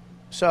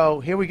 So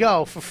here we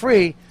go, for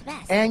free.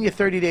 And your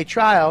 30-day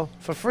trial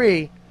for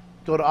free.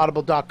 Go to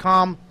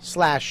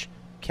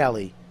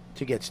audible.com/Kelly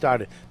to get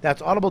started.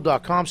 That's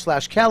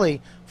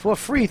audible.com/Kelly for a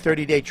free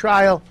 30-day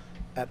trial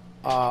at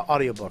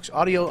audiobooks.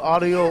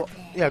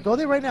 Yeah, go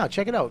there right now.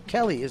 Check it out.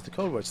 Kelly is the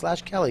code word,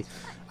 /Kelly.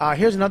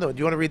 Here's another one. Do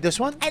you want to read this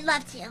one? I'd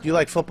love to. Do you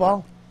like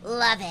football?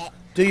 Love it.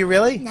 Do you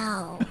really?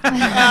 No. But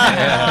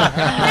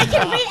I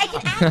can read. I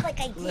can act like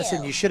I do.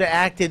 Listen, you should have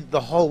acted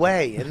the whole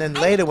way, and then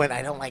later went,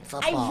 I don't like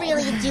football. I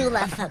really do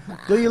love football.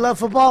 Do you love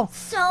football?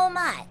 So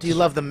much. Do you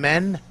love the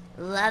men?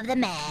 Love the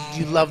men.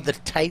 Do you love the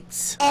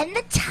tights? And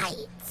the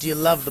tights. Do you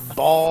love the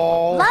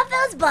ball? Love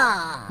those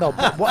balls. No,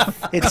 but what?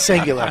 It's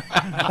singular.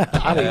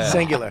 Honey, it's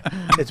singular.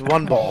 It's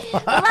one ball.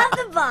 Love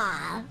the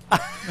ball.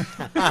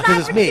 Because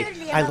it's me.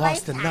 Opportunity of I a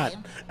lost the nut.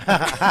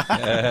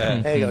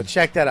 lifetime. There you go.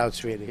 Check that out,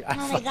 sweetie. Oh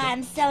my God,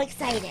 I'm so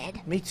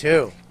excited. Me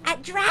too.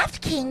 At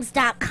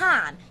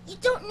DraftKings.com, you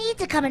don't need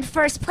to come in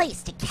first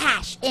place to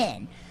cash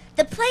in.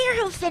 The player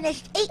who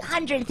finished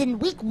 800th in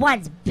Week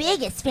 1's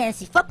biggest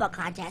fantasy football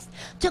contest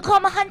took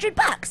home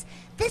 $100.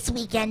 This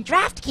weekend,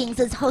 DraftKings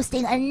is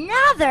hosting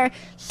another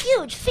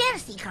huge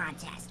fantasy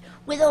contest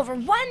with over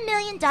 $1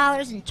 million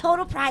in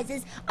total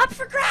prizes up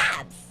for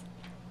grabs.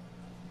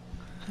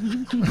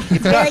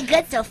 It's really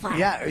good so far.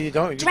 Yeah, you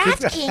don't.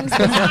 DraftKings is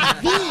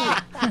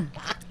the.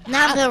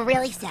 Now I'm gonna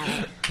really sell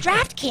it.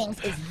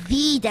 DraftKings is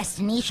the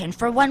destination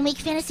for 1 week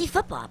fantasy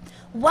football.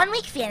 1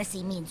 week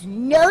fantasy means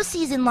no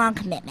season-long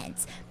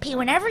commitments. Pay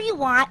whenever you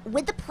want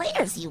with the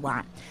players you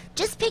want.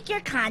 Just pick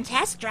your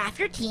contest, draft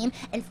your team,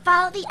 and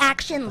follow the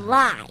action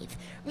live.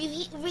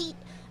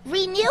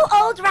 Renew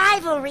old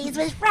rivalries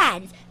with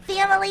friends,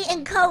 family,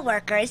 and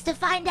coworkers to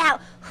find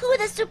out who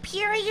the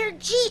superior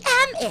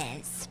GM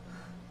is.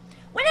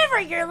 Whatever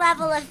your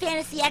level of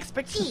fantasy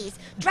expertise,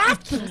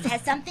 DraftKings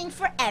has something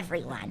for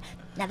everyone.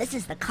 Now this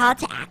is the call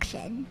to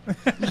action.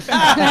 Call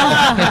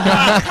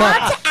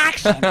to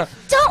action.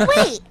 Don't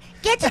wait.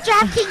 Get to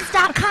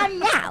DraftKings.com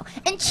now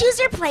and choose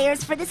your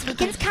players for this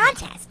weekend's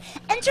contest.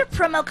 Enter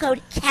promo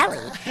code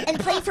Kelly and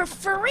play for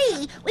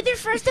free with your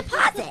first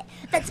deposit.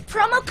 That's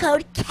promo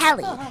code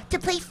Kelly to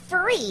play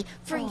free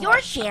for your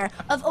share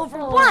of over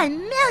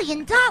 $1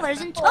 million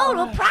in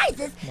total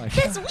prizes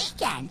this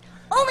weekend.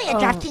 Only at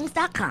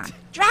DraftKings.com.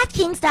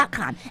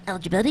 DraftKings.com.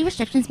 Eligibility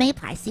restrictions may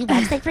apply. See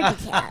website for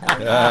details.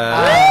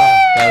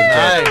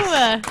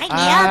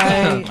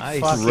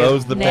 I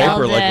rose the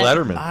paper like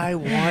Letterman. I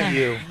want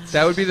you.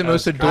 That would be the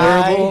most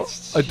adorable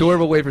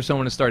way for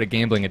someone to start a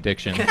gambling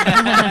addiction. Like,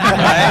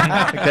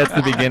 that's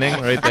the beginning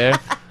right there.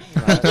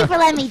 Thank you for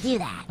letting me do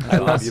that. I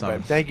love you,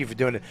 babe. Thank you for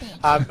doing it.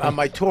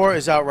 My tour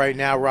is out right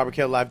now,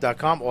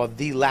 robertkellylive.com or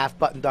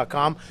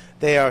thelaughbutton.com.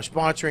 They are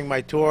sponsoring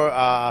my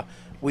tour.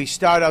 We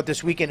start out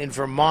this weekend in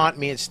Vermont,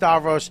 me and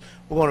Stavros.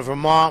 We're going to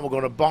Vermont, we're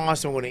going to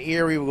Boston, we're going to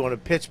Erie, we're going to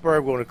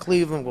Pittsburgh, we're going to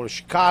Cleveland, we're going to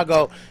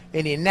Chicago,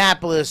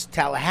 Indianapolis,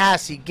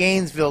 Tallahassee,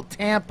 Gainesville,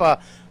 Tampa,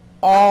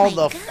 all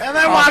the... And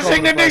then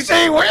Washington,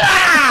 D.C.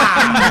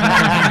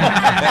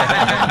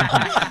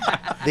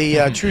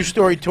 The True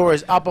Story Tour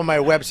is up on my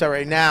website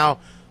right now.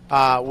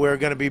 We're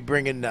going to be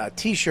bringing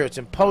T-shirts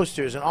and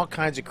posters and all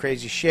kinds of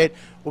crazy shit.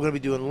 We're going to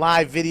be doing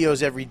live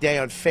videos every day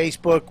on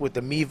Facebook with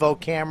the Mevo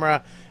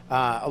camera.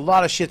 A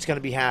lot of shit's going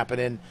to be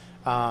happening.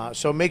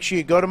 So make sure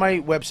you go to my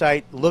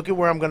website, look at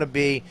where I'm going to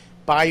be,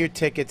 buy your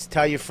tickets,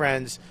 tell your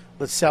friends.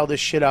 Let's sell this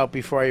shit out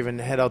before I even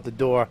head out the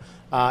door.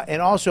 And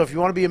also, if you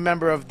want to be a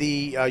member of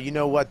the You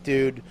Know What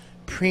Dude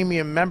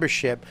premium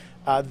membership,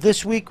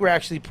 this week we're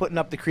actually putting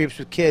up the Creeps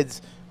with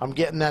Kids. I'm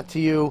getting that to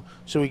you,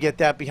 so we get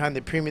that behind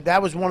the premium.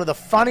 That was one of the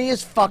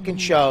funniest fucking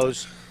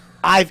shows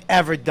I've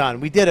ever done.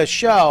 We did a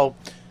show,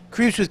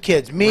 Creeps with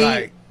Kids.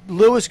 Me,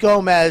 Louis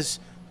Gomez,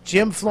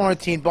 Jim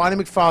Florentine,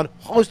 Bonnie McFarlane,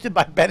 hosted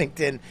by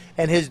Bennington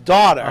and his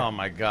daughter. Oh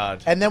my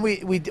God! And then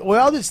we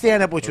all did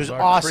stand up, which was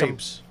awesome.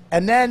 Creeps.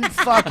 And then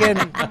fucking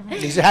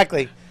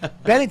exactly,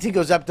 Bennington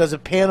goes up, does a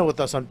panel with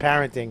us on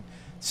parenting.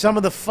 Some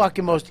of the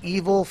fucking most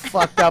evil,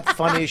 fucked up,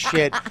 funniest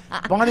shit.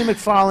 Bonnie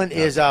McFarlane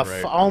is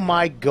oh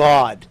my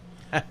God,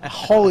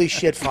 holy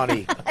shit,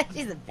 funny.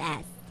 She's the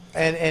best.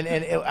 And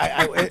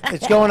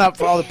it's going up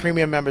for all the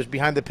premium members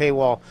behind the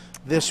paywall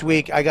this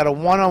week. I got a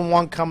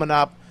one-on-one coming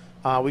up.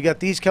 We got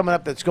these coming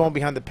up that's going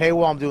behind the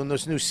paywall. I'm doing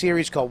this new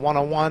series called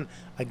 101,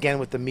 again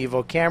with the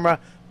Mevo camera,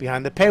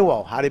 behind the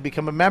paywall. How do you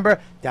become a member?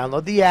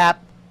 Download the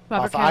app.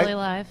 Robert Kelly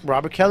Live.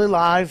 Robert Kelly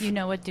Live. You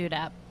Know What Dude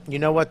app. You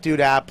Know What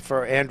Dude app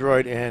for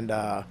Android and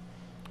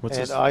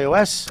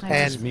iOS.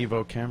 And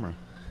Mevo camera.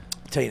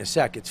 I'll tell you in a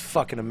sec. It's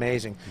fucking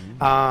amazing.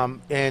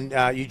 And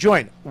you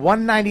join.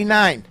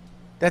 $1.99.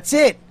 That's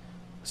it.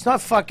 It's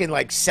not fucking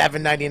like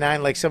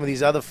 $7.99 like some of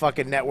these other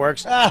fucking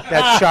networks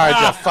that charge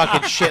a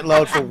fucking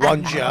shitload for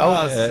one show.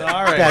 Oh,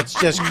 sorry. That's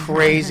just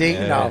crazy.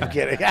 No, I'm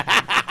kidding.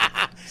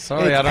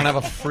 Sorry, I don't have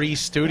a free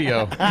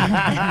studio.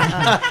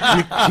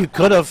 You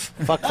could have,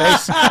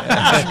 fuckface.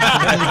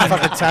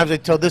 Fucking times I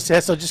told this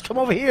asshole, just come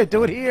over here,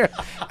 do it here.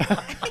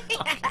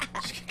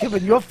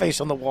 Giving your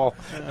face on the wall.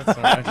 That's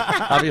all right.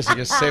 Obviously,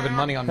 you're saving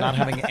money on not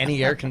having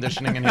any air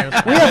conditioning in here.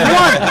 We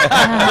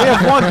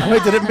have one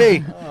pointed at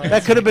me.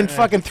 That could have been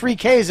fucking 3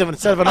 Ks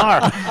instead of an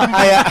R.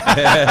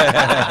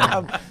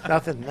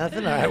 Nothing. All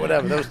right,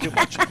 whatever. That was too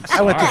much.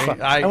 I went too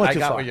far. I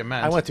got what you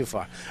meant. I went too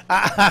far.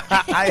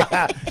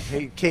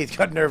 Keith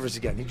got nervous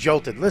again. He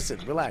jolted. Listen,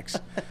 relax.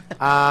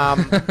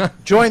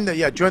 Join the.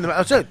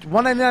 That's it.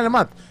 $1.99 a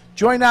month.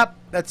 Join up.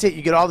 That's it.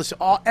 You get all this.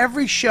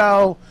 Every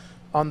show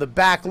on the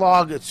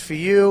backlog. It's for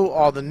you.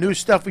 All the new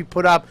stuff we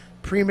put up.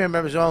 Premium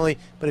members only.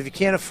 But if you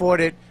can't afford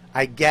it,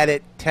 I get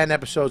it. 10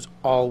 episodes,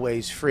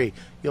 always free.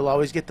 You'll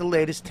always get the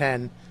latest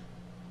 10,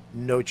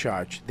 no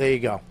charge. There you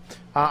go.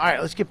 All right,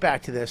 let's get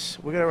back to this.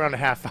 We got around a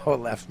half hour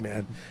left,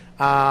 man.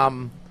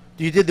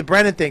 You did the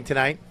Brennan thing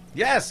tonight.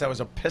 Yes, that was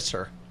a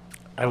pisser.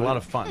 I had a lot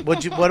of fun.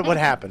 What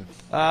happened?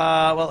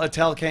 Well,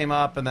 Attell came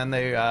up, and then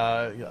they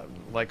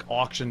like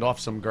auctioned off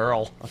some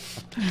girl.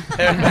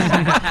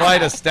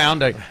 Quite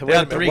astounding. They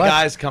had 3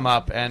 guys come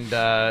up, and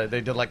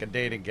they did like a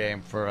dating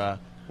game for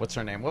what's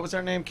her name? What was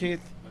her name,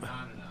 Keith?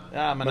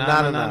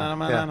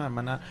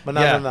 Manana.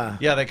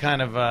 Yeah, they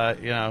kind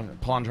of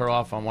pawned her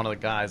off on one of the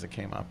guys that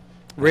came up.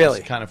 Really?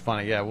 It's kind of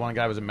funny. Yeah, one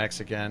guy was a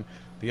Mexican.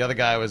 The other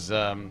guy was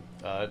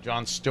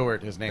John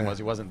Stewart. His name was.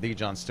 He wasn't the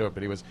John Stewart,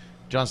 but he was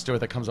John Stewart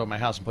that comes over my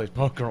house and plays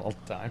poker all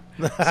the time.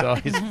 So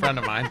he's a friend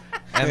of mine.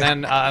 And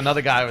then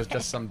another guy was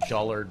just some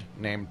dullard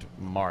named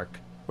Mark.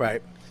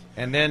 Right.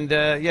 And then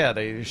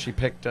she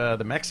picked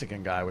the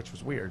Mexican guy, which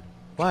was weird.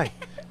 Why?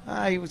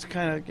 He was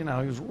kind of, he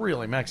was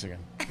really Mexican.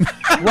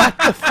 What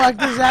the fuck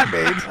does that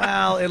mean?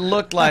 Well, it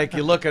looked like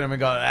you look at him and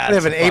go, they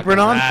have an apron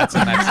on? That's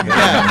a Mexican.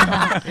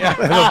 Yeah.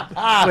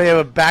 They have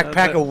a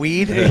backpack of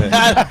weed?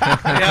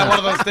 Yeah, one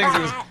of those things.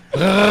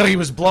 He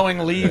was blowing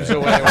leaves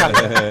away.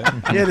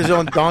 He had his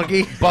own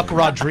donkey. Buck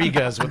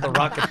Rodriguez with the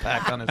rocket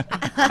pack on his.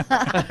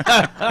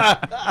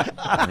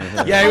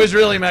 Yeah, he was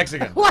really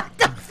Mexican. What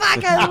the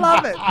fuck? I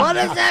love it. What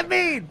does that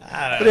mean?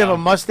 Did he have a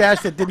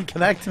mustache that didn't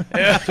connect to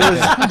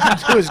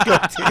his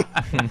goatee?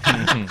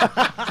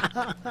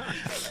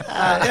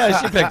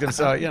 Yeah, she picked him,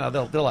 so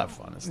they'll have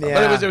fun and stuff.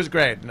 Yeah. But it was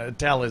great.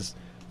 Tal is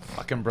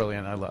fucking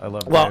brilliant. I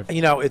love. Well,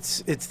 Dave.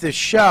 it's this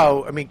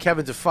show. I mean,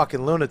 Kevin's a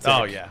fucking lunatic.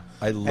 Oh yeah,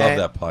 I love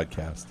that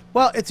podcast.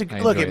 Well, it's a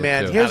look at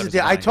man. Here's the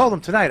deal. I told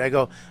him tonight. I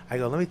go.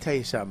 Let me tell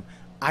you something.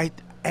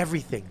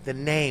 Everything, the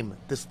name,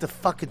 the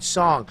fucking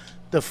song,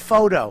 the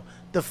photo,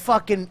 the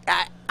fucking.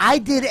 I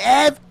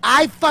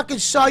fucking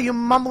saw you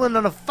mumbling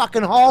on a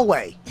fucking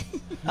hallway.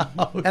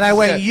 And I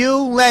went, you,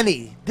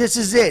 Lenny, this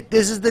is it.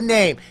 This is the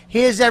name.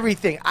 Here's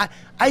everything.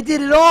 I did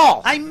it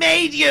all. I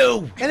made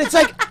you. And it's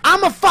like,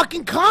 I'm a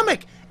fucking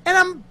comic.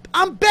 And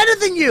I'm better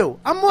than you.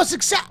 I'm more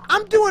successful.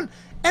 I'm doing,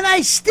 and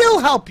I still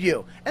help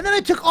you. And then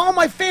I took all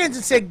my fans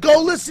and said, go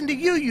listen to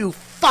you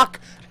fuck.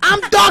 I'm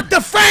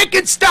Dr.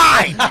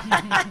 Frankenstein.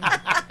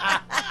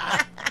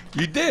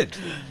 You did.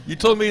 You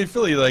told me in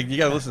Philly, like, you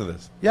got to listen to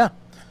this. Yeah.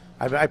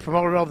 I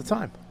promote it all the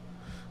time.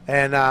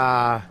 And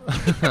look,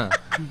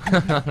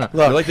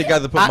 you're like the guy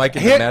that put Mike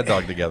and the Mad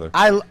Dog together.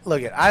 I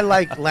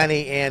like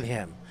Lenny and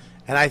him,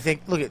 and I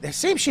think the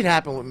same shit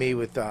happened with me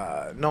with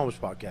Noam's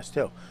podcast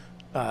too.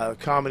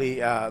 Comedy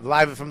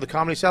live from the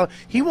Comedy Cellar.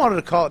 He wanted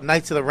to call it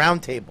Nights of the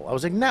Round Table. I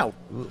was like, no,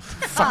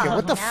 fucking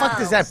what the fuck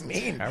does that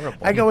mean? Terrible.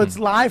 I go, it's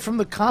live from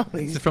the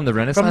comedy. Is it from the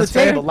Renaissance From the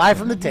table, live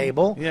from the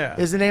table. Yeah,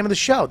 is the name of the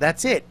show.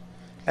 That's it.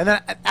 And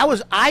then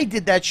I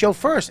did that show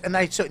first, and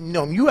I said,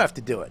 no, you have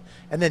to do it.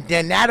 And then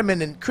Dan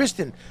Natterman and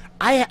Kristen,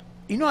 I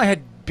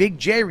had Big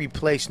J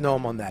replace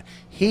Noam on that.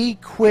 He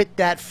quit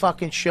that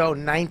fucking show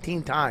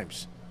 19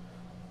 times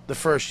the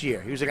first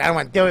year. He was like, I don't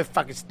want to do it.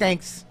 Fucking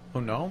stinks. Oh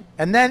no.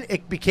 And then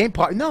it became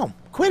part. No,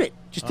 quit it.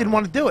 Just didn't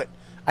want to do it.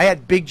 I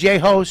had Big J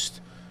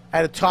host. I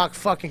had to talk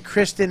fucking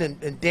Kristen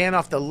and Dan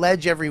off the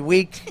ledge every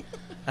week.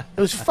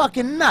 It was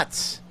fucking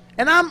nuts.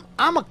 And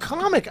I'm a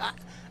comic.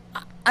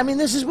 I mean,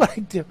 this is what I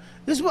do.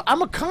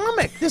 I'm a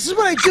comic. This is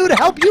what I do to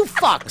help you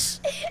fucks.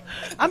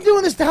 I'm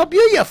doing this to help you,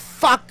 you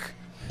fuck.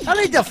 I don't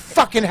need to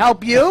fucking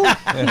help you.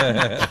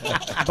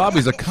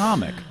 Bobby's a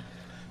comic.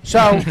 So,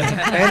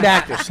 and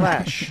actor /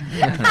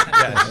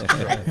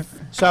 yes.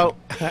 So,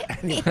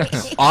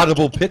 anyways.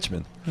 Audible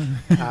pitchman.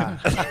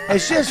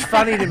 It's just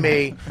funny to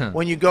me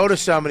when you go to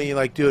somebody and you're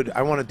like, dude,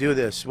 I want to do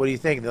this. What do you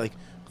think? And they're like,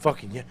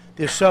 fucking yeah.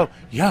 They're so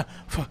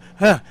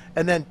and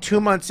then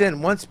 2 months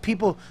in, once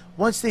people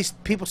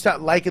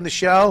start liking the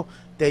show,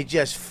 they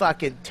just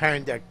fucking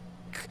turn their.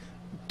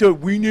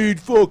 Dude, we need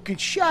fucking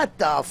shut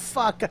the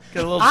fuck up.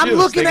 Get a little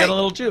juice. They get a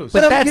little juice.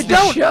 But that's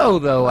the show,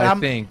 though. I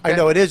think. I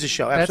know it is a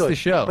show. Absolutely.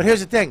 That's the show. But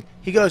here's the thing.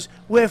 He goes,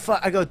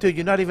 I go, dude,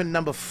 you're not even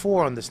number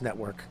 4 on this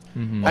network.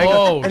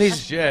 Mm-hmm.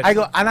 Shit. I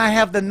go, and I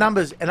have the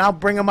numbers, and I'll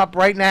bring them up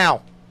right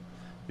now.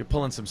 You're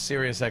pulling some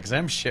serious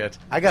XM shit.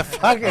 I got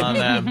fucking on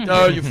them.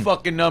 Oh, you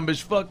fucking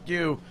numbers. Fuck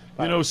you.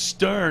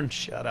 Stern.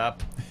 Shut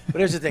up. But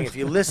here's the thing. If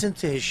you listen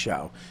to his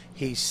show,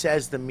 he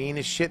says the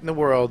meanest shit in the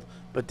world,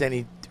 but then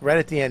he right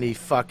at the end, he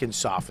fucking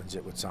softens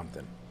it with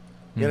something.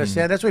 You Mhm.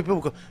 understand? That's why people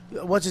go,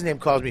 what's his name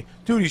calls me,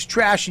 dude, he's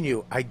trashing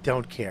you. I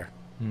don't care.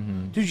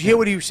 Mhm. Did you hear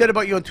what he said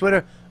about you on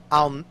Twitter?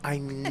 I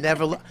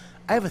never,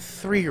 I have a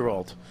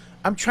 3-year-old.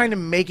 I'm trying to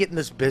make it in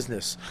this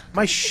business.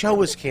 My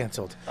show is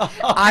canceled.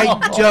 I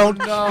don't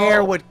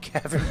care what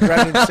Kevin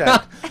Brennan said.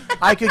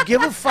 I could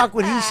give a fuck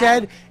what he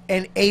said,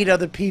 and 8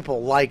 other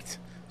people liked.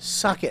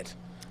 Suck it.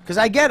 Because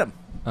I get him.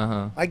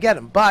 I get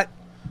him. But,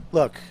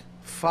 look,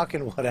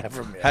 fucking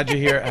whatever, man. How'd you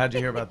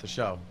hear about the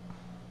show?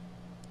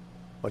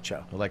 What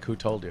show? Like, who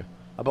told you?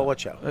 About what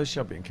show? The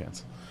show being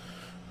canceled.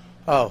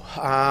 Oh,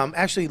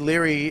 actually,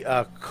 Leary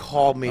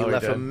called me, Oh, he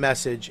left a did?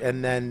 message,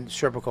 and then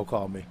Serpico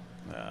called me.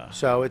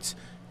 So it's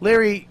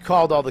Leary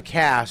called all the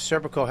cast.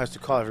 Serpico has to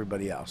call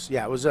everybody else.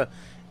 Yeah, it was a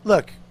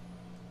look.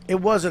 It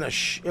wasn't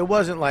it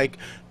wasn't like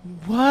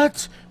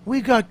what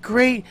we got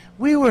great.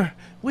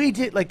 We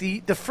did like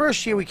the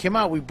first year we came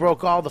out, we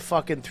broke all the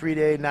fucking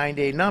 3-day,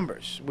 9-day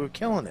numbers. We were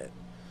killing it,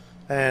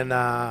 and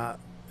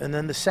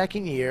then the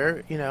second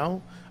year, you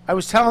know, I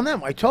was telling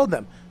them, I told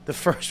them the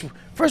first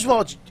of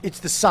all, it's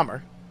the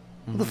summer.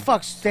 Who the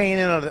fuck's staying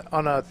in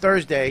on a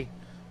Thursday?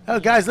 Oh,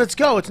 guys, let's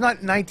go. It's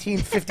not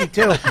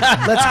 1952.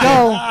 Let's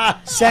go.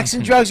 Sex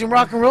and drugs and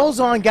rock and roll's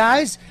on,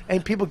 guys.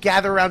 And people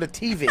gather around a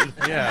TV.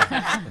 Yeah.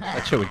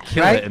 That show would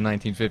kill Right? it in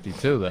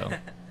 1952, though.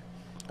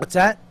 What's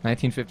that?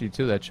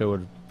 1952, that show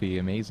would be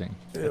amazing.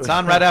 It's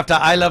on right after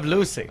I Love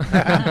Lucy.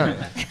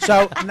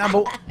 So,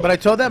 but I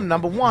told them,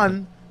 number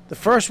one, the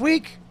first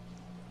week,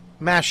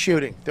 mass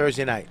shooting,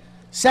 Thursday night.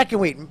 Second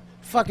week,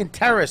 fucking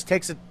terrorist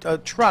takes a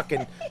truck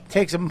and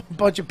takes a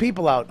bunch of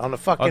people out on a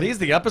fucking... Are these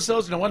the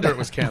episodes? No wonder it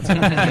was canceled.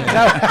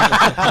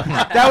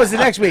 That was the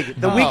next week.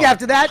 The week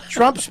after that,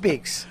 Trump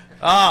speaks.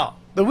 Oh.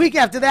 The week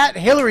after that,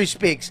 Hillary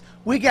speaks.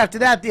 Week after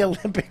that, the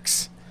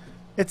Olympics.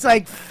 It's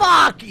like,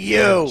 fuck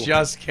you.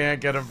 Just can't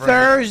get a break.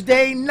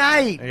 Thursday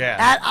night. Yeah.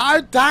 At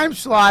our time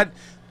slot,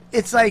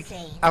 it's like,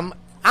 I'm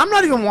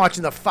not even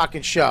watching the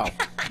fucking show.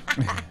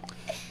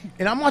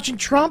 And I'm watching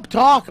Trump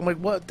talk. I'm like,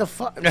 what the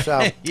fuck?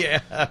 So,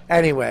 Yeah.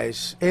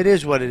 anyways, it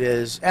is what it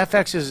is.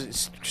 FX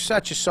is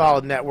such a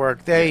solid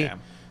network. They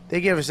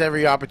give us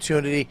every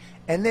opportunity,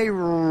 and they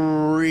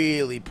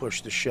really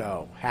pushed the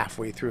show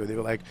halfway through. They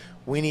were like,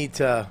 we need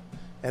to,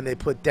 and they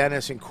put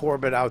Dennis and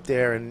Corbett out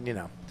there, and, you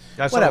know.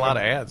 I saw whatever. a lot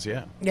of ads,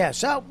 yeah. Yeah,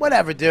 so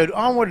whatever, dude.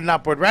 Onward and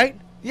upward, right?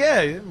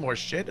 Yeah, more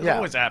shit. It Yeah.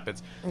 always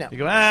happens. Yeah. You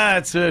go,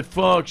 that's it,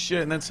 fuck,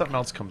 shit, and then something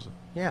else comes in.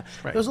 Yeah,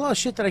 Right. there was a lot of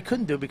shit that I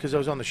couldn't do because I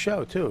was on the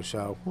show too.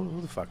 So who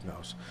the fuck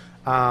knows?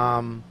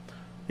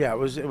 Yeah,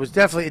 it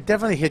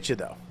definitely hit you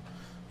though.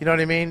 You know what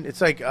I mean? It's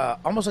like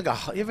almost like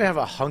you ever have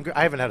a hunger?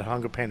 I haven't had a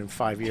hunger pain in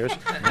 5 years.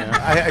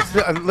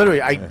 I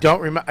literally I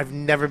don't remember. I've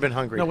never been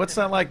hungry. No, what's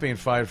that like being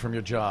fired from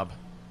your job?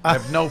 I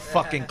have no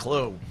fucking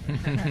clue.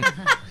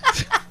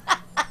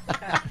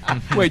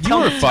 Wait, you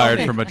were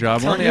fired from a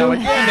job, weren't you? You're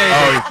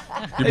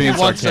You're being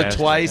once or sarcastic.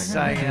 twice.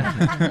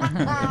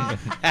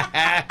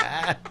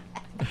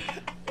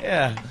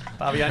 Yeah,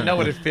 Bobby, I know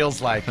what it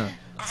feels like.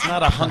 It's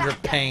not a hunger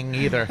pain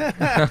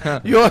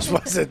either. Yours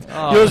wasn't.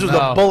 Oh, Yours was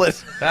no. a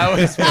bullet. That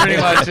was pretty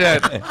much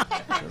it.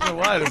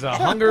 What does a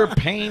hunger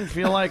pain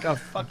feel like? A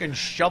fucking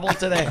shovel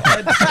to the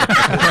head?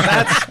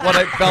 That's what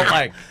it felt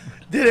like.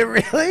 Did it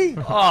really?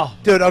 Oh,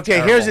 dude. Okay,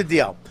 terrible. here's the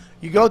deal.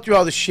 You go through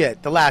all the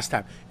shit the last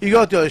time. You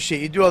go through all the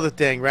shit. You do all the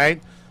thing,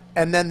 right?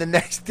 And then the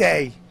next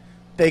day,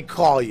 they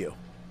call you.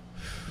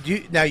 You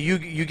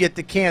get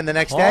the can the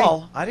next day?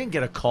 I didn't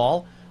get a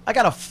call. I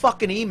got a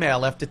fucking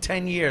email after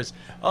 10 years.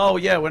 Oh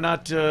yeah, we're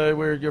not.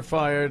 You're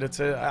fired.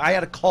 I had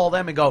to call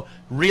them and go,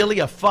 really,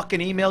 a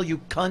fucking email, you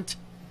cunt.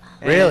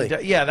 Really?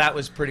 And, yeah, that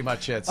was pretty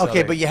much it. So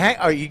Okay, but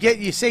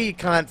you say you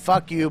can't.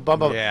 Fuck you. Blah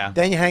blah. Yeah.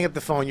 Then you hang up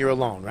the phone. You're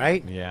alone,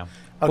 right? Yeah. Okay,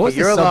 What was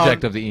the you're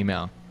subject alone. of the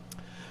email?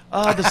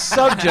 The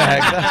subject.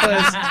 That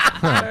was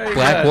very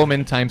Black good.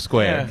 woman, Times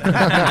Square.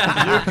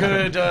 You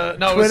could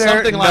no, it was Twitter,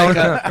 something no, like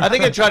no. I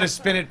think I tried to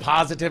spin it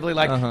positively,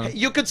 like hey,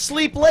 you could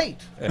sleep late,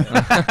 like shit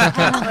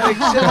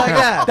like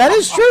that. That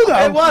is true,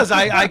 though. It was.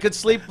 I could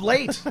sleep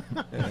late.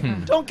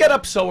 Don't get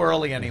up so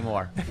early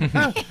anymore.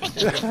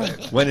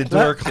 When a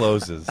door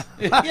closes.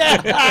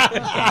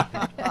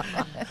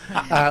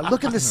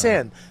 Look at the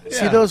sand.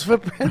 See Yeah. those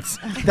footprints?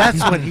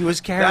 That's when he was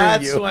carrying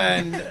That's you.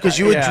 when Because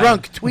you were yeah.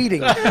 drunk tweeting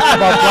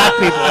about black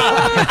people.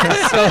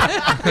 So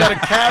gotta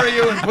carry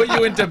you and put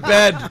you into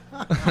bed.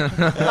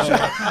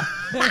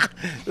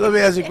 Let me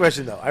ask you a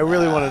question, though. I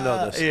really want to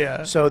know this.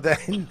 Yeah. So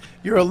then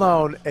you're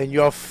alone and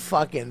you're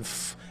fucking,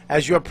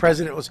 as your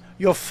president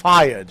you're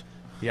fired.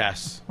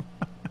 Yes.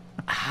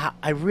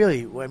 I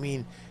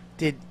mean,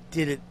 did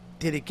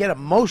it get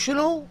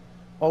emotional?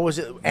 Or was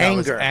it That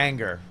was anger?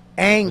 anger.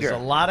 Anger.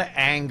 There's a lot of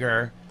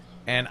anger,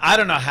 and I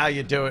don't know how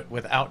you do it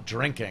without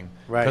drinking.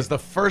 Right. Because the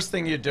first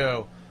thing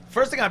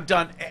I've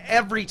done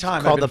every time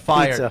I've called been the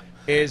fired pizza.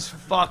 is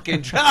fucking.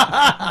 Look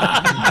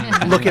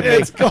at me.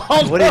 It's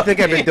called What do you think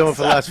I've been doing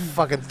for the last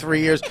fucking 3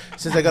 years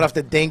since I got off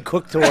the Dane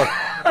Cook tour?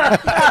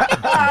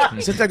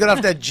 Since I got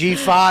off that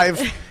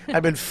G5,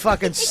 I've been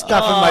fucking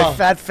stuffing my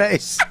fat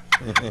face.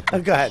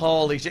 Go ahead.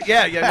 Holy shit!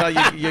 Yeah,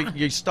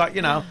 you start.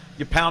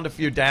 You pound a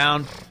few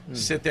down,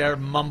 sit there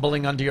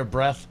mumbling under your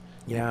breath.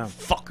 Yeah.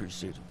 Fuckers,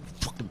 dude.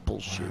 Fucking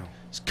bullshit.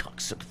 It's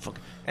cocksucker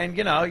fucking. And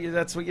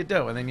that's what you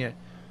do, and then you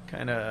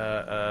kind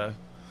of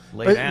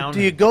lay down.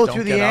 Do you go don't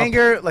through get the up.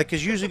 anger? Like,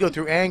 because you usually go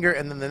through anger,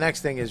 and then the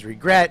next thing is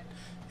regret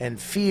and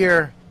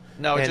fear.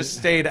 No, it and just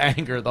stayed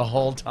anger the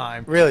whole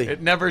time. Really?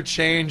 It never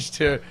changed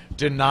to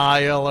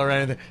denial or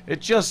anything.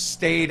 It just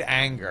stayed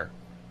anger.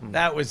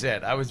 That was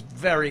it. I was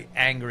very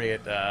angry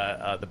at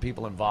the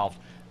people involved.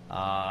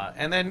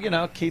 And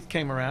then, Keith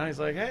came around. He's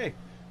like, hey,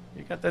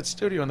 you got that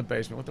studio in the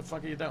basement. What the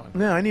fuck are you doing?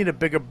 No, I need a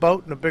bigger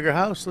boat and a bigger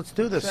house. Let's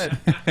do this.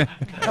 But,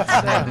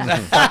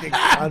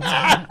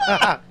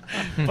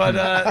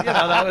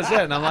 that was it.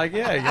 And I'm like,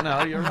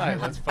 yeah, you're right.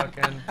 Let's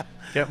fucking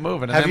get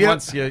moving. And Have then you-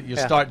 once you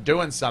Yeah. start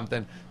doing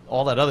something,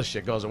 all that other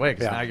shit goes away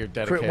because now you're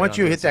dedicated. Once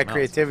you on hit that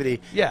something else.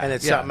 creativity, and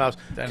it's something else.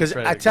 Then Because it's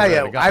ready I to- tell ready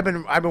you, to go.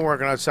 I've been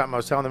working on something. I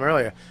was telling them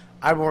earlier.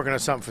 I've been working on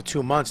something for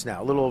 2 months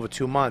now, a little over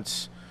 2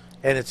 months,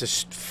 and it's a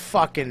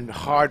fucking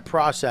hard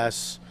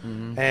process.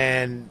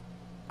 And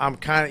I'm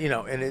kind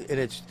of, and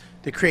it's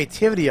the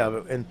creativity of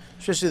it, and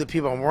especially the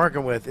people I'm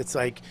working with. It's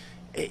like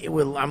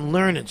I'm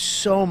learning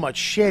so much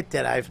shit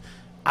that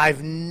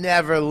I've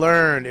never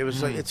learned. It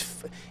was like it's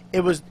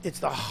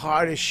the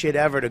hardest shit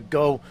ever to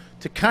go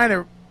to kind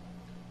of,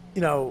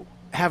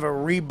 have a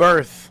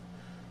rebirth,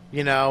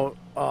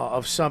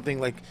 of something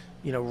like,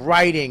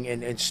 writing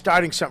and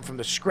starting something from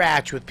the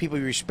scratch with people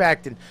you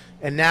respect.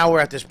 And now we're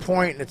at this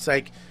point, and it's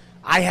like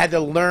I had to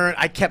learn.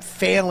 I kept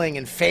failing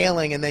and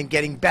then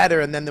getting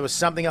better. And then there was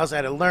something else I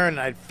had to learn, and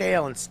I'd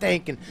fail and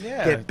stink and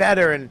get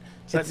better. And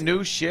It's that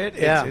new shit.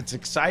 Yeah. It's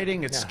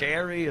exciting. It's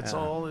scary. It's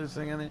all this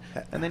thing.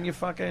 And then you're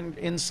fucking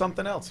in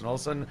something else. And all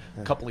of a sudden,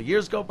 a couple of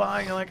years go by,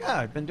 and you're like,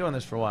 I've been doing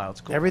this for a while.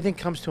 It's cool. everything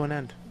comes to an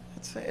end.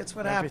 It's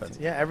what Everything. happens.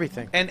 Yeah,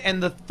 everything.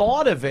 And the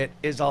thought of it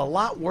is a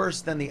lot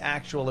worse than the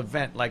actual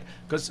event. Like,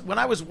 because when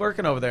I was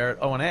working over there at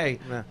O&A,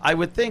 I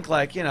would think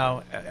like,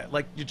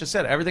 like you just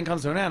said, everything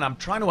comes to an end. I'm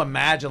trying to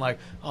imagine like,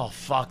 oh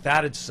fuck,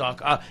 that'd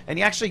suck. And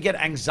you actually get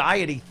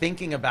anxiety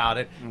thinking about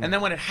it. And then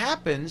when it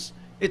happens,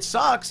 it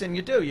sucks, and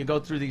you go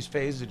through these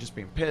phases of just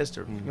being pissed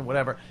or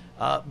whatever.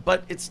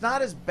 But it's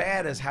not as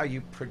bad as how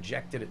you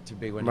projected it to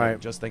be when you're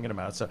just thinking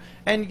about it. So,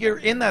 and you're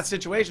in that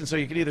situation, so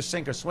you can either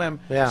sink or swim.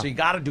 Yeah. So you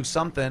got to do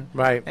something.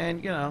 Right.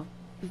 And you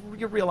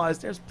realize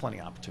there's plenty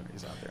of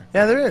opportunities out there.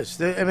 Yeah, there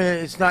is. I mean,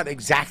 it's not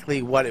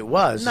exactly what it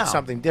was. No. It's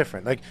something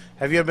different. Like,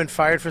 have you ever been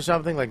fired for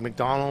something like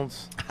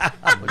McDonald's?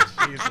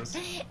 Jesus.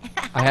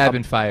 I have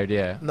been fired,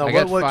 yeah. No, I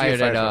got what did you fired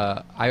get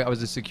at, fired I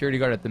was a security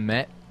guard at the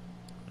Met.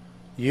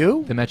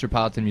 You? The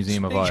Metropolitan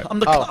Museum of Art. I'm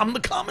the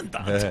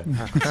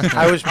commandant.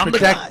 I was I'm the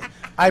guy.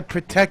 I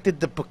protected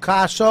the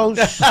Picassos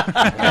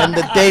and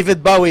the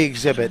David Bowie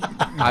exhibit.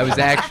 I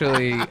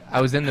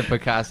was in the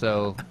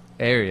Picasso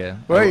area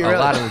Were you a really?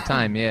 lot of the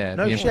time, yeah.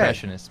 No the shit.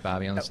 Impressionists,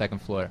 Bobby, on the second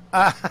floor. You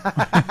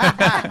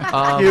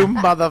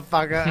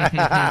motherfucker.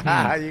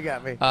 You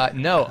got me.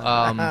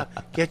 No.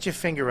 Get your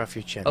finger off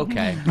your chin.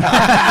 Okay.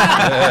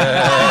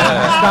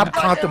 Stop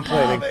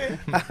contemplating.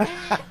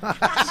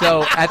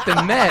 So at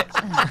the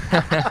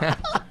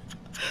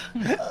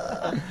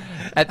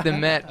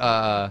Met,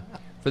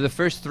 for the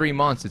first 3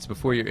 months, it's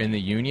before you're in the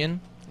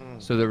union,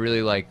 so they're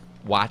really like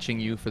watching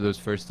you for those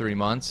first 3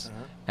 months,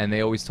 and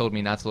they always told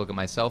me not to look at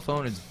my cell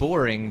phone. It's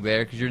boring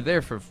there because you're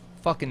there for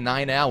fucking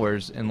 9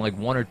 hours in like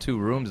 1 or 2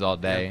 rooms all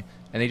day,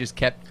 and they just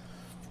kept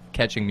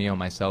catching me on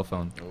my cell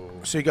phone.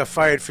 So you got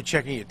fired for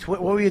checking your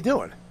Twitter. What were you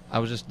doing? I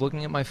was just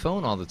looking at my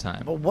phone all the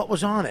time. But what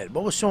was on it?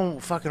 What was so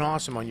fucking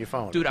awesome on your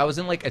phone? Dude, I was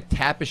in like a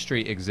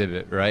tapestry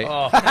exhibit, right?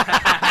 Oh.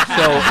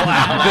 So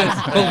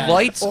the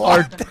lights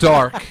are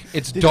dark.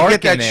 It's Did dark you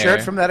get that in there.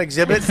 shirt from that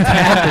exhibit?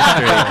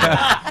 Tapestry.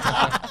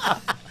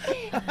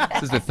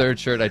 This is the third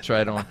shirt I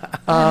tried on.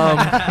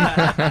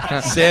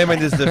 Salmon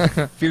is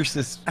the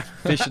fiercest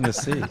fish in the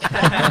sea.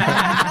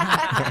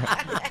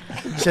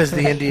 Says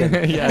the Indian.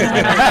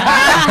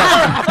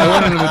 I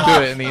wanted him to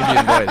do it in the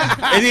Indian voice.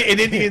 An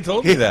Indian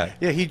told me that.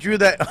 Yeah, he drew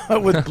that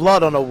with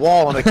blood on a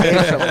wall in a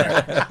cave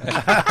somewhere.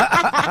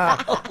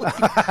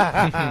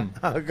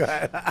 Oh,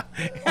 God.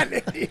 An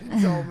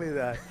Indian told me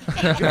that.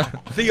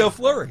 Theo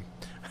Fleury,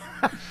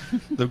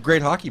 the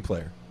great hockey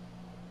player.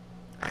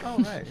 Oh,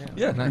 right. Yeah.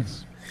 Yeah,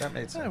 Nice. That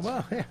made sense.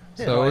 Well, yeah.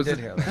 So I it was did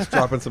hear that. Just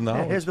dropping some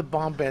knowledge. Here's the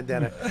bomb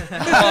bandana.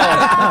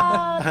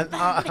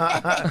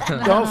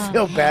 Don't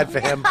feel bad for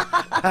him.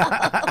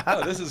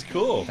 Oh, this is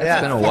cool. Yeah.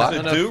 It's been a while.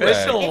 An It's a do-rag.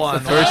 official one.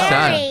 The first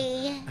time.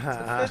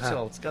 It's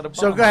official. It's got a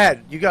So bomb. go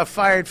ahead. You got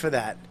fired for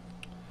that.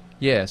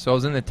 Yeah, so I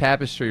was in the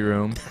tapestry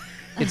room.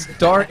 It's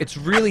dark. It's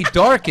really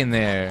dark in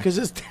there. Because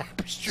it's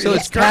tapestry. So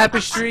it's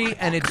tapestry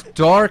and it's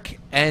dark,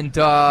 and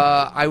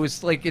I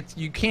was like,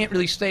 you can't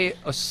really stay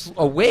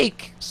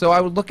awake. So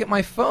I would look at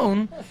my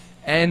phone,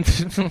 and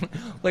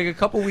like a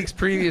couple weeks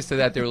previous to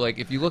that, they were like,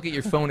 if you look at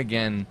your phone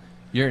again,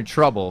 you're in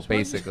trouble,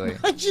 basically.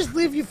 Just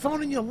leave your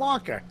phone in your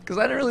locker. Because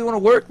I didn't really want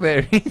to work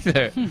there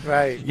either.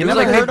 Right. It was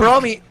like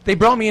they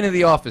brought me into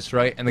the office,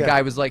 right? And the Yeah.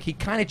 guy was like, he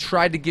kind of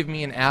tried to give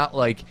me an out,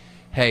 like,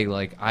 hey,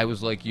 like, I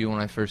was like you when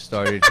I first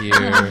started here.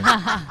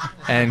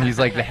 And he's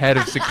like the head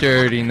of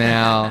security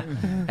now.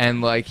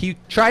 And like, he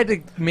tried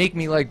to make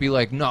me like, be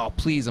like, no,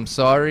 please, I'm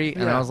sorry.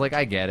 And I was like,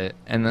 I get it.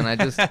 And then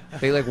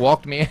they like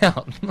walked me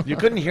out. You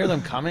couldn't hear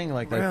them coming,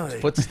 like the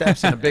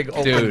footsteps in a big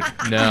open. Dude,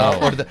 no.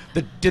 Or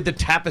did the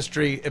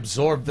tapestry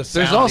absorb the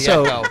sound?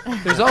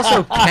 There's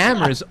also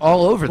cameras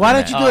all over. Why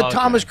don't you do a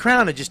Thomas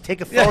Crown and just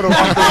take a photo of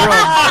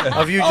the room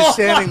of you just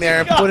standing there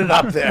and put it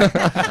up there?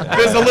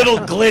 There's a little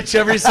glitch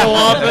every so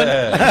often.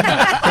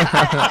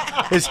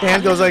 His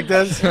hand goes like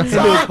this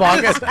into his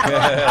pocket.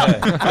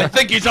 I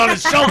think he's on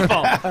his cell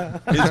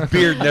phone. His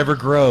beard never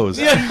grows.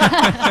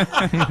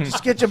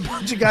 Just get a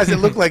bunch of guys that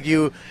look like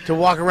you to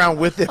walk around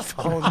with their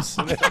phones.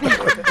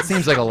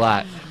 Seems like a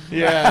lot.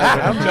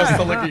 Yeah, just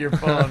to look at your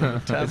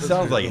phone. It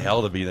sounds like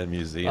hell to be in a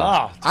museum.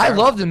 Oh, I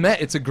love the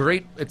Met. It's a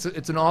great, it's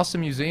an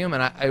awesome museum,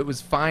 and it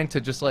was fine to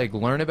just like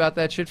learn about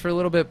that shit for a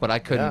little bit, but I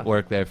couldn't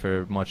work there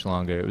for much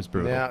longer. It was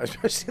brutal. Yeah,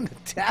 especially in the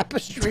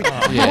tapestry.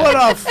 Yeah.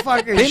 What a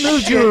fucking They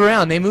moved shit. you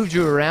around. They moved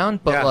you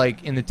around, but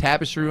like in the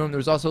tapestry room, there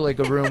was also like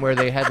a room where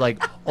they had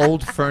like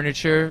old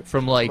furniture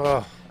from like.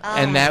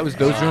 And those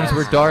rooms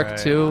were dark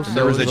too. So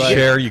There was it a like,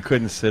 chair you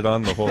couldn't sit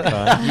on the whole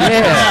time.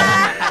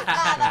 Yeah.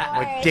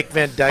 Like Dick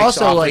Van Dyke's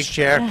Also, office like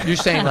chair. you're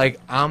saying, like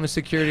I'm a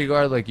security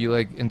guard, like you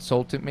like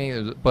insulted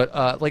me,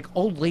 but like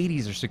old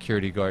ladies are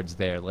security guards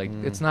there. Like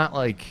it's not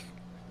like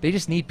they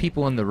just need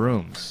people in the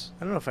rooms.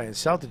 I don't know if I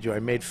insulted you. I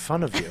made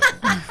fun of you.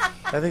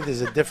 I think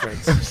there's a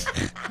difference.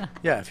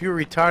 Yeah, if you were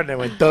retarded and I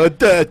went, duh,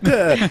 duh,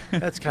 duh,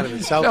 that's kind of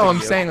insulting. No, I'm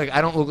you. saying like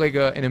I don't look like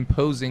an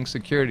imposing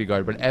security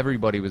guard, but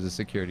everybody was a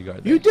security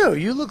guard. You do.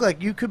 You look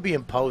like you could be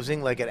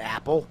imposing, like at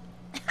Apple.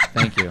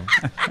 Thank you.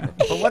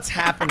 But what's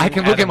happening? I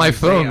can look a at my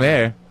phone museum?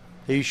 there.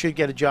 You should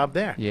get a job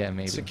there. Yeah,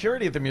 maybe.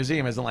 Security at the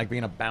museum isn't like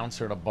being a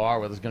bouncer at a bar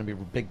where there's going to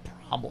be big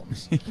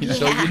problems. Yeah.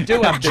 So you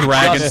do have to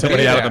Dragging just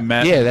somebody be out of there. the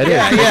Met. Yeah, that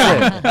is.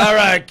 That's it. All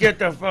right, get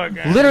the fuck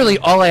out. Literally,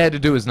 all I had to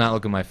do was not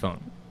look at my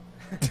phone.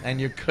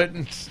 And you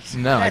couldn't.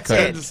 No, I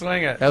couldn't. Couldn't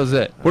swing it. That was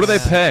it. What do they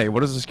pay?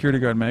 What does a security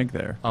guard make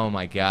there? Oh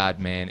my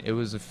God, man! It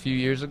was a few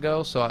years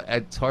ago, so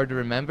it's hard to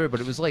remember. But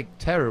it was like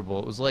terrible.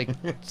 It was like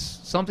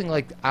something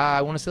like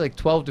I want to say like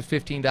 $12 to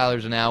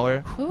 $15 an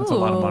hour. That's a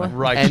lot of money.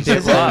 Right. And it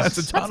was, That's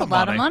a ton That's a of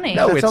lot money. of money.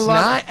 no, That's it's a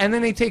lot. not. And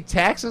then they take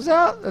taxes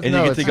out. And you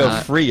No, get to it's go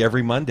not. free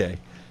every Monday.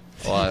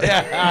 Well, you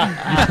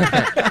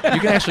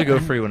can actually go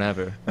free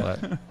whenever, but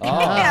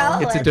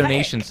it's a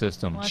donation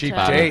system. Watch Cheap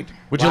out. date.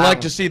 Would you Wow.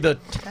 like to see the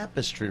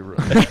tapestry room?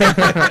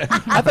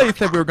 I thought you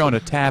said we were going to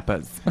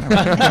tapas. All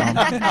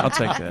right, I'll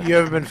take that. You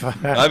ever been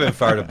fired? I've been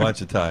fired a bunch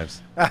of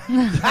times.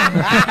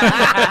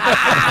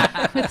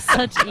 With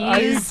such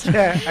ease.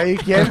 Are you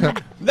kidding?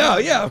 No,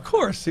 yeah, of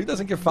course. Who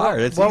doesn't get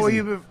fired? It's What were easy.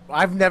 you?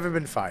 I've never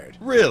been fired.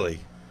 Really?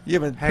 You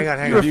haven't. Hang on,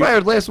 hang You were on.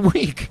 fired last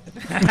week.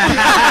 What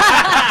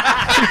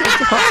are you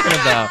talking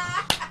about?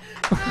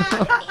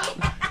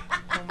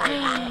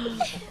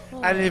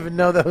 I didn't even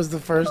know that was the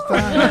first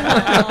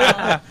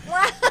time.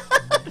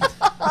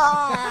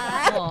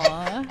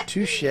 Aw.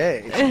 Touche.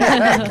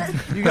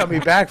 You got me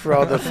back for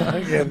all the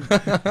fucking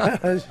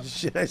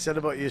shit I said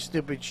about your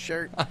stupid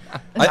shirt.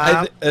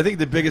 I think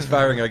the biggest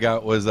firing I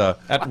got was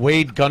At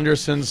Wade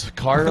Gunderson's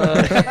car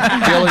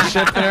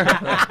dealership there?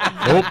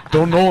 Nope,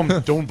 don't know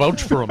him. Don't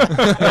vouch for him.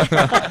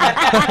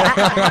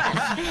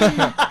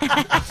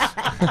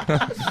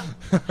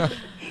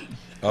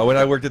 when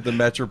I worked at the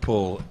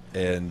Metropole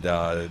in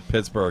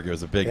Pittsburgh. It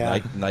was a big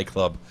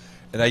nightclub,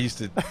 and I used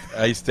to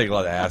take a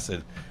lot of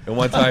acid. And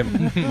one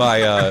time,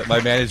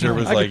 my manager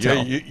was like,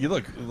 "You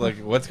look like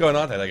what's going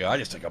on?" And I go, "I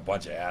just took a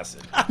bunch of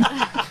acid."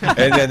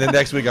 And then the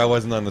next week, I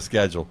wasn't on the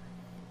schedule.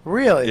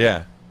 Really?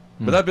 Yeah.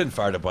 But I've been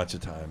fired a bunch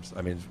of times.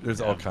 I mean,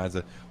 there's all kinds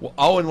of. Well,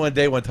 all in one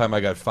day. One time,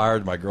 I got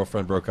fired. My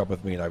girlfriend broke up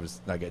with me, and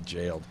I got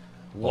jailed.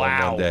 All in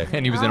one day.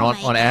 And he was Oh my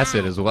on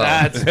acid God. as well.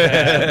 That's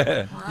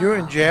bad. You were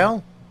in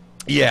jail?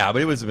 Yeah,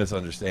 but it was a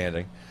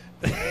misunderstanding.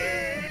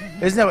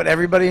 Isn't that what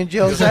everybody in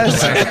jail says?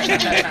 Is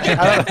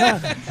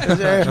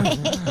there-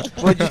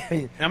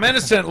 I'm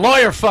innocent.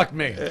 Lawyer fucked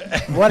me.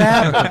 what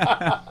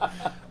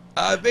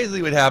happened?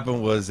 Basically, what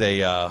happened was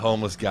a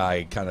homeless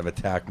guy kind of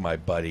attacked my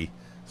buddy.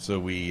 So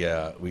we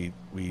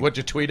What'd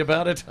you tweet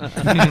about it?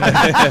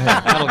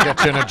 That'll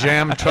get you in a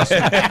jam. Trust me.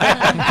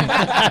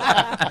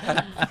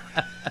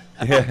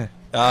 Yeah.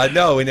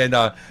 No, and then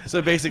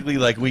so basically,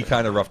 like, we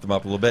kind of roughed him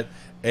up a little bit,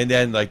 and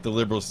then like the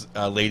liberal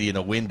lady in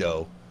a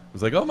window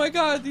was like, "Oh my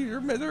God,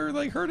 they're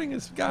like hurting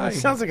this guy." It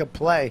sounds like a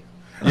play.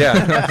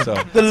 Yeah. So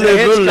The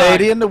little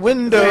lady in the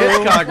window.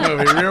 Hitchcock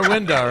movie, Rear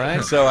Window,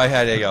 right? so I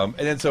had a and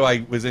then so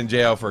I was in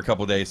jail for a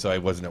couple days, so I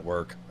wasn't at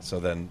work. So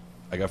then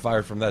I got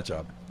fired from that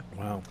job.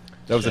 Wow.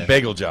 That was a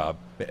bagel job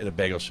at a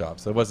bagel shop,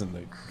 so it wasn't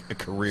a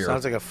career.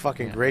 Sounds like a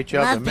fucking great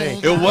job to Love me.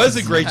 bagels. It was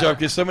a great job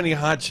because so many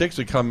hot chicks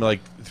would come like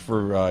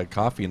for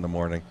coffee in the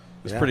morning.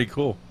 It was Yeah. pretty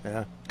cool.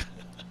 Yeah.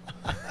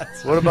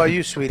 What about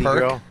you, sweetie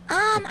girl?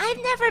 I've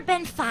never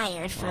been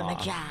fired from a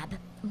job,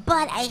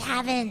 but I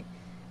haven't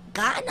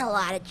gotten a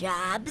lot of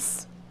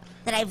jobs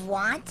that I've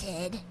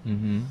wanted,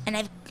 and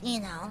I've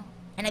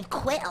And I've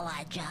quit a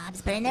lot of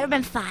jobs, but I've never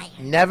been fired.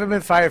 Never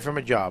been fired from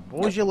a job.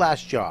 What was your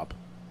last job?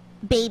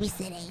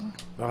 Babysitting.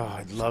 Oh,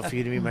 I'd love for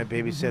you to be my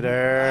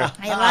babysitter.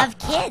 I love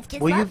kids.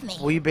 Kids love me.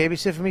 Will you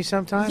babysit for me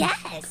sometime?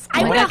 Yes.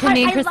 Oh my God, can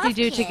me and Christy love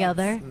do it kids.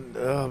 together?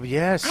 Oh,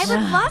 yes. I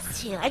would love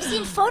to. I've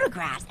seen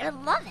photographs. I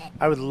would love it.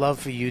 I would love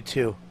for you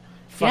too.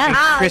 Yeah. Fucking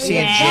Oh, Chrissy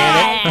and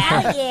yeah. Janet.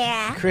 Hell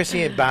yeah.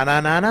 Chrissy and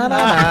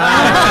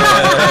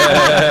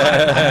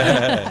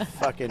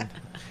Fucking.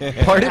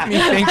 Part of me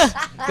thinks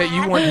that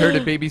you want her to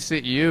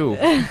babysit you.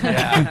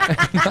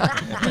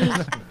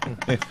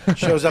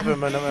 Shows up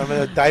in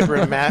a diaper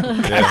and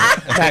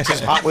Max's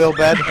Hot Wheel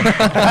bed.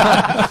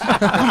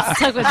 I'm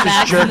stuck with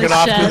Max in Jerking the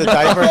off shed. through the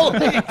diaper.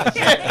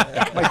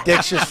 My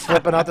dick's just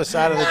flipping out the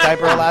side of the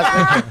diaper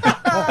elastic.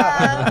 But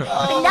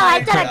no,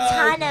 I've done a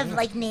ton of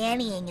like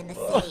nannying in the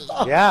city.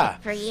 Yeah.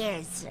 For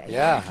years.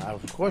 Yeah,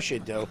 of course you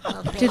do.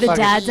 Do the Fucking-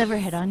 dads ever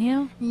hit on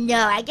you? No,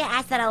 I get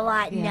asked that a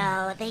lot. Yeah.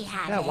 No, they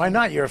haven't. Yeah, why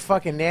not? You're a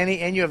fucking nanny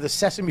and you have the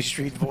Sesame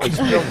Street voice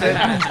built in.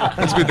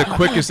 That's been the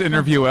quickest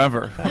interview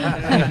ever.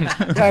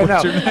 I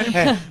know.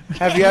 Hey,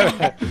 have you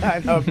ever? I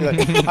know. Be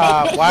like,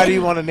 why do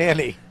you want a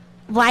nanny?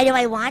 Why do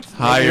I want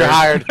to? You're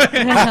hired.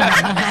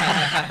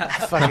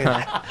 Fucking.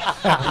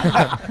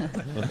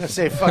 Let's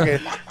say fucking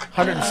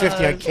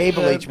 150 on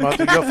cable each month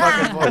with your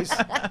fucking voice.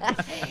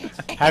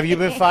 Have you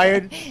been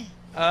fired?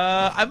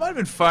 I might have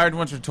been fired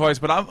once or twice,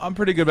 but I'm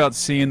pretty good about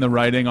seeing the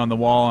writing on the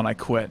wall and I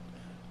quit.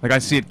 Like I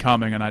see it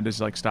coming and I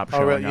just like stop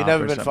showing Oh, really? up You've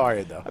never or been something.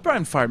 fired though. I've probably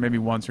been fired maybe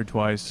once or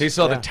twice. He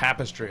saw the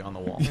tapestry on the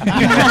wall.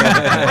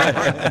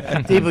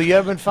 Deeble, you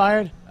ever been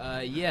fired?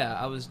 Yeah,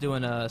 I was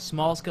doing a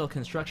small-scale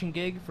construction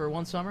gig for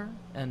one summer,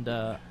 and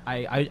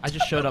I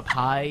just showed up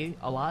high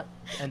a lot.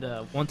 And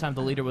one time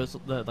the leader was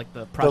the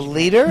The project.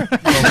 leader? The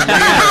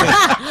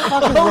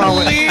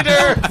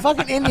leader.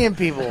 Fucking Indian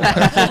people.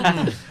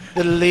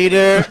 The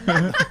leader.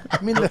 I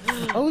mean,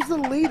 who's the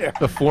leader?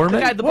 The foreman?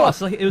 The guy, the boss.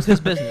 Like, it was his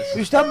business.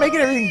 You stop making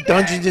everything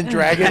Dungeons and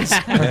Dragons.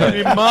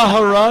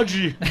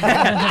 Maharaji.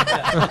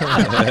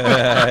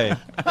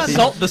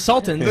 The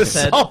Sultan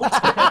said.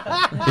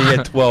 He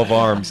had 12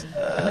 arms.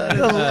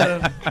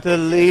 The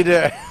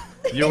leader.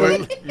 You were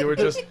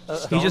just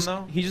stoned,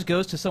 though? He just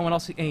goes to someone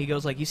else and he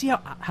goes like, you see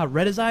how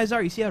red his eyes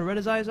are? You see how red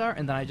his eyes are?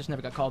 And then I just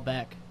never got called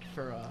back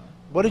for.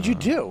 What did you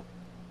do?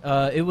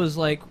 It was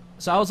like,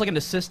 so I was like an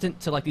assistant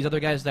to like these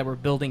other guys that were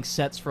building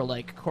sets for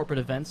like corporate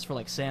events for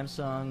like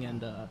Samsung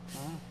and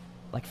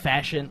like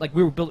fashion. Like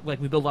we build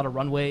a lot of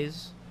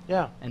runways.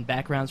 Yeah. And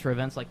backgrounds for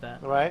events like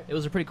that. Right. It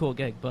was a pretty cool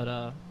gig,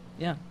 but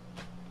yeah.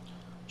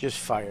 Just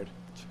fired.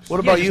 What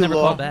Yeah, about just you, never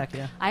Law? called back,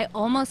 yeah. I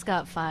almost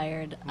got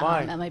fired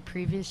Why? at my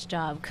previous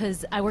job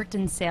because I worked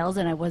in sales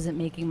and I wasn't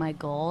making my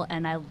goal,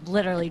 and I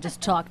literally just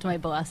talked my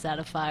boss out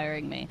of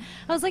firing me.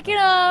 I was like,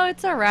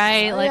 it's all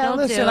right. Like, Yeah, I'll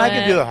listen, do I it.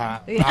 can do the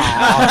hot.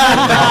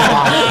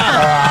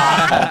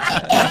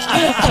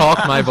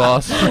 Talk my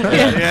boss.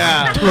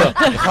 Yeah.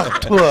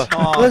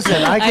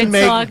 Listen, I can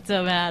make talked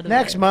him out of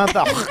next it. month.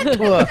 I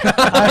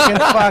can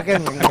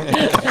fucking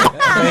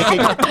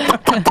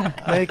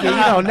make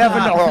it. Never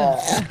know.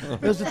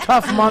 It was a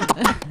tough month.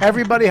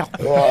 Everybody.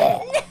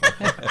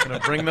 Gonna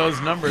bring those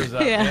numbers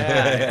up.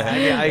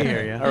 Yeah. I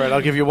hear you. All right, I'll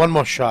give you one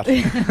more shot.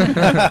 Thank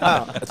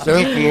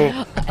you.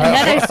 And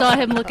then I saw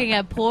him looking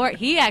at porn.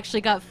 He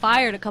actually got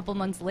fired a couple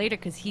months later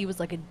because he was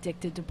like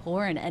addicted to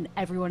porn, and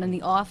everyone in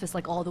the office,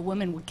 like all the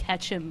women, would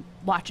catch him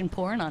watching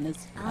porn on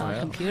his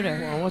computer.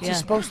 Well, what's he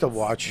supposed to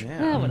watch?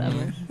 Yeah,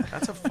 whatever.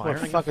 That's a What,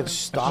 firing. fucking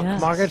stock Yeah.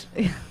 market?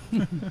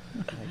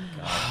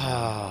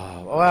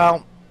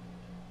 Well,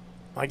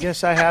 I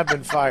guess I have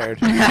been fired.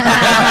 What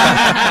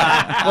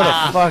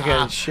a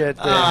fucking shit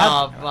thing.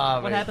 Oh,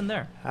 Bobby. What happened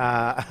there?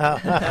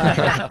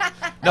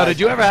 No, did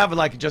you ever have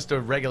like just a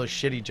regular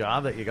shitty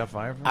job that you got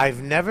fired from?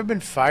 I've never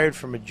been fired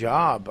from a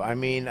job. I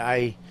mean,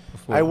 I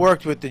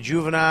worked with the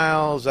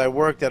juveniles. I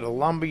worked at a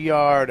lumber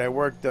yard. I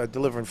worked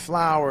delivering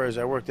flowers.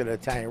 I worked at an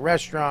Italian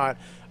restaurant.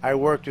 I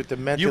worked with the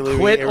mentally You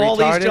quit all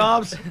these retarded.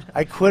 jobs?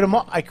 I quit them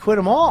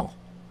all.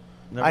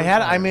 Never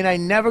I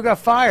never got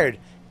fired,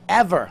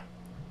 ever.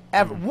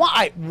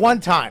 One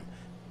time,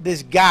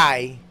 this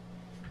guy,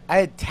 I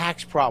had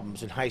tax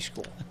problems in high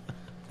school.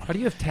 How do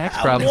you have tax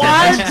problems?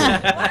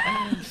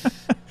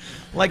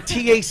 Like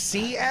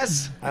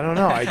TACS? I don't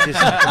know. I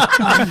just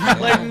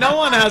Like no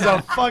one has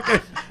a fucking.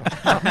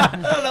 I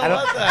don't know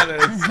what that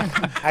is.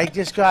 I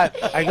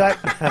got.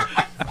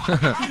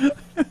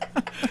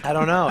 I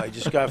don't know. I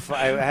just got.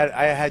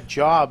 I had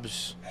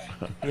jobs.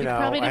 You know.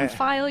 Probably didn't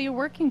file your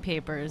working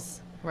papers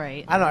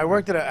right. I don't know.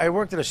 I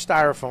worked at a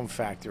styrofoam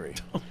factory,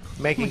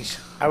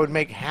 I would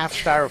make half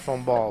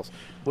styrofoam balls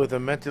with a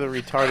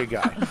mentally retarded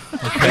guy.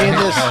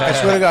 I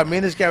swear to God, me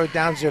and this guy with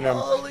Down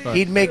syndrome,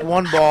 he'd make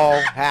one ball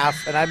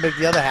half, and I'd make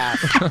the other half,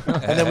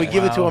 and then we'd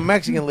give it to a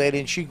Mexican lady,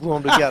 and she'd glue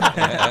them together.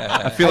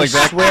 I feel like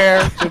that.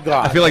 Swear to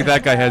God. I feel like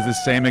that guy has the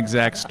same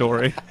exact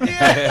story. He's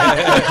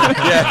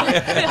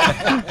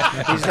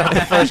not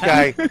the first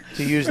guy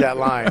to use that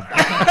line,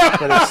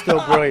 but it's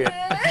still brilliant.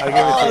 I'll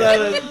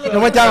give it to you. I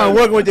went down and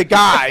working with the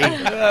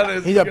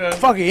guy. He's a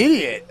fucking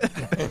idiot.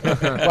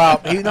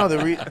 Well,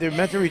 the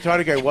mentally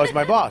retarded guy was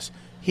my boss.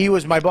 He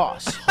was my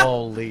boss.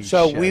 Holy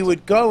So shit. we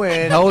would go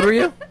in. How old were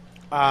you?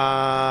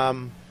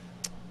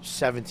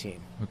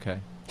 17. Okay.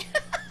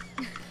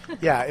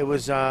 Yeah, it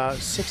was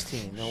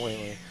 16. No,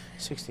 wait.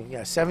 16.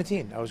 Yeah,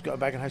 17. I was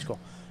back in high school.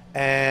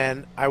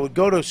 And I would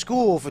go to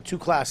school for 2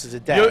 classes a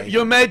day.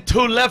 You made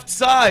 2 left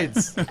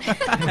sides.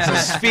 It's a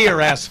sphere,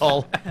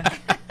 asshole.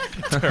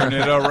 Turn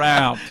it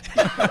around.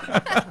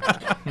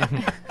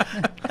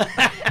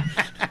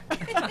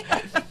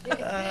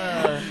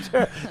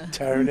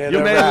 Turn it You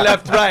around. made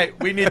left, right.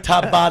 We need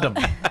top, bottom.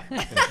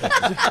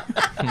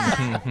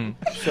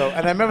 So,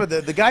 and I remember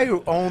the guy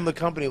who owned the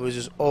company was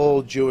this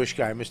old Jewish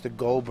guy, Mr.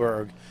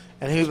 Goldberg.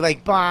 And he was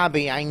like,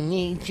 Bobby, I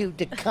need you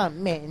to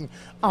come in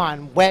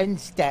on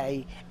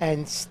Wednesday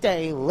and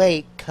stay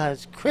late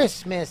because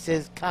Christmas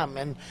is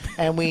coming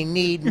and we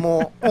need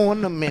more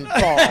ornament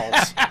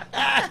balls.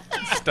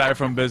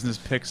 Styrofoam business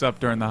picks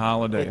up during the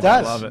holidays. It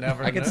does. I love it.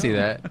 I can see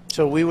that.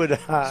 So we would...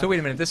 So wait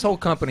a minute. This whole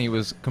company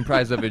was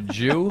comprised of a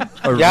Jew,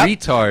 a Yep.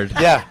 retard,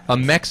 Yeah. a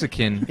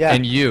Mexican, Yeah.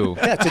 and you.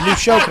 Yeah, it's a new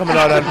show coming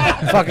out on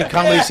fucking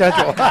Comedy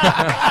Central.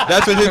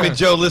 That's with him and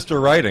Joe Lister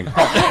writing.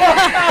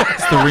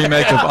 It's the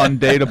remake of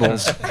Undateables.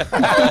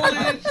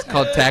 It's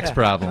called Tax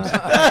Problems.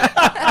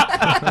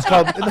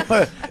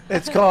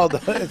 It's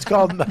called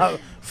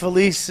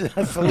Feliz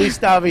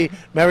Davi,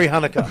 Merry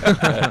Hanukkah.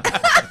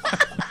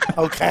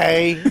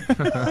 Okay.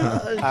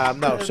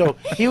 No, so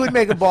he would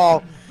make a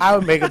ball, I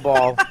would make a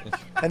ball,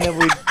 and then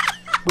we'd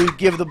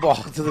give the ball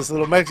to this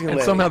little Mexican And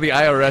lady. somehow the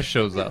IRS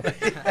shows up.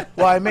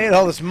 Well, I made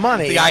all this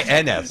money. The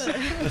INS.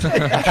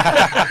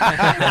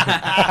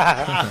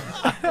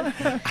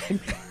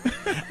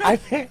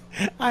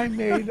 I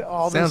made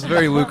all this. Sounds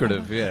very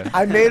lucrative. Yeah.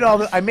 I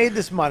made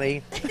this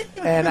money,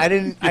 and I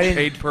didn't.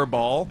 Paid per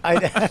ball.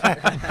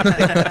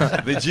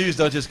 The Jews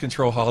don't just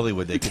control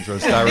Hollywood; they control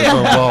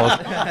styrofoam balls.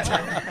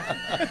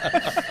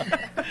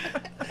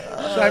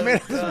 So I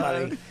made all this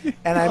money,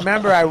 and I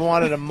remember I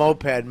wanted a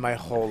moped my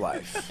whole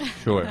life.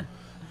 Sure.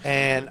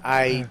 And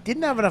I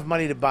didn't have enough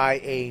money to buy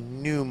a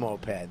new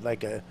moped,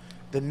 like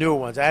the newer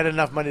ones. I had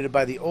enough money to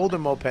buy the older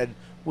moped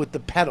with the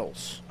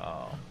pedals,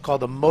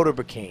 called a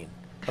Motorbicane.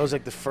 That was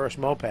like the first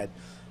moped.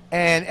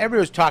 And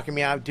everybody was talking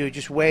me out, dude,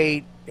 just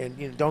wait,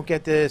 and don't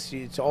get this,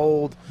 it's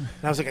old. And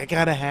I was like, I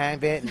gotta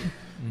have it. And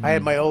I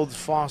had my old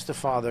foster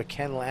father,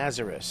 Ken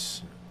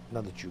Lazarus,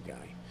 another Jew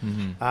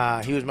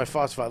guy. He was my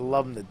foster father. I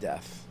love him to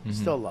death.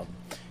 Still love him.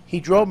 He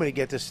drove me to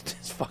get this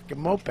fucking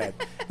moped.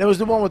 It was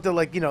the one with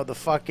the the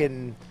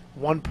fucking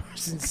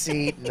one-person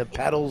seat and the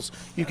pedals.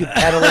 You could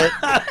pedal it,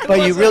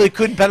 but you really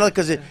couldn't pedal it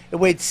because it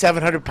weighed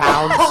 700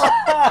 pounds.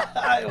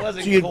 It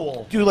wasn't So you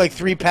cool. do like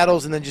 3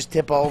 pedals and then just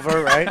tip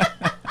over, right?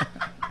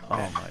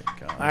 Oh my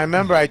god. I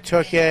remember I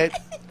took it.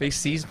 They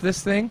seized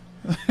this thing?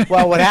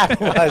 Well, what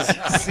happened was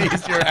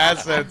Seize your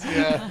assets.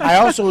 Yeah. I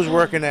also was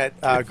working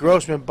at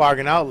Grossman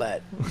Bargain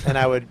Outlet, and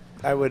I would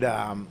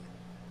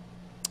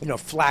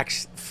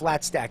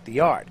flat stack the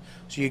yard.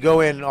 So you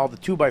go in and all the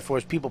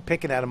 2x4s, people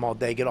picking at them all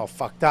day, get all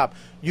fucked up.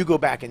 You go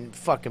back and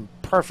fucking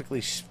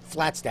perfectly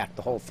flat stack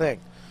the whole thing.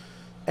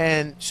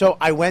 And so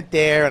I went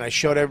there and I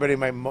showed everybody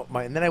my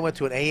and then I went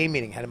to an AA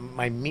meeting, had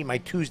my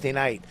Tuesday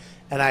night,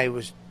 and I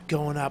was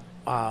going up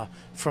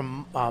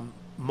from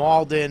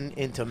Malden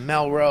into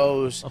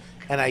Melrose,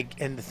 and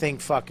the thing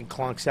fucking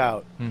clunks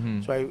out.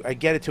 So I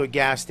get it to a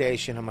gas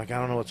station. I'm like, I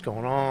don't know what's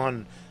going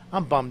on.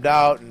 I'm bummed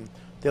out, and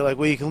they're like,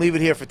 well, you can leave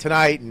it here for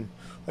tonight. And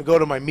I go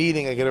to my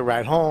meeting, I get a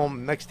ride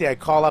home. Next day I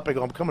call up, I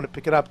go, I'm coming to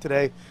pick it up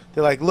today.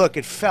 They're like, look,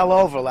 it fell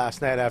over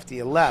last night after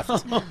you left.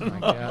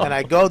 And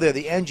I go there,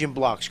 the engine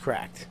block's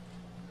cracked.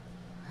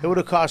 It would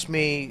have cost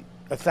me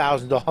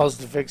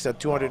 $1,000 to fix a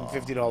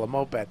 $250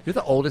 moped. You're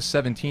the oldest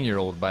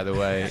 17-year-old, by the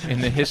way,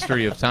 in the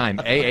history of time.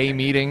 AA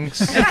meetings,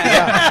 2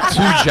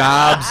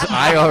 jobs,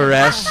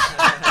 IRS.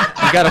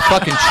 You got a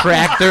fucking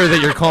tractor that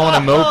you're calling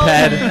a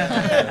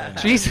moped.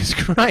 Jesus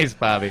Christ,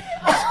 Bobby.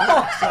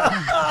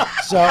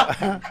 So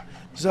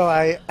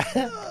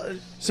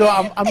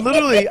I'm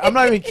literally, I'm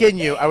not even kidding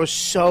you. I was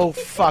so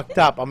fucked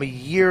up. I'm a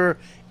year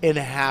and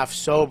a half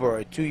sober,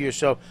 or 2 years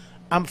sober.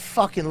 I'm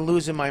fucking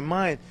losing my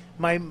mind.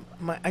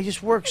 I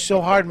just worked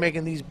so hard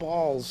making these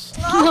balls.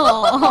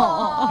 Oh,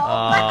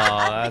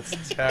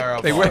 that's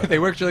terrible. They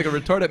worked you like a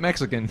retarded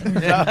Mexican.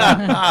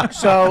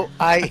 So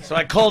I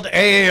called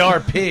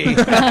AARP.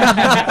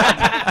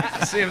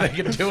 See if they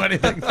can do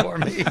anything for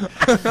me.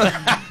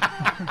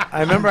 I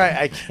remember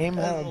I came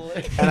home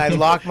and I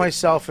locked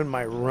myself in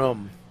my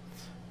room,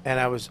 and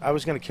I was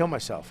going to kill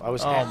myself. Oh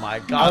my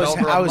God!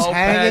 I was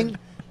hanging.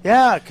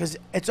 Yeah, because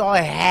it's all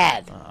I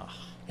had,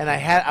 and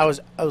I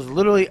was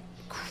literally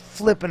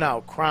flipping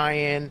out,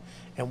 crying,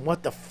 and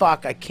what the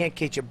fuck? I can't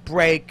catch a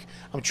break.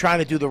 I'm trying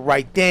to do the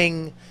right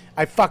thing.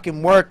 I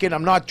fucking working.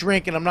 I'm not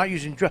drinking. I'm not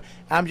using drugs.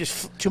 I'm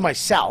just to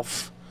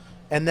myself,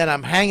 and then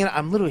I'm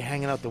literally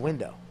hanging out the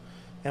window.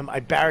 And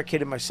I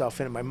barricaded myself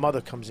in, and my mother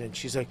comes in.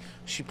 She's like,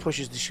 she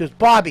goes,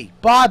 Bobby.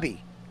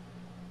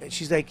 And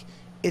she's like,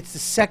 it's the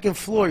 2nd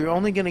floor. You're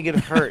only going to get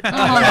hurt.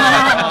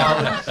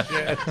 Oh,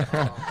 shit.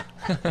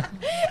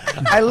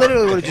 I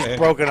literally would have just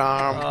broken an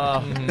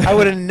arm. I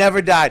would have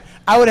never died.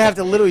 I would have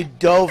to literally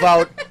dove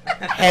out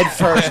head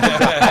first.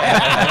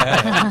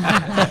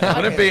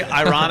 Wouldn't it be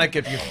ironic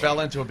if you fell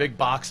into a big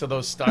box of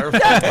those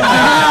styrofoam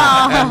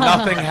and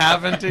nothing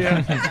happened to you?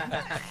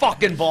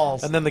 Fucking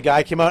balls. And then the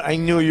guy came out. I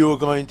knew you were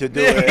going to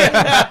do it.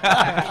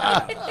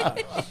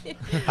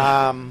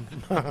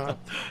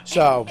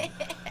 So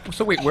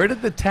wait, where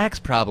did the tax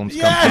problems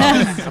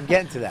come from? I'm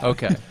getting to that.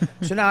 Okay.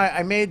 So now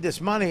I made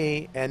this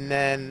money, and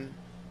then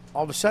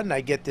all of a sudden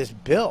I get this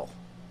bill.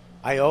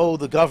 I owe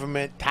the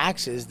government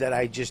taxes that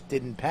I just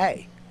didn't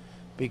pay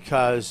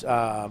because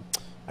I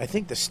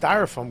think the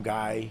styrofoam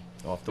guy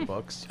off the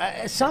books.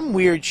 Some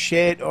weird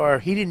shit, or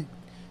he didn't.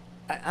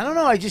 I don't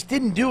know. I just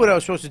didn't do what I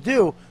was supposed to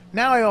do.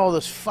 Now I owe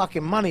this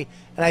fucking money,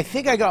 and I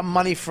think I got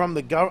money from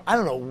the government. I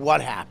don't know what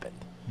happened,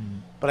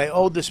 but I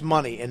owed this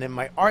money, and then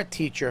my art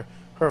teacher,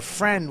 her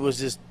friend was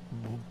this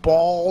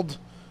bald,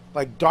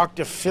 like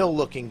Dr. Phil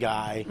looking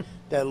guy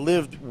that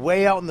lived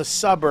way out in the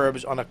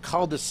suburbs on a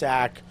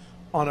cul-de-sac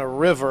on a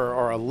river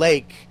or a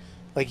lake.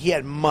 Like he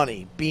had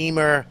money,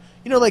 Beamer,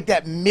 you know, like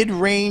that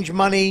mid-range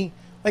money.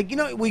 Like, you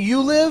know, where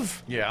you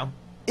live? Yeah.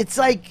 It's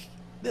like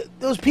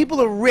those people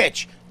are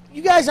rich.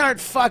 You guys aren't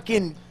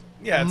fucking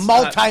it's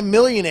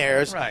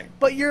multi-millionaires, right?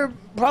 But you're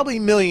probably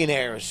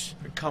millionaires.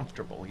 You're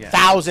comfortable, yeah.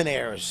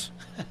 Thousandaires,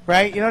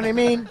 right? You know what I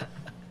mean?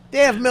 They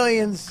have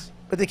millions,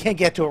 but they can't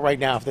get to it right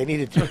now if they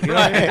needed to. You know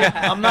what I mean?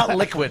 I'm not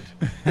liquid.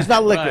 It's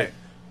not liquid. Right.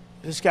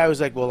 This guy was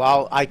like,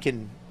 "Well, I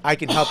can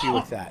help you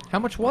with that." How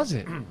much was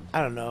it?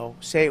 I don't know.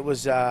 Say it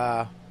was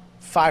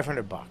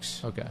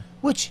 $500. Okay.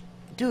 Which,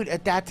 dude,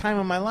 at that time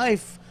in my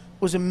life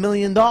was $1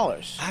 million.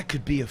 I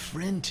could be a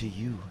friend to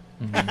you.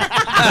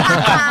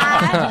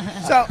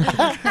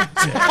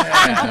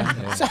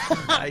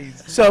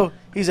 So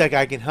he's like,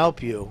 I can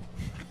help you.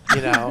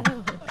 You know,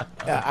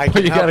 I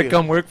can you help gotta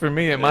come work for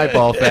me at my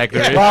ball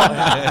factory. Well,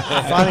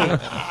 funny.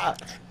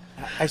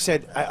 I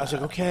said, I was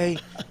like, okay,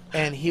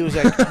 and he was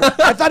like,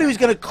 I thought he was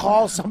gonna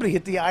call somebody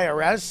at the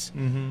IRS.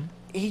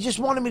 He just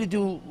wanted me to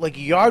do like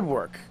yard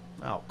work.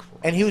 Oh, cool.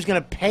 And he was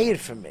gonna pay it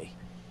for me.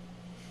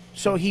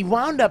 So he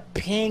wound up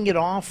paying it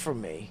off for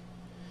me.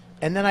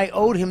 And then I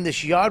owed him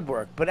this yard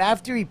work. But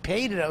after he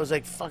paid it, I was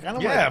like, fuck, I don't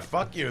want Yeah,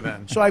 fuck you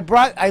then. So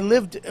I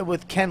lived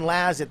with Ken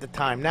Laz at the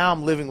time. Now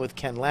I'm living with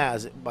Ken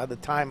Laz. By the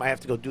time I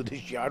have to go do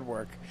this yard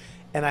work.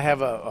 And I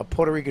have a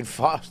Puerto Rican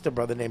foster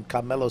brother named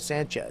Carmelo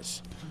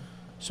Sanchez.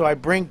 So I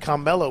bring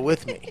Carmelo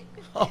with me.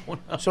 Oh,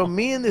 no. So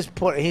me and this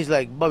he's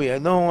like, Bubby, I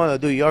don't want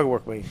to do yard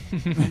work with you.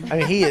 I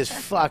mean, he is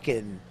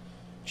fucking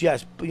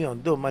just, you know,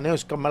 dude, my name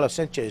is Carmelo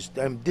Sanchez.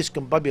 I'm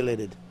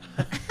discombobulated.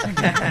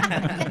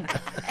 I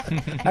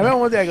remember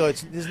one day I go,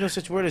 there's no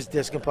such word as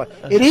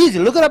discombobulated. It is.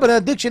 Look it up in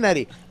a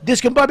dictionary.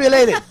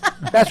 Discombobulated.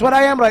 That's what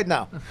I am right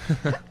now.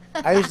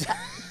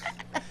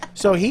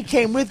 So he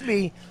came with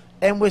me,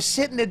 and we're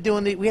sitting there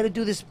doing it. We had to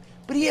do this,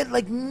 but he had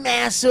like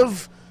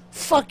massive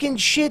fucking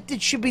shit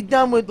that should be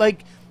done with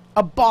like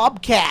a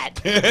bobcat.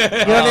 You know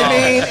what I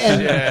mean?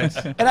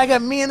 And I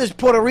got me and this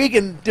Puerto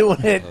Rican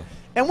doing it.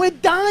 And we're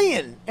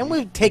dying. And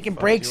we're taking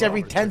breaks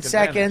every 10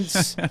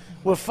 seconds.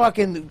 We're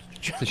fucking...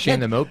 It's a shame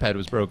the moped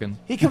was broken.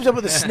 He comes up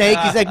with a snake.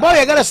 He's like, boy,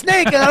 I got a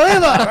snake in the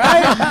river,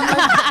 right? I'm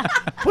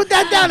like, put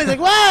that down. He's like,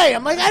 why?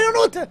 I'm like, I don't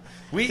know what to...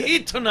 We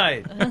eat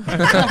tonight.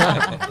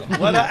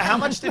 How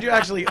much did you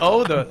actually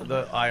owe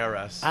the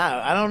IRS?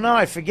 I don't know.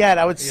 I forget.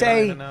 I would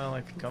say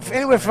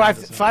anywhere from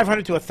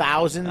 500 to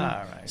 1,000. All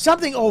right.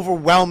 Something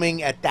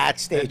overwhelming at that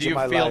stage of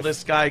my life. Do you feel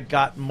this guy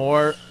got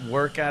more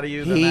work out of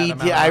you than that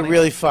amount of I money?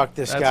 really fucked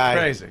this guy.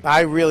 That's crazy.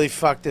 I really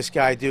fucked this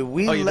guy, dude.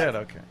 You did?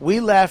 Okay. We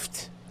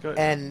left Good.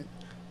 and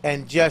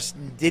just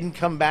didn't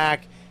come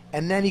back.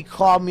 And then he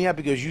called me up.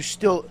 He goes, you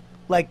still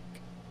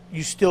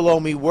owe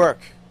me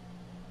work,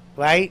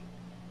 right?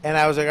 And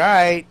I was like, all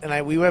right.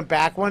 And we went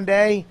back one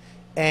day,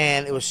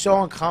 and it was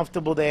so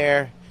uncomfortable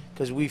there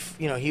because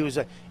he was,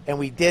 and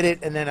we did it.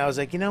 And then I was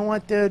like, you know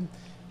what, dude?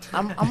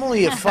 I'm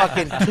only a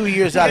fucking 2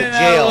 years out of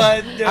jail.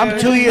 I'm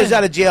 2 years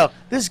out of jail.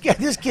 This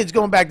kid's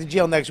going back to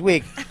jail next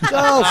week.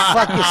 Go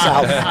fuck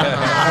yourself.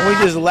 And we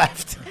just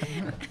left.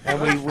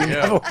 And we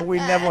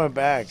never went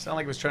back. Sounded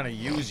like he was trying to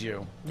use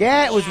you.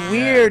 Yeah, it was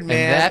weird, man.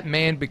 And that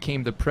man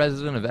became the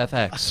president of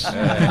FX.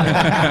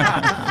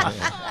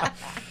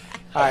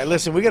 All right,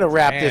 listen, we got to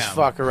wrap this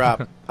fucker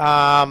up.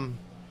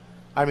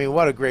 I mean,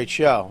 what a great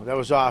show. That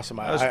was awesome.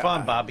 That was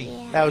fun, Bobby.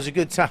 Yeah. That was a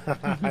good time.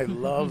 I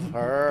love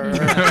her.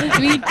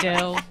 Me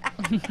too.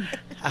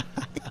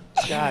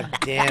 God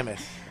damn it.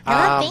 I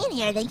love being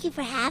here. Thank you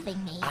for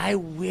having me. I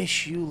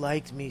wish you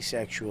liked me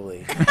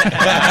sexually.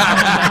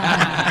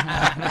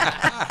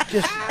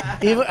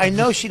 I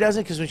know she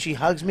doesn't because when she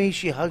hugs me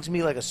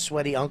like a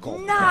sweaty uncle.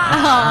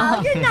 No,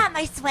 you're not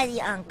my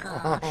sweaty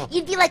uncle.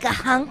 You'd be like a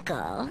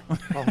hunkle.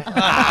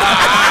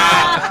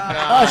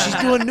 Oh, she's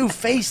doing new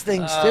face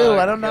things too.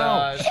 I don't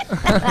know.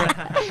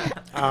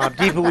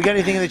 Deepa, we got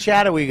anything in the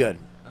chat? Or are we good?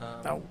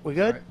 We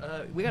good?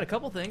 We got a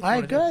couple things. All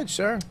right, good,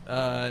 sir.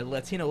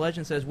 Latino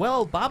Legend says,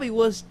 well, Bobby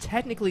was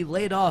technically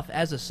laid off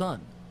as a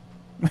son.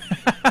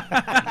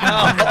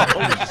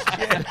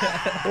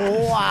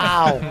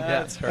 Wow.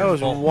 That's That was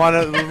hurtful. one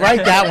of,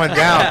 write that one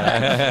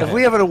down. If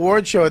we have an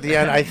award show at the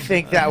end, I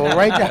think that we'll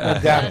write that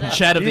one down.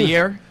 Chat of the You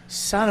year.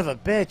 Son of a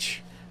bitch.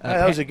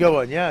 That was a good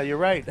one. Yeah, you're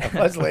right.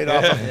 I was laid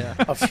off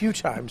a few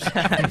times. Go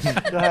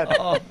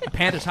ahead.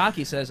 Panthers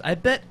Hockey says, I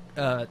bet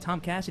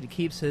Tom Cassidy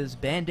keeps his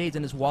Band-Aids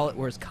in his wallet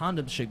where his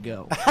condoms should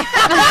go.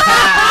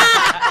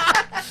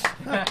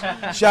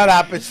 Shut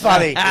up. It's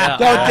funny.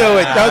 Don't do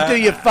it. Don't do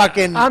your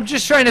fucking... I'm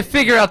just trying to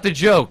figure out the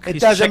joke. It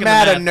doesn't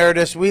matter,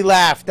 Nerdist. We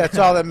laugh. That's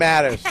all that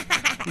matters.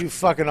 You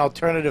fucking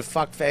alternative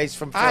fuckface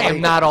from Philly. I am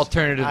not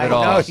alternative at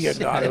all. I know you're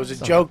not. It was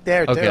a joke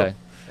there, too. Okay.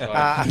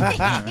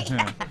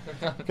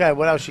 Okay,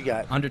 what else you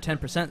got? Under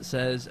 10%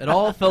 says, it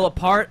all fell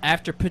apart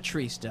after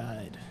Patrice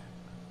died.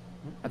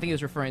 I think he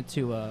was referring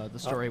to the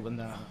story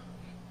when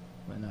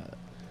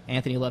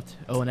Anthony left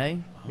O&A.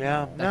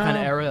 Yeah. That kind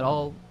of era at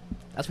all.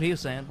 That's what he was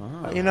saying.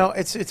 You know,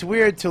 it's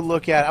weird to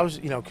look at. I was,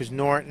 you know, because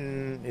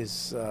Norton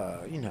is,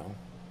 you know,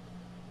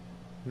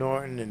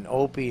 Norton and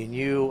Opie and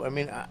you. I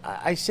mean,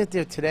 I sit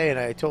there today and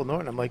I told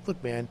Norton, I'm like,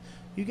 look, man,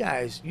 you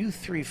guys, you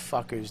three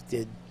fuckers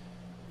did,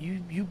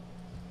 you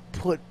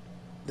put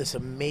this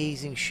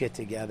amazing shit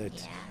together.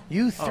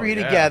 You three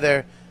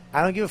together.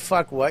 I don't give a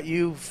fuck what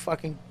you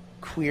fucking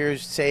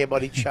queers say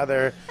about each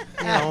other,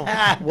 you know,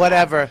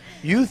 whatever.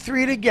 You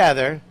three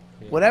together.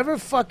 Whatever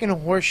fucking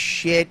horse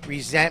shit,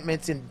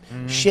 resentments, and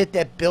shit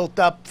that built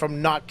up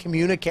from not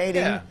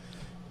communicating,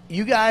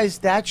 you guys,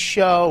 that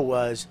show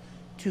was,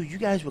 dude, you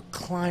guys were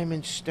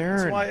climbing stern.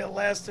 That's why it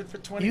lasted for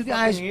 20 you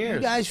guys, years.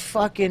 You guys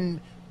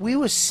fucking, we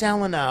were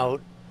selling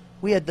out.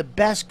 We had the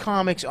best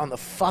comics on the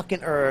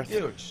fucking earth.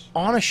 Huge.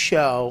 On a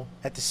show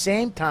at the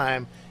same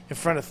time in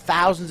front of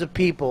thousands of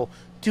people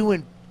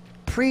doing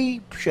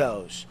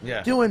pre-shows,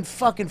 doing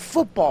fucking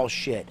football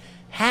shit,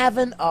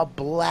 having a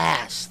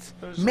blast,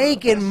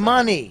 making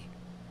money.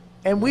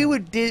 And we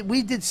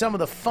did some of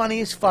the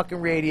funniest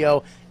fucking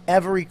radio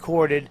ever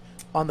recorded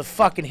on the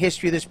fucking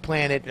history of this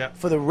planet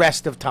for the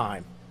rest of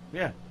time.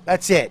 Yeah.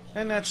 That's it.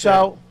 And that's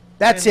so. it.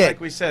 That's and it.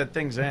 Like we said,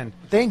 things end.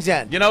 Things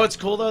end. You know what's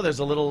cool though? There's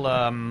a little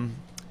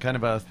kind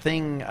of a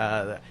thing.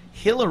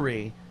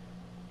 Hillary,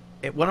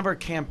 one of her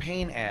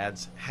campaign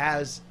ads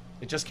has.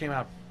 It just came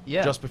out.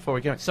 Just before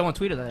we came. Someone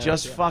tweeted that.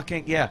 Just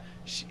fucking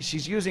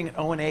she's using an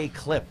O&A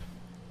clip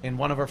in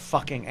one of her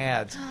fucking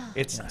ads.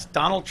 It's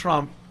Donald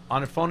Trump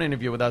on a phone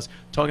interview with us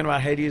talking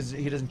about how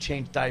he doesn't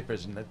change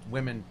diapers and that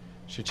women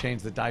should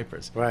change the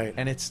diapers. Right.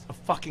 And it's a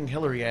fucking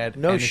Hillary ad.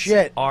 No and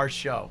shit. It's our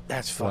show.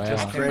 That's fucking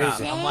Just came out.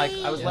 crazy. I'm like,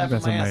 I was laughing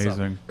That's my ass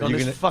amazing. off. Going,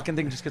 this fucking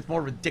thing just gets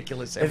more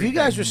ridiculous every If you day.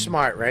 guys were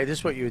smart, right, this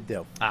is what you would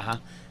do.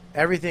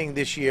 Everything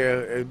this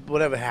year,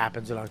 whatever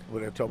happens in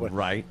October,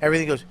 right?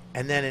 Everything goes,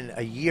 and then in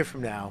a year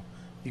from now,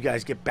 you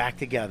guys get back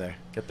together.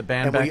 Get the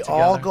band and back we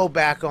together. all go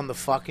back on the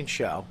fucking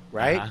show,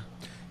 right?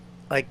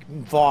 Like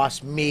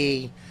Voss,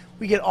 me,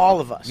 we get all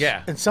of us.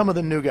 Yeah. And some of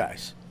the new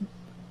guys.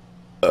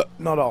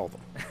 Not all of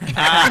them.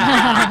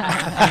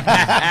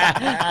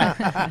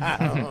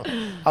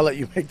 I'll let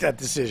you make that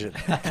decision.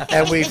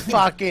 And we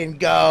fucking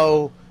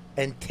go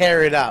and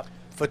tear it up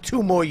for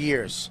 2 more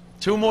years.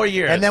 2 more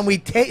years. And then we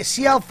take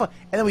and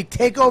then we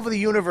take over the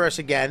universe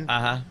again.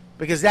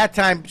 Because that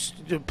time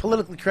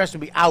politically correct will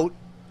be out.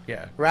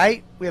 Yeah.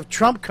 Right? We have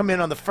Trump come in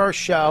on the first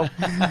show.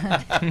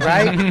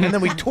 Right? And then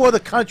we tour the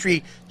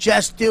country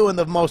just doing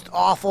the most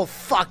awful,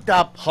 fucked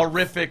up,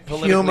 horrific,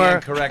 politically humor.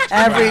 incorrect.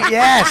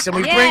 Yes, and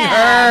we bring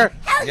her.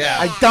 Yeah.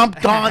 I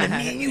dumped Dawn and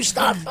me and you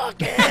start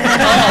fucking.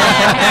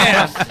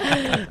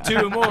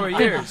 2 more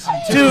years.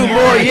 2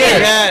 more years.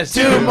 Yes.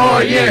 2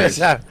 more years.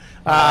 All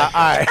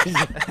right.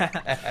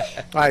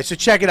 All right, so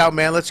check it out,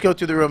 man. Let's go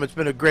through the room. It's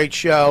been a great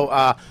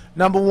show.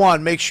 Number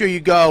 1, make sure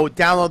you go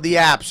download the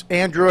apps,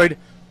 Android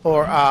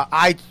or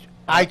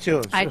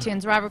iTunes.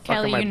 iTunes, Robert Fucking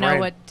Kelly, my you know brain.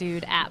 what,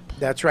 dude, app.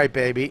 That's right,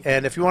 baby.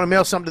 And if you want to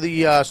mail something to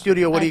the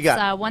studio, what do you got?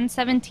 It's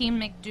 117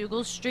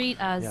 McDougal Street,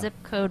 zip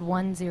code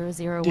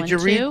 10012. Did you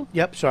read?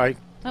 Yep, sorry.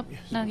 Oh,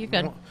 no, you're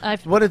good.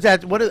 What is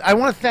that? I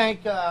want to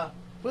thank.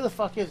 Where the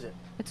fuck is it?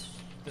 It's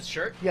This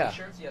shirt? Yeah. These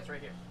shirts? Yeah, it's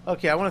right here.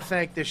 Okay, I want to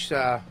thank this.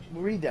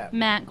 Read that.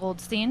 Matt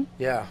Goldstein.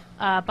 Yeah.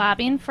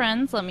 Bobby and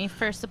friends, let me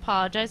first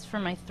apologize for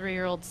my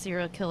 3-year-old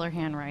serial killer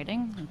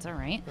handwriting. That's all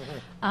right.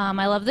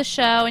 I love the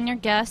show and your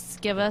guests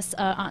give us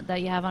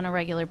that you have on a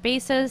regular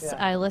basis. Yeah.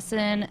 I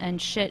listen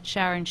and shit,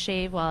 shower, and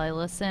shave while I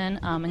listen.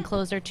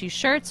 Enclosed are 2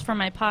 shirts for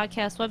my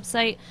podcast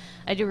website.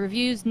 I do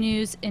reviews,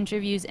 news,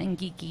 interviews, and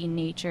geeky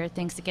nature.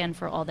 Thanks again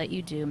for all that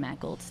you do, Matt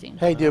Goldstein.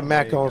 Hey, dude,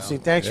 Matt Goldstein.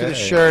 Thanks for the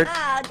shirt.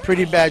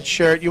 Pretty bad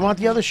shirt. You want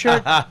the other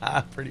shirt?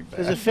 Pretty bad.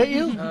 Does it fit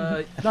you?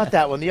 Not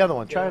that one. The other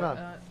one. Try it on.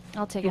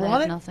 I'll take You it. I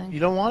want have it? nothing. You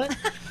don't want it?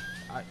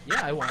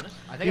 Yeah, I want it.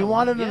 I think You I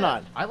want it or yeah,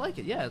 not? I like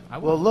it. Yeah, I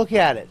Well, will. look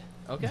at it.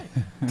 Okay.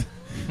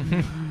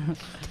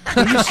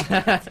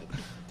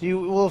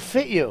 Will it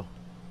fit you?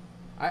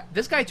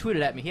 This guy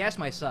tweeted at me. He asked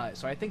my size,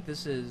 so I think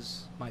this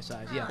is my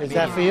size. Yeah. Is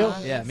that for you?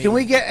 Yeah. Can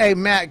we get a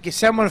Matt?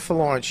 Send one for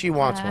Lauren. She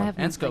wants I one. have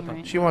And nothing Scopo.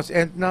 right She wants.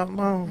 And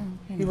no,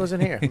 he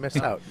wasn't here. He missed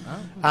out.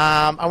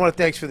 I want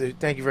to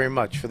thank you very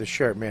much for the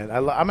shirt, man.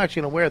 I'm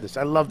actually gonna wear this.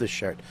 I love this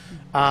shirt.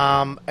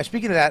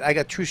 Speaking of that, I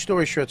got True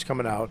Story shirts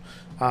coming out.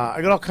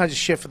 I got all kinds of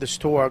shit for this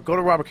tour. Go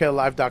to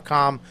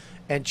robertkellylive.com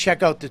and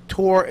check out the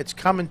tour. It's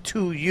coming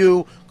to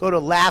you. Go to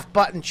Laugh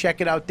Button.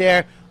 Check it out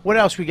there. What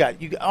else we got?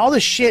 All the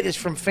shit is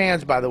from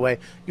fans, by the way.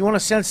 You want to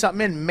send something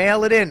in,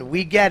 mail it in.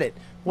 We get it.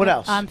 What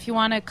else? If you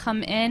want to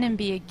come in and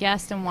be a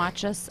guest and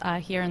watch us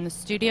here in the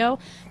studio,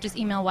 just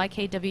email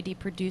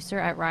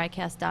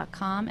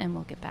YKWDproducer@riotcast.com and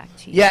we'll get back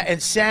to you. Yeah, and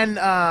send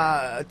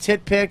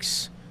tit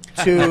pics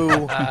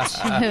to...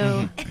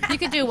 You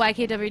could do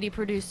YKWD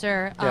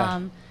Producer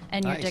and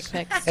your dick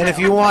pics. And if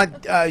you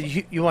want,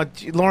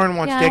 Lauren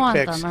wants dick I want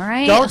pics. them, all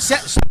right? Don't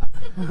send...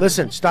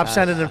 Listen, stop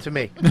sending them to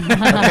me,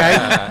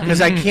 okay? Because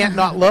I can't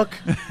not look,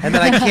 and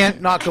then I can't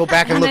not go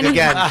back and look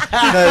again.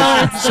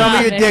 Because some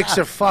of your dicks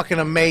are fucking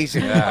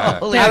amazing. I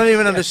don't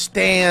even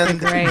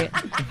understand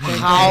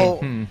how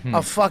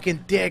a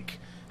fucking dick,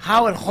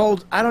 how it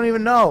holds. I don't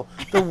even know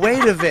the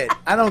weight of it.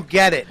 I don't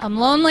get it. I'm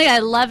lonely. I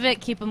love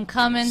it. Keep them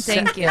coming.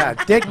 Thank you. Yeah,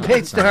 dick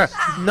pics to her,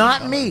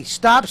 not me.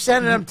 Stop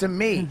sending them to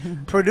me,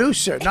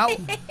 producer. No,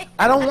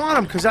 I don't want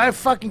them because I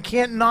fucking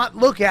can't not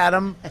look at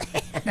them,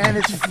 and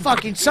it's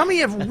fucking. Some of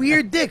you have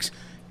weird dicks.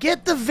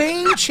 Get the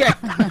vein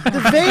checked.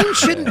 The vein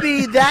shouldn't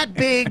be that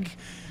big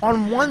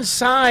on one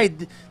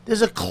side.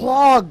 There's a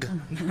clog.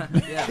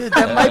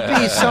 That might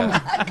be some.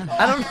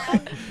 I don't know.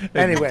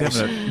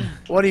 Anyways,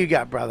 what do you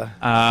got, brother?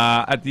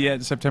 At the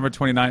end, September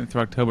 29th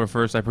through October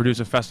 1st, I produce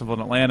a festival in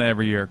Atlanta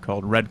every year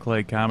called Red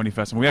Clay Comedy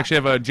Festival. We actually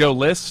have a Joe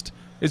List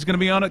is going to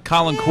be on it.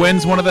 Colin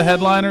Quinn's one of the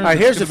headliners. All right,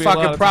 here's the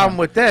fucking problem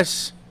with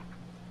this.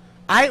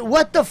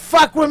 What the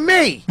fuck with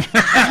me?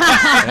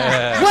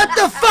 What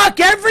the fuck?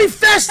 Every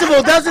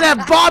festival doesn't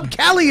have Bob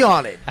Kelly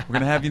on it. We're going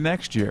to have you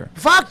next year.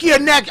 Fuck your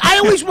neck. I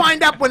always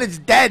wind up when it's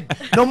dead.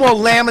 No more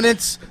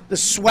laminates. The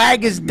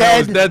swag is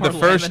dead. It was dead the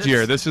first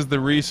year. This is the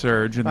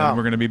resurge, and then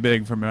we're going to be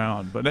big from now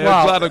on. But there's a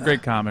lot of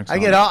great comics. I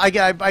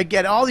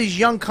get all these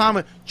young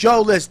comics,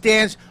 Joe List,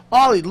 Dance,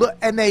 Ollie,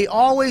 and they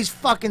always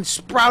fucking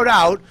sprout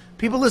out.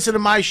 People listen to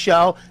my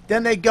show,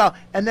 then they go,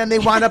 and then they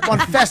wind up on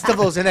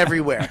festivals and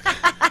everywhere.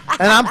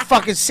 And I'm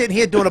fucking sitting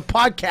here doing a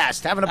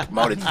podcast, having to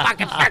promote his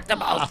fucking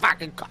festival,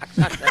 fucking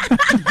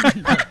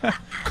cocksucker.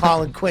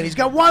 Colin Quinn, he's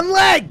got one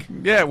leg.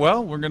 Yeah,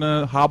 well, we're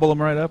gonna hobble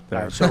him right up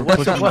there. Right, so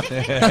what's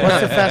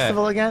the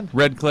festival again?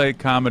 Red Clay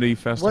Comedy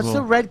Festival. What's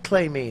the red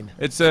clay mean?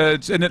 It's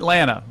in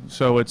Atlanta,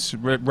 so it's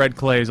red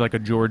clay is like a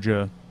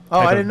Georgia. Oh,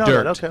 I didn't know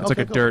dirt. that. Okay, it's like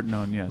a dirt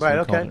known, yes. Right, we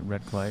okay. called it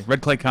Red Clay.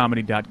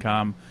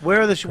 RedClayComedy.com.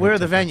 Where are the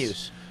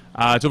venues?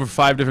 It's over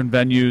 5 different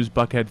venues: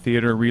 Buckhead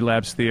Theater,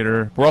 Relapse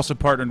Theater. We're also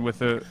partnered with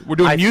we're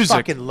doing music. I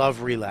fucking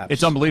love Relapse.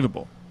 It's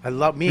unbelievable. I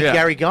love me and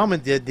Gary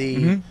Gellman did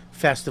the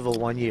festival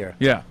one year.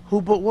 Yeah.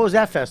 What was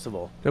that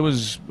festival? That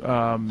was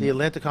the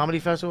Atlanta Comedy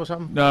Festival or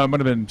something? No, it might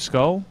have been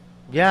Skull.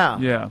 Yeah.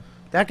 Yeah.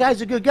 That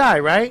guy's a good guy,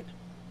 right?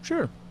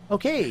 Sure.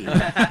 Okay.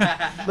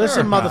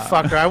 Listen,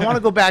 motherfucker, I want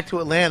to go back to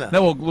Atlanta.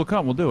 No, we'll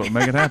come. We'll do it. We'll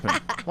make it happen.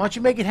 Why don't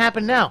you make it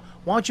happen now?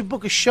 Why don't you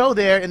book a show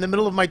there in the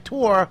middle of my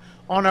tour?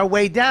 On our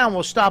way down,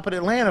 we'll stop at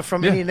Atlanta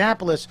from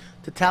Indianapolis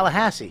to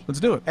Tallahassee.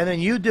 Let's do it. And then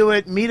you do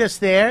it, meet us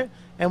there,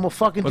 and we'll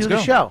fucking do the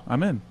show.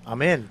 I'm in.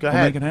 I'm in. Go We'll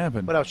ahead. make it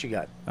happen. What else you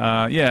got?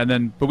 Yeah, and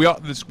then, but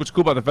what's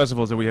cool about the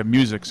festival is that we have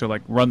music. So,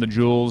 like, Run the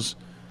Jewels,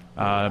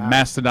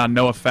 Mastodon,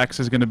 No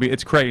Effects is going to be,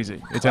 it's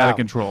crazy. It's out of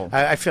control.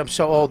 I feel I'm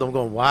so old, I'm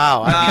going,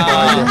 wow.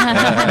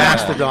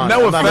 Mastodon.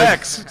 No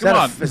Effects. Come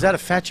on. Is that a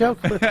fat joke?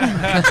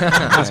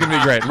 It's going to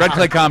be great.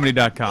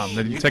 RedClayComedy.com.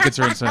 The tickets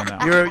are insane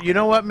now. You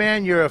know what,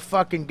 man? You're a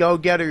fucking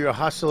go-getter. You're a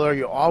hustler.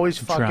 You're always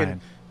fucking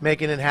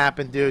making it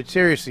happen, dude.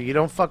 Seriously, you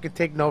don't fucking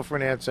take no for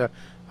an answer.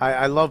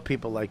 I love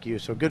people like you,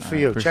 so good for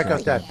you. Check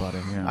out that. Buddy,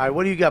 yeah. All right,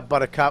 what do you got,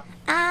 Buttercup?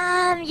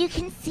 You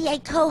can see I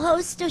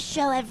co-host a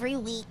show every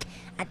week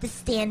at the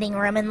Standing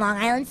Room in Long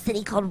Island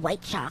City called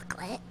White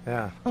Chocolate.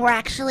 Yeah. We're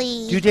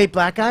actually... Do you date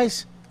black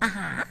guys?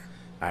 Uh-huh.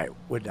 All right,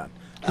 we're done.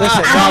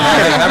 Listen, no,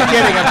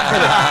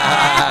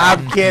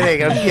 I'm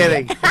kidding. I'm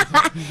kidding.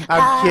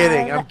 I'm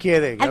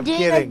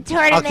kidding.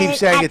 I'll keep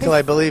saying it till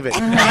I believe it.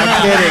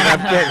 I'm kidding.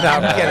 No,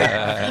 I'm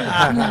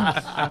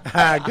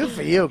kidding. Good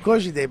for you. Of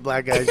course you date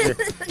black guys. You're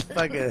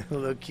fucking a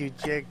little cute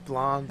chick,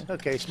 blonde.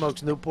 Okay,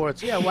 smokes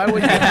Newports. Yeah, why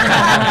wouldn't you?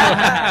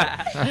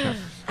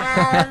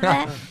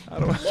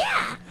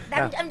 Yeah.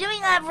 I'm doing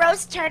a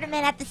roast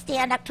tournament at the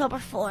Stand October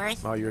 4th.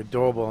 Oh, you're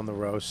adorable on the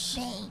roast.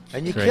 Thanks.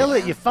 And you kill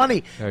it. You're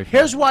funny.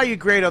 Here's why you're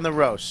great on the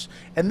roast.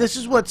 And this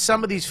is what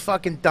some of these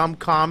fucking dumb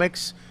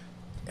comics,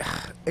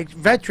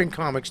 veteran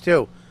comics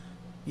too,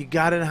 you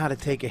got to know how to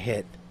take a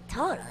hit.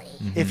 Totally.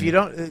 If you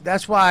don't,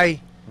 that's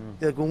why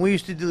when we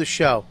used to do the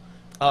show,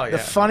 the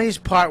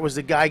funniest part was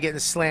the guy getting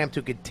slammed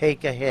who could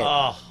take a hit.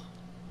 Oh,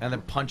 and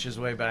then punch his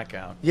way back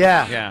out.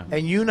 Yeah.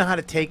 And you know how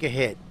to take a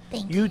hit.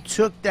 You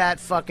took that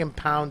fucking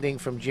pounding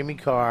from Jimmy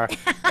Carr,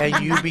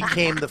 and you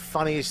became the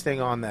funniest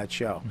thing on that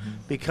show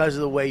because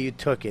of the way you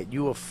took it.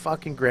 You were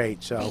fucking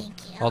great. So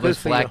all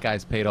those black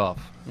guys paid off.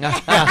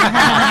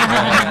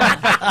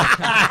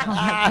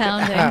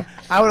 Pounding.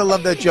 I would have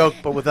loved that joke,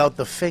 but without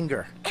the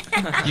finger.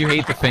 You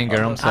hate the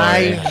finger. I'm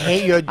sorry. I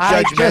hate your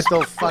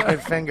judgmental fucking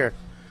finger.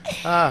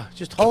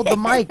 Just hold the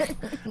mic.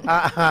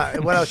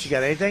 What else you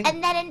got? Anything?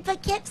 And then in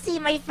Poughkeepsie,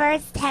 my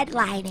first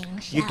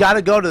headlining show. You got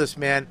to go to this,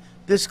 man.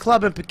 This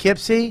club in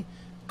Poughkeepsie,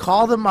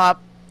 call them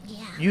up.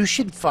 Yeah. You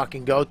should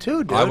fucking go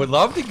too, dude. I would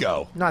love to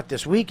go. Not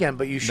this weekend,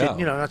 but you should,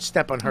 No. not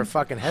step on her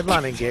fucking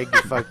headlining gig.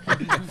 You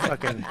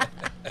fucking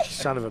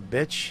son of a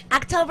bitch.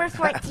 October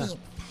 14th.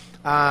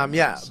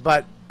 Yeah,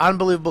 but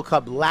unbelievable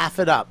club. Laugh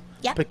it up.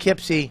 Yep.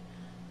 Poughkeepsie,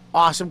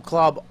 awesome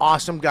club,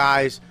 awesome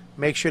guys.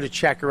 Make sure to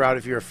check her out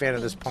if you're a fan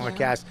of this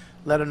podcast.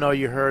 Let her know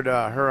you heard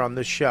her on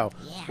this show.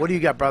 Yeah. What do you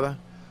got, brother?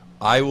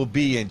 I will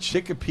be in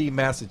Chicopee,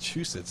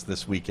 Massachusetts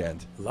this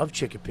weekend. Love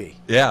Chicopee.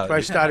 Yeah. That's where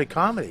I started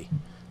comedy.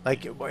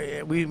 Like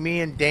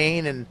me and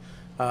Dane and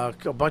a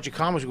bunch of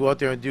comics would go out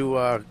there and do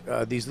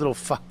these little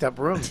fucked up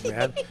rooms,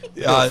 man.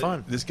 Really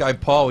fun. This guy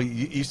Paul,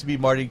 he used to be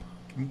Marty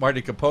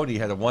Capone. He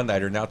had a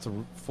one-nighter. Now it's a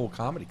full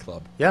comedy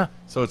club. Yeah.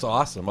 So it's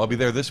awesome. I'll be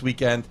there this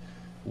weekend.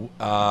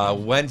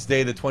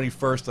 Wednesday the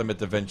 21st, I'm at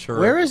the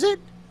Ventura. Where is it?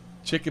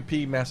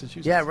 Chicopee,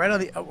 Massachusetts. Yeah, right on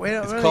the.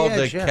 It's called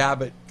the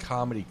Cabot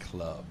Comedy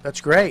Club. That's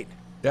great.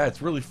 Yeah,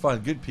 it's really fun.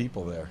 Good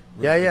people there.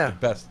 Yeah, Really yeah. The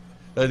best.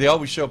 They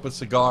always show up with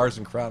cigars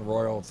and Crown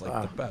Royal. It's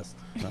like the best.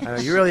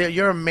 I know,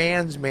 you're a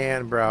man's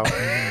man, bro.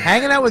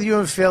 Hanging out with you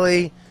in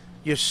Philly,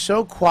 you're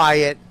so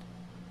quiet.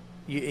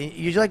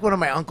 You're like one of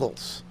my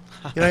uncles.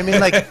 You know what I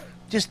mean? Like,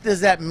 just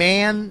there's that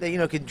man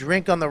that can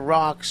drink on the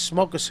rocks,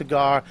 smoke a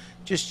cigar,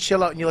 just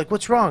chill out, and you're like,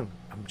 "What's wrong?"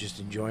 I'm just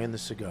enjoying the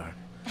cigar.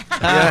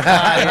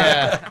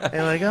 Yeah.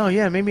 And like, oh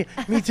yeah, maybe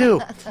me too.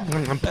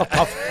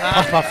 Puff,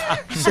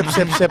 puff, sip,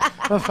 sip, sip.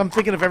 I'm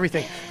thinking of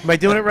everything. Am I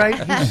doing it right?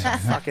 You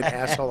fucking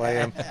asshole, I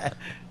am.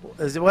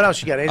 What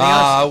else you got? Anything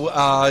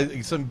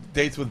else? Some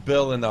dates with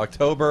Bill in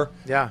October.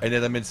 Yeah. And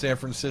then I'm in San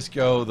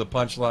Francisco, the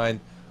Punchline,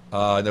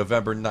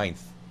 November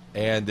 9th.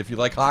 And if you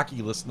like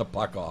hockey, listen to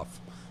Puck Off.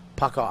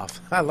 Puck Off.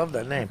 I love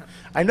that name.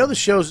 I know the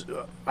shows.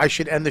 I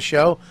should end the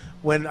show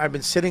when I've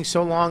been sitting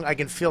so long. I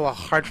can feel a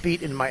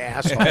heartbeat in my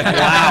asshole.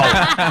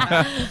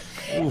 Wow.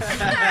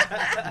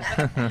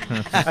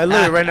 I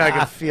literally right now I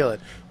can feel it.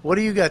 What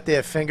do you got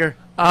there, Finger?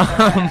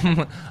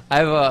 I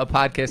have a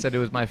podcast I do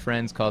with my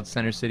friends called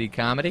Center City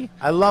Comedy.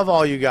 I love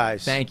all you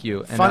guys. Thank you.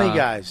 And, Funny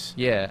guys.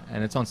 Yeah,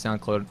 and it's on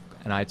SoundCloud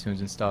and iTunes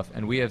and stuff.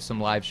 And we have some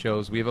live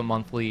shows. We have a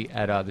monthly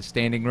at the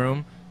Standing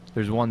Room.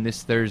 There's one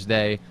this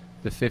Thursday,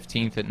 the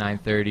 15th at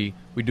 9:30.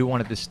 We do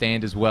one at the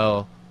Stand as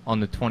well on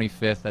the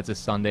 25th. That's a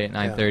Sunday at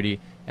 9:30.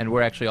 And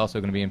we're actually also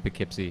going to be in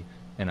Poughkeepsie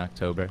in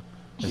October.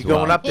 You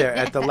going up there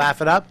at the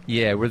Laugh It Up?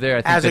 Yeah, we're there.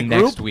 I think As a the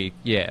next group? week.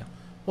 Yeah.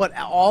 What?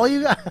 All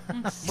you guys?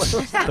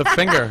 The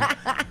Finger.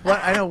 What?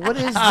 I know. What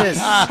is this?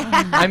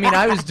 I mean,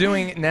 I was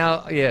doing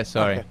now. Yeah,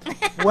 sorry.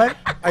 What?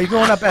 Are you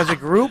going up as a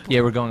group? Yeah,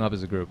 we're going up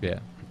as a group. Yeah.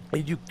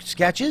 You do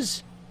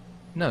sketches?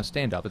 No,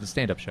 stand up. It's a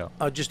stand-up show.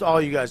 Oh, just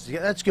all you guys. Yeah,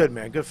 that's good,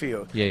 man. Good for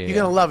you. Yeah, yeah, You're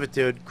gonna love it,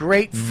 dude.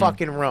 Great Mm-hmm.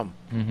 fucking room.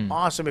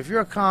 Awesome. If you're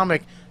a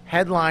comic,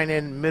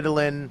 headlining,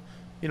 middling,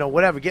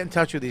 whatever, get in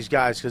touch with these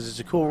guys because it's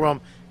a cool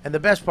room. And the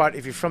best part,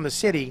 if you're from the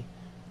city,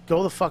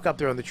 go the fuck up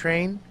there on the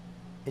train,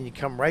 and you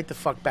come right the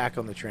fuck back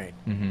on the train.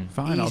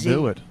 Fine, I'll Easy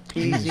do it.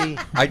 Easy.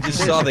 I just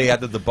saw they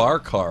added the bar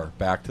car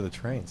back to the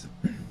trains.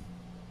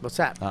 What's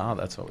that? Oh,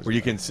 that's always Where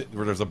you can sit,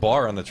 where there's a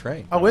bar on the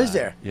train. Oh, is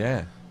there?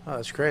 Yeah. Oh,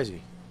 that's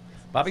crazy.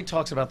 Bobby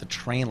talks about the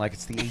train like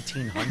it's the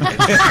 1800s.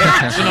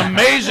 It's an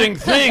amazing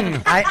thing.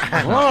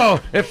 Whoa!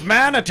 If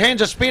man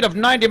attains a speed of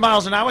 90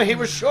 miles an hour, he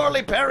will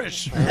surely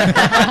perish.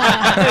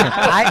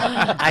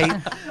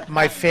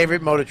 My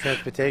favorite mode of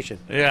transportation.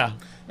 Yeah.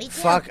 Me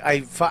too.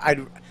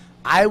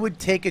 I would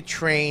take a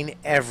train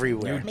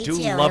everywhere. You Me do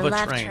too. love I a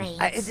love train.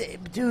 trains.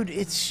 Dude,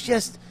 it's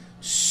just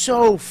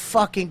so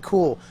fucking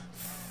cool.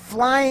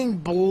 Flying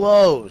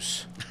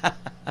blows.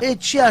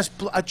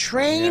 A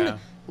train Yeah.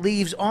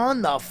 leaves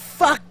on the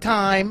fuck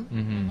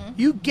time.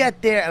 You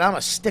get there, and I'm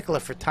a stickler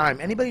for time.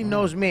 Anybody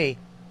knows me,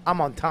 I'm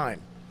on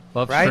time.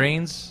 Love Right?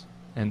 trains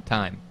and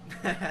time.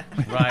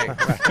 Right.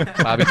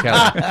 Bobby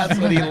Kelly. That's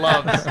what he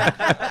loves.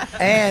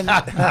 And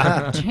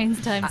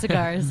Trains, time,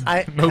 cigars.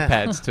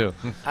 Notepads, too.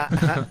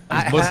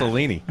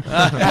 Mussolini.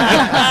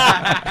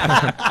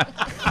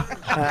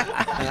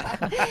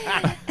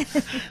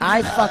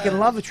 I fucking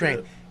love a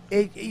train.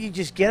 You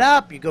just get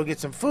up, you go get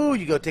some food,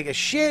 you go take a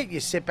shit, you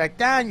sit back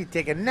down, you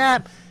take a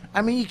nap.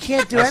 I mean, you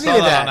can't do I any saw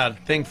of that that. on a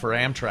thing for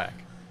Amtrak.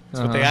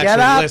 That's what they Get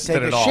actually up, listed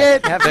take it a all.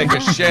 shit, have Take some-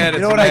 a shit. You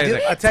know what I do?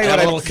 amazing. I'll tell you Got what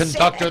a I little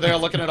conductor there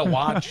looking at a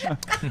watch.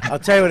 I'll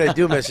tell you what I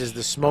do miss is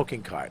the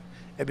smoking cart.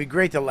 It'd be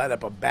great to light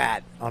up a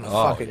bat on a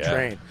fucking yeah.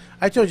 train.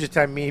 I told you the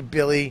time me,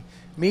 Billy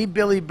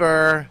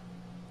Burr,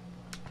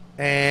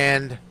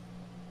 and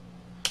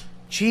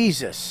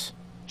Jesus.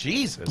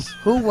 Jesus.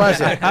 Who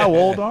was it? How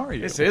old are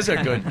you? This is a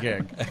good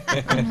gig.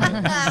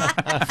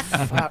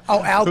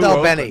 Oh, Al Who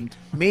Del Benny. opened?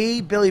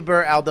 Me, Billy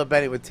Burr, Al Del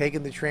Benny were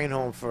taking the train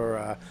home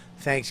for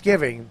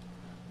Thanksgiving,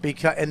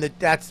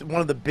 that's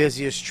one of the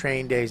busiest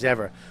train days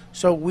ever.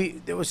 So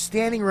there was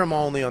standing room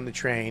only on the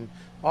train.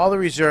 All the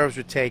reserves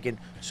were taken.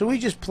 So we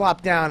just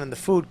plopped down in the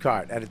food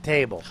cart at a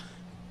table,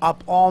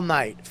 up all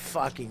night,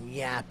 fucking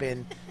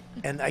yapping.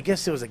 And I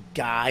guess there was a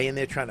guy in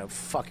there trying to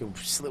fucking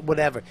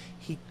whatever.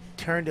 He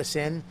turned us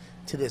in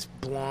to this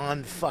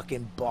blonde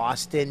fucking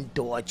Boston,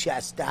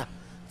 Dorchester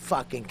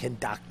fucking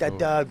conductor,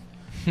 Doug.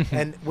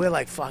 And we're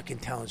like fucking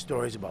telling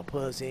stories about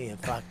pussy and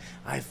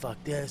I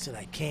fucked this and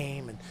I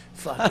came and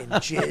fucking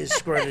jizz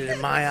squirted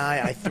in my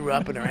eye. I threw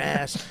up in her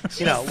ass.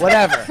 You know,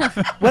 whatever.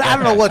 Well, I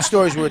don't know what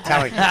stories we were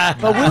telling,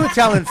 but we were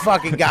telling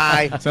fucking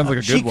guy. Sounds like a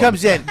good She one.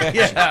 comes in.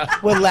 Yeah.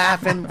 We're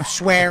laughing,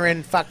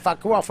 swearing,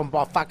 fuck. We're all from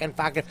fucking.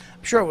 I'm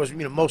sure it was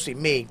mostly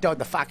me.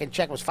 The fucking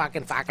check was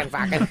fucking.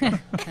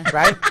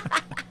 Right?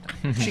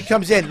 She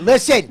comes in.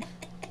 Listen,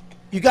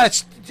 you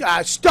gotta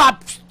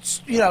stop.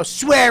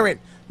 Swearing.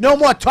 No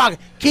more talking.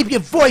 Keep your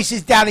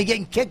voices down and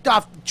getting kicked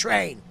off the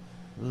train.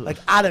 Like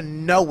out of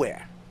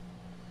nowhere.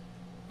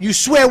 You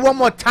swear one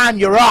more time,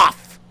 you're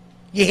off.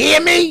 You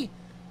hear me?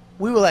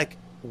 We were like,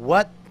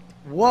 what?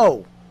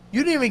 Whoa.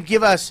 You didn't even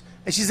give us...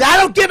 And she says, I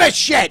don't give a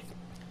shit.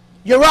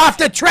 You're off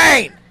the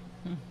train.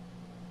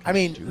 I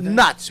mean,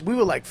 nuts. We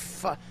were like,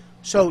 fuck.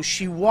 So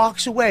she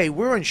walks away.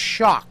 We're in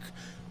shock.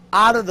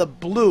 Out of the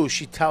blue,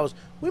 she tells...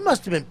 We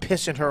must have been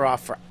pissing her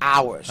off for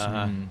hours.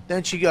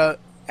 Then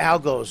Al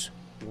goes...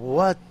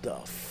 What the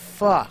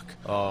fuck?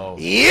 Oh.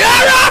 You're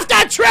off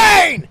the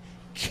train!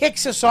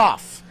 Kicks us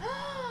off.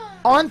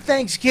 On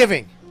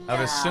Thanksgiving. I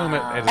would assume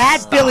it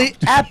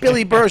At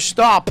Billy Burr's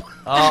stop.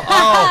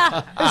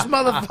 Oh. This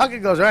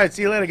motherfucker goes, all right,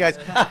 see you later, guys.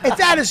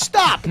 It's at his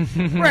stop.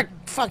 We're at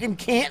fucking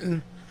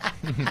Canton.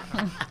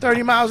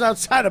 30 miles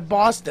outside of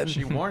Boston.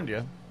 She warned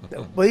you.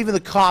 Well, even the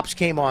cops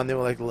came on. They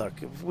were like, look,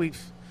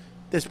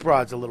 this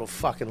broad's a little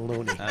fucking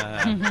loony. You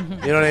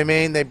know what I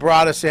mean? They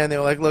brought us in. They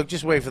were like, look,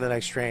 just wait for the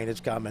next train. It's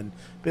coming.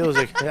 Bill was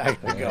like, I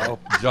gotta go.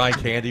 John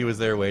Candy was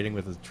there waiting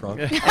with his trunk.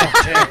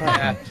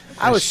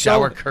 I was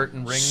shower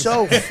curtain rings.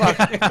 So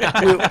fucking.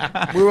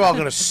 We were all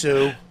gonna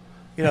sue.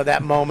 You know,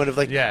 that moment of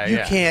like, you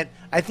can't.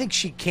 I think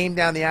she came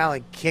down the aisle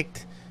and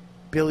kicked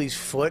Billy's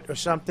foot or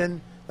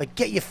something. Like,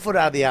 get your foot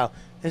out of the aisle.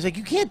 And it's like,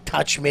 you can't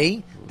touch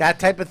me. That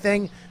type of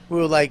thing. We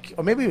were like,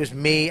 or maybe it was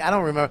me, I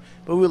don't remember,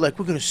 but we were like,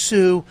 we're going to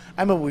sue.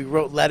 I remember we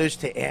wrote letters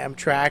to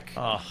Amtrak,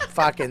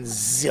 fucking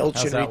zilch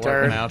How's in that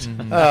return. working out?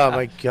 Oh,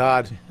 my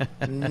God.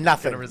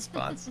 Nothing. Get a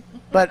response.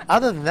 But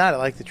other than that, I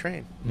like the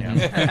train.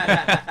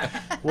 Yeah.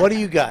 What do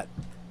you got?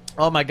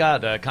 Oh, my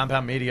God,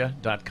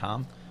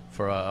 compoundmedia.com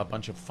for a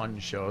bunch of fun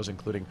shows,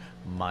 including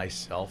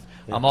myself.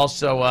 Yeah. I'm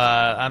also,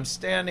 I'm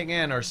standing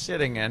in or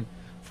sitting in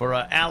for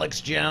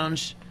Alex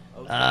Jones,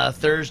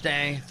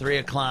 Thursday, 3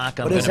 o'clock.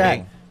 What is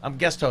that? I'm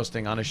guest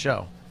hosting on a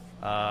show.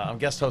 I'm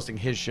guest hosting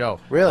his show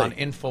on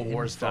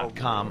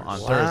Infowars.com on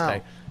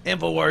Thursday.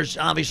 Infowars,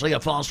 obviously a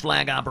false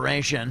flag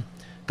operation.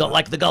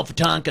 Like the Gulf of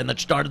Tonkin that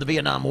started the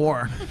Vietnam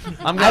War.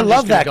 I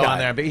love that go guy. On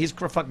there, but he's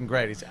fucking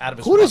great. He's out of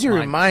his Who does he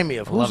mind. remind me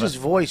of? Who's his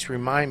voice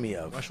remind me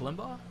of? Rush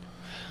Limbaugh?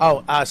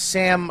 Oh,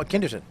 Sam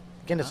Kinison.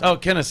 Oh,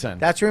 Kinison.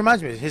 That's who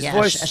reminds me. His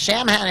voice.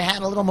 Sam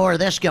had a little more of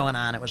this going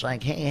on. It was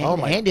like,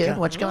 hey, dude,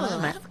 what's going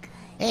on, man?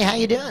 Hey, how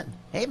you doing?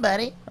 Hey,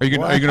 buddy. Are you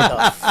gonna?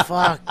 the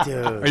fuck,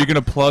 dude? Are you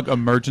gonna plug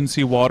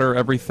emergency water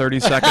every 30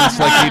 seconds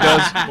like he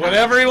does?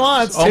 Whatever he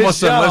wants.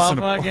 Almost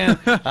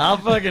unlistenable. I'll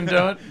fucking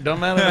do it. Don't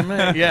matter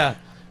to me. Yeah.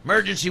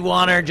 Emergency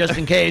water just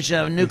in case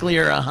of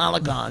nuclear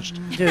holocaust.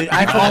 Dude,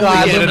 I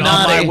forgot get it on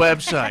my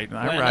website.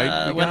 All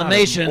right. When the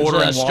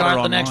Masons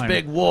start the next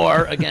big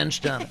war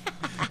against them.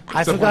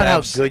 I forgot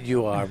how good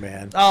you are,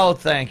 man. Oh,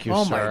 thank you,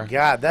 oh sir. Oh, my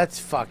God. That's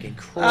fucking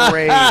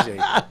crazy.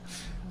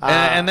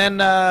 And then,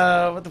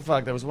 what the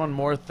fuck? There was one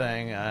more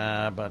thing,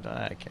 but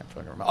I can't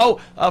fucking remember.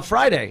 Oh,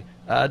 Friday,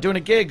 doing a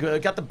gig.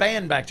 Got the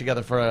band back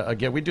together for a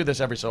gig. We do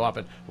this every so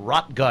often.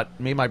 Rot Gut,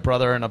 me, my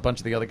brother, and a bunch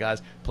of the other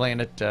guys playing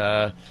at,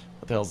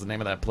 what the hell's the name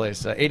of that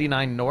place?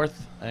 89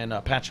 North in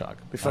Patchogue.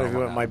 Be funny if you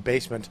went in my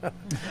basement.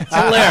 It's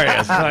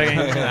hilarious.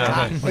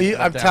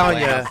 I'm telling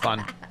you,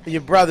 fun.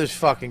 Your brother's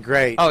fucking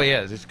great. Oh, he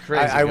is. He's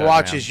crazy. I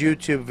watch his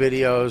YouTube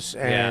videos,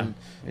 and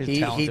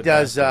he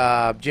does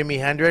Jimi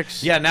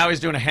Hendrix. Yeah, now he's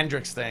doing a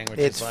Hendrix thing. Which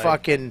it's is like,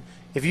 fucking.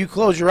 If you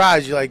close your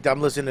eyes, you're like,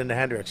 I'm listening to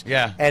Hendrix.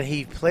 Yeah. And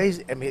he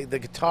plays. I mean, the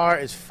guitar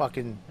is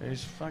fucking.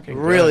 He's fucking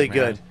really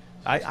good. good.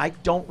 I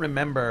don't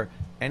remember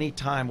any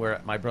time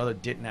where my brother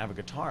didn't have a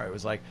guitar. It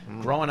was like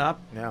growing up.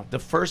 Yeah. The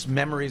first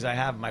memories I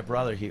have of my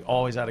brother, he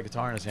always had a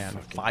guitar in his hand.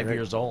 Fucking 5 great.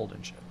 years old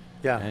and shit.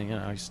 Yeah.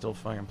 And he's still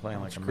fucking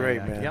playing like a great,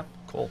 maniac. man. Yep.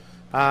 Cool.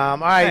 All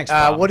right. Thanks,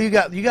 Bob. What do you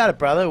got? You got it,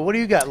 brother. What do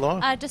you got,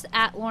 Lauren? Just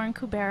at Lauren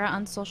Kubera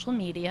on social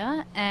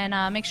media.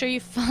 And make sure you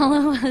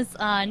follow us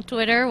on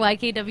Twitter,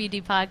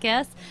 YKWD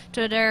Podcast,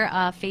 Twitter,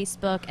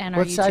 Facebook, and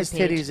our What YouTube size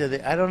page. titties are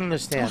they? I don't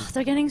understand. Oh,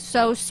 they're getting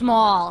so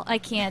small. I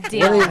can't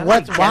deal.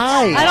 What?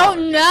 Why? I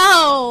don't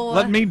know.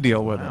 Let me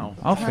deal with them.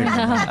 I'll figure it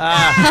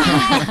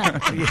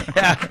out.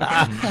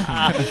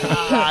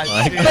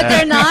 But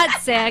they're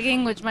not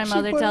sagging, which my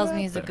mother tells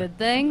me is a good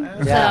thing.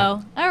 Yeah.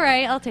 So, all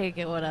right, I'll take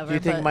it, whatever. Do you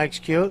think but- Mike's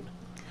cute?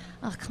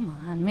 Oh, come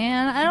on,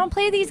 man. I don't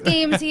play these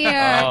games here.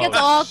 It gets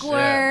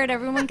awkward.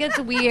 Everyone gets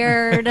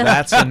weird.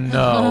 That's a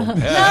no. No,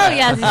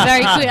 yes, he's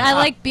very cute. I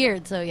like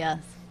beard, so yes.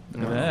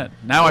 Look at that.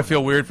 Now I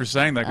feel weird for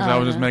saying that because I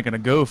was just making a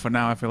goof, and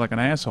now I feel like an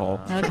asshole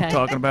Okay.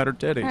 talking about her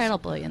titties. All right, I'll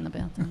blow you in the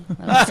bathroom.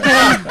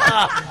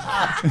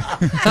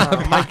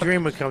 My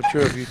dream would come true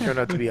if you turned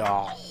out to be a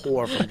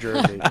whore from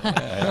Jersey.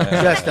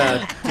 Just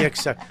a dick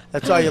suck.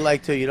 That's all you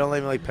like, too. You don't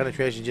even like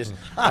penetration. Just,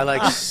 I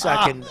like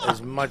sucking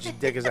as much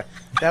dick as I...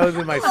 That would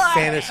be my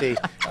fantasy.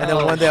 And then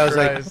one day I was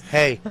like,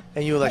 hey,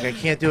 and you were like, I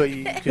can't do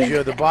it because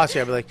you're the boss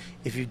here. I'd be like,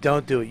 if you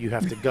don't do it, you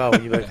have to go.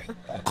 And you'd be like...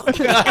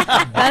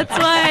 That's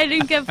why I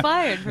didn't get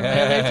fired from my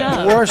other The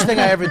job. worst thing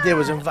I ever did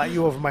was invite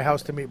you over to my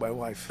house to meet my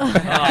wife.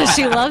 Because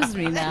she loves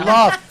me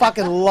now.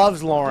 Fucking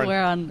loves Lauren.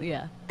 We're on,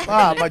 yeah.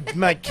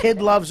 My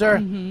kid loves her.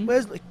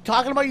 Where's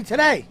talking about you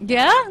today?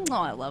 Yeah? Oh,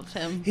 I love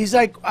him. He's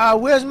like,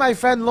 where's my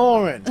friend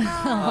Lauren?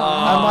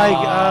 I'm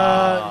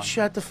like,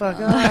 shut the fuck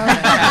up.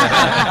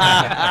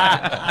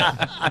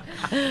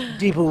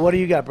 Deepu, what do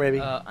you got, baby?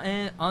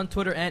 And on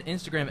Twitter and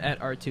Instagram at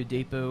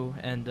R2Deepu,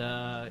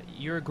 and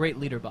you're a great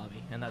leader,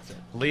 Bobby, and that's it.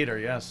 Leader,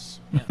 yes.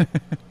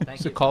 Thank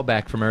It's a you.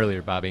 callback from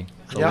earlier, Bobby.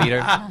 The Yeah.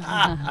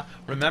 leader.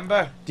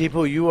 Remember?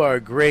 Deepu, you are a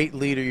great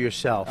leader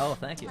yourself. Oh,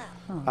 thank you.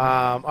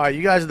 All right,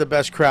 you guys are the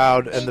best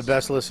crowd and the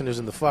best listeners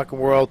in the fucking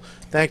world.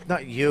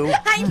 Not you.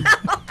 I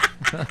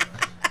know.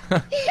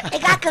 I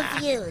got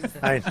confused.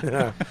 I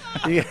know.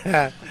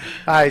 Yeah.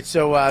 All right,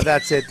 so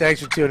that's it.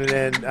 Thanks for tuning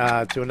in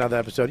to another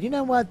episode. You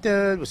know what,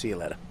 dude? We'll see you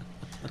later.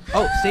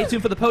 Oh, stay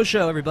tuned for the post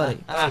show, everybody.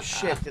 Oh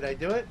shit! Did I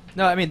do it?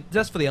 No, I mean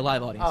just for the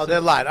live audience. Oh,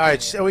 they're live. All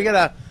right, so we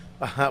got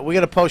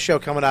a post show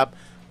coming up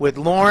with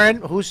Lauren.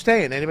 Who's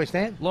staying? Anybody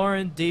staying?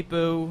 Lauren,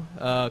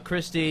 Deepu,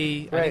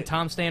 Christy, I Great. think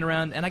Tom's staying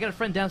around, and I got a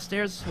friend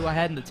downstairs who I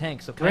had in the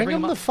tank. So can I Bring bring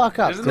him him the up? fuck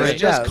up. Isn't Great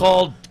this just job.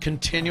 called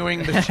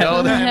continuing the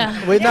show then?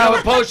 Yeah. We Now know.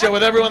 a post show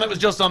with everyone that was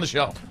just on the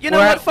show. You know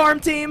We're what, at-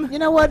 farm team? You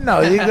know what? No,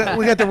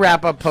 we got the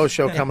wrap up post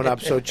show coming up.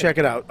 So check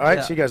it out. All right,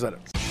 Yeah. see you guys later.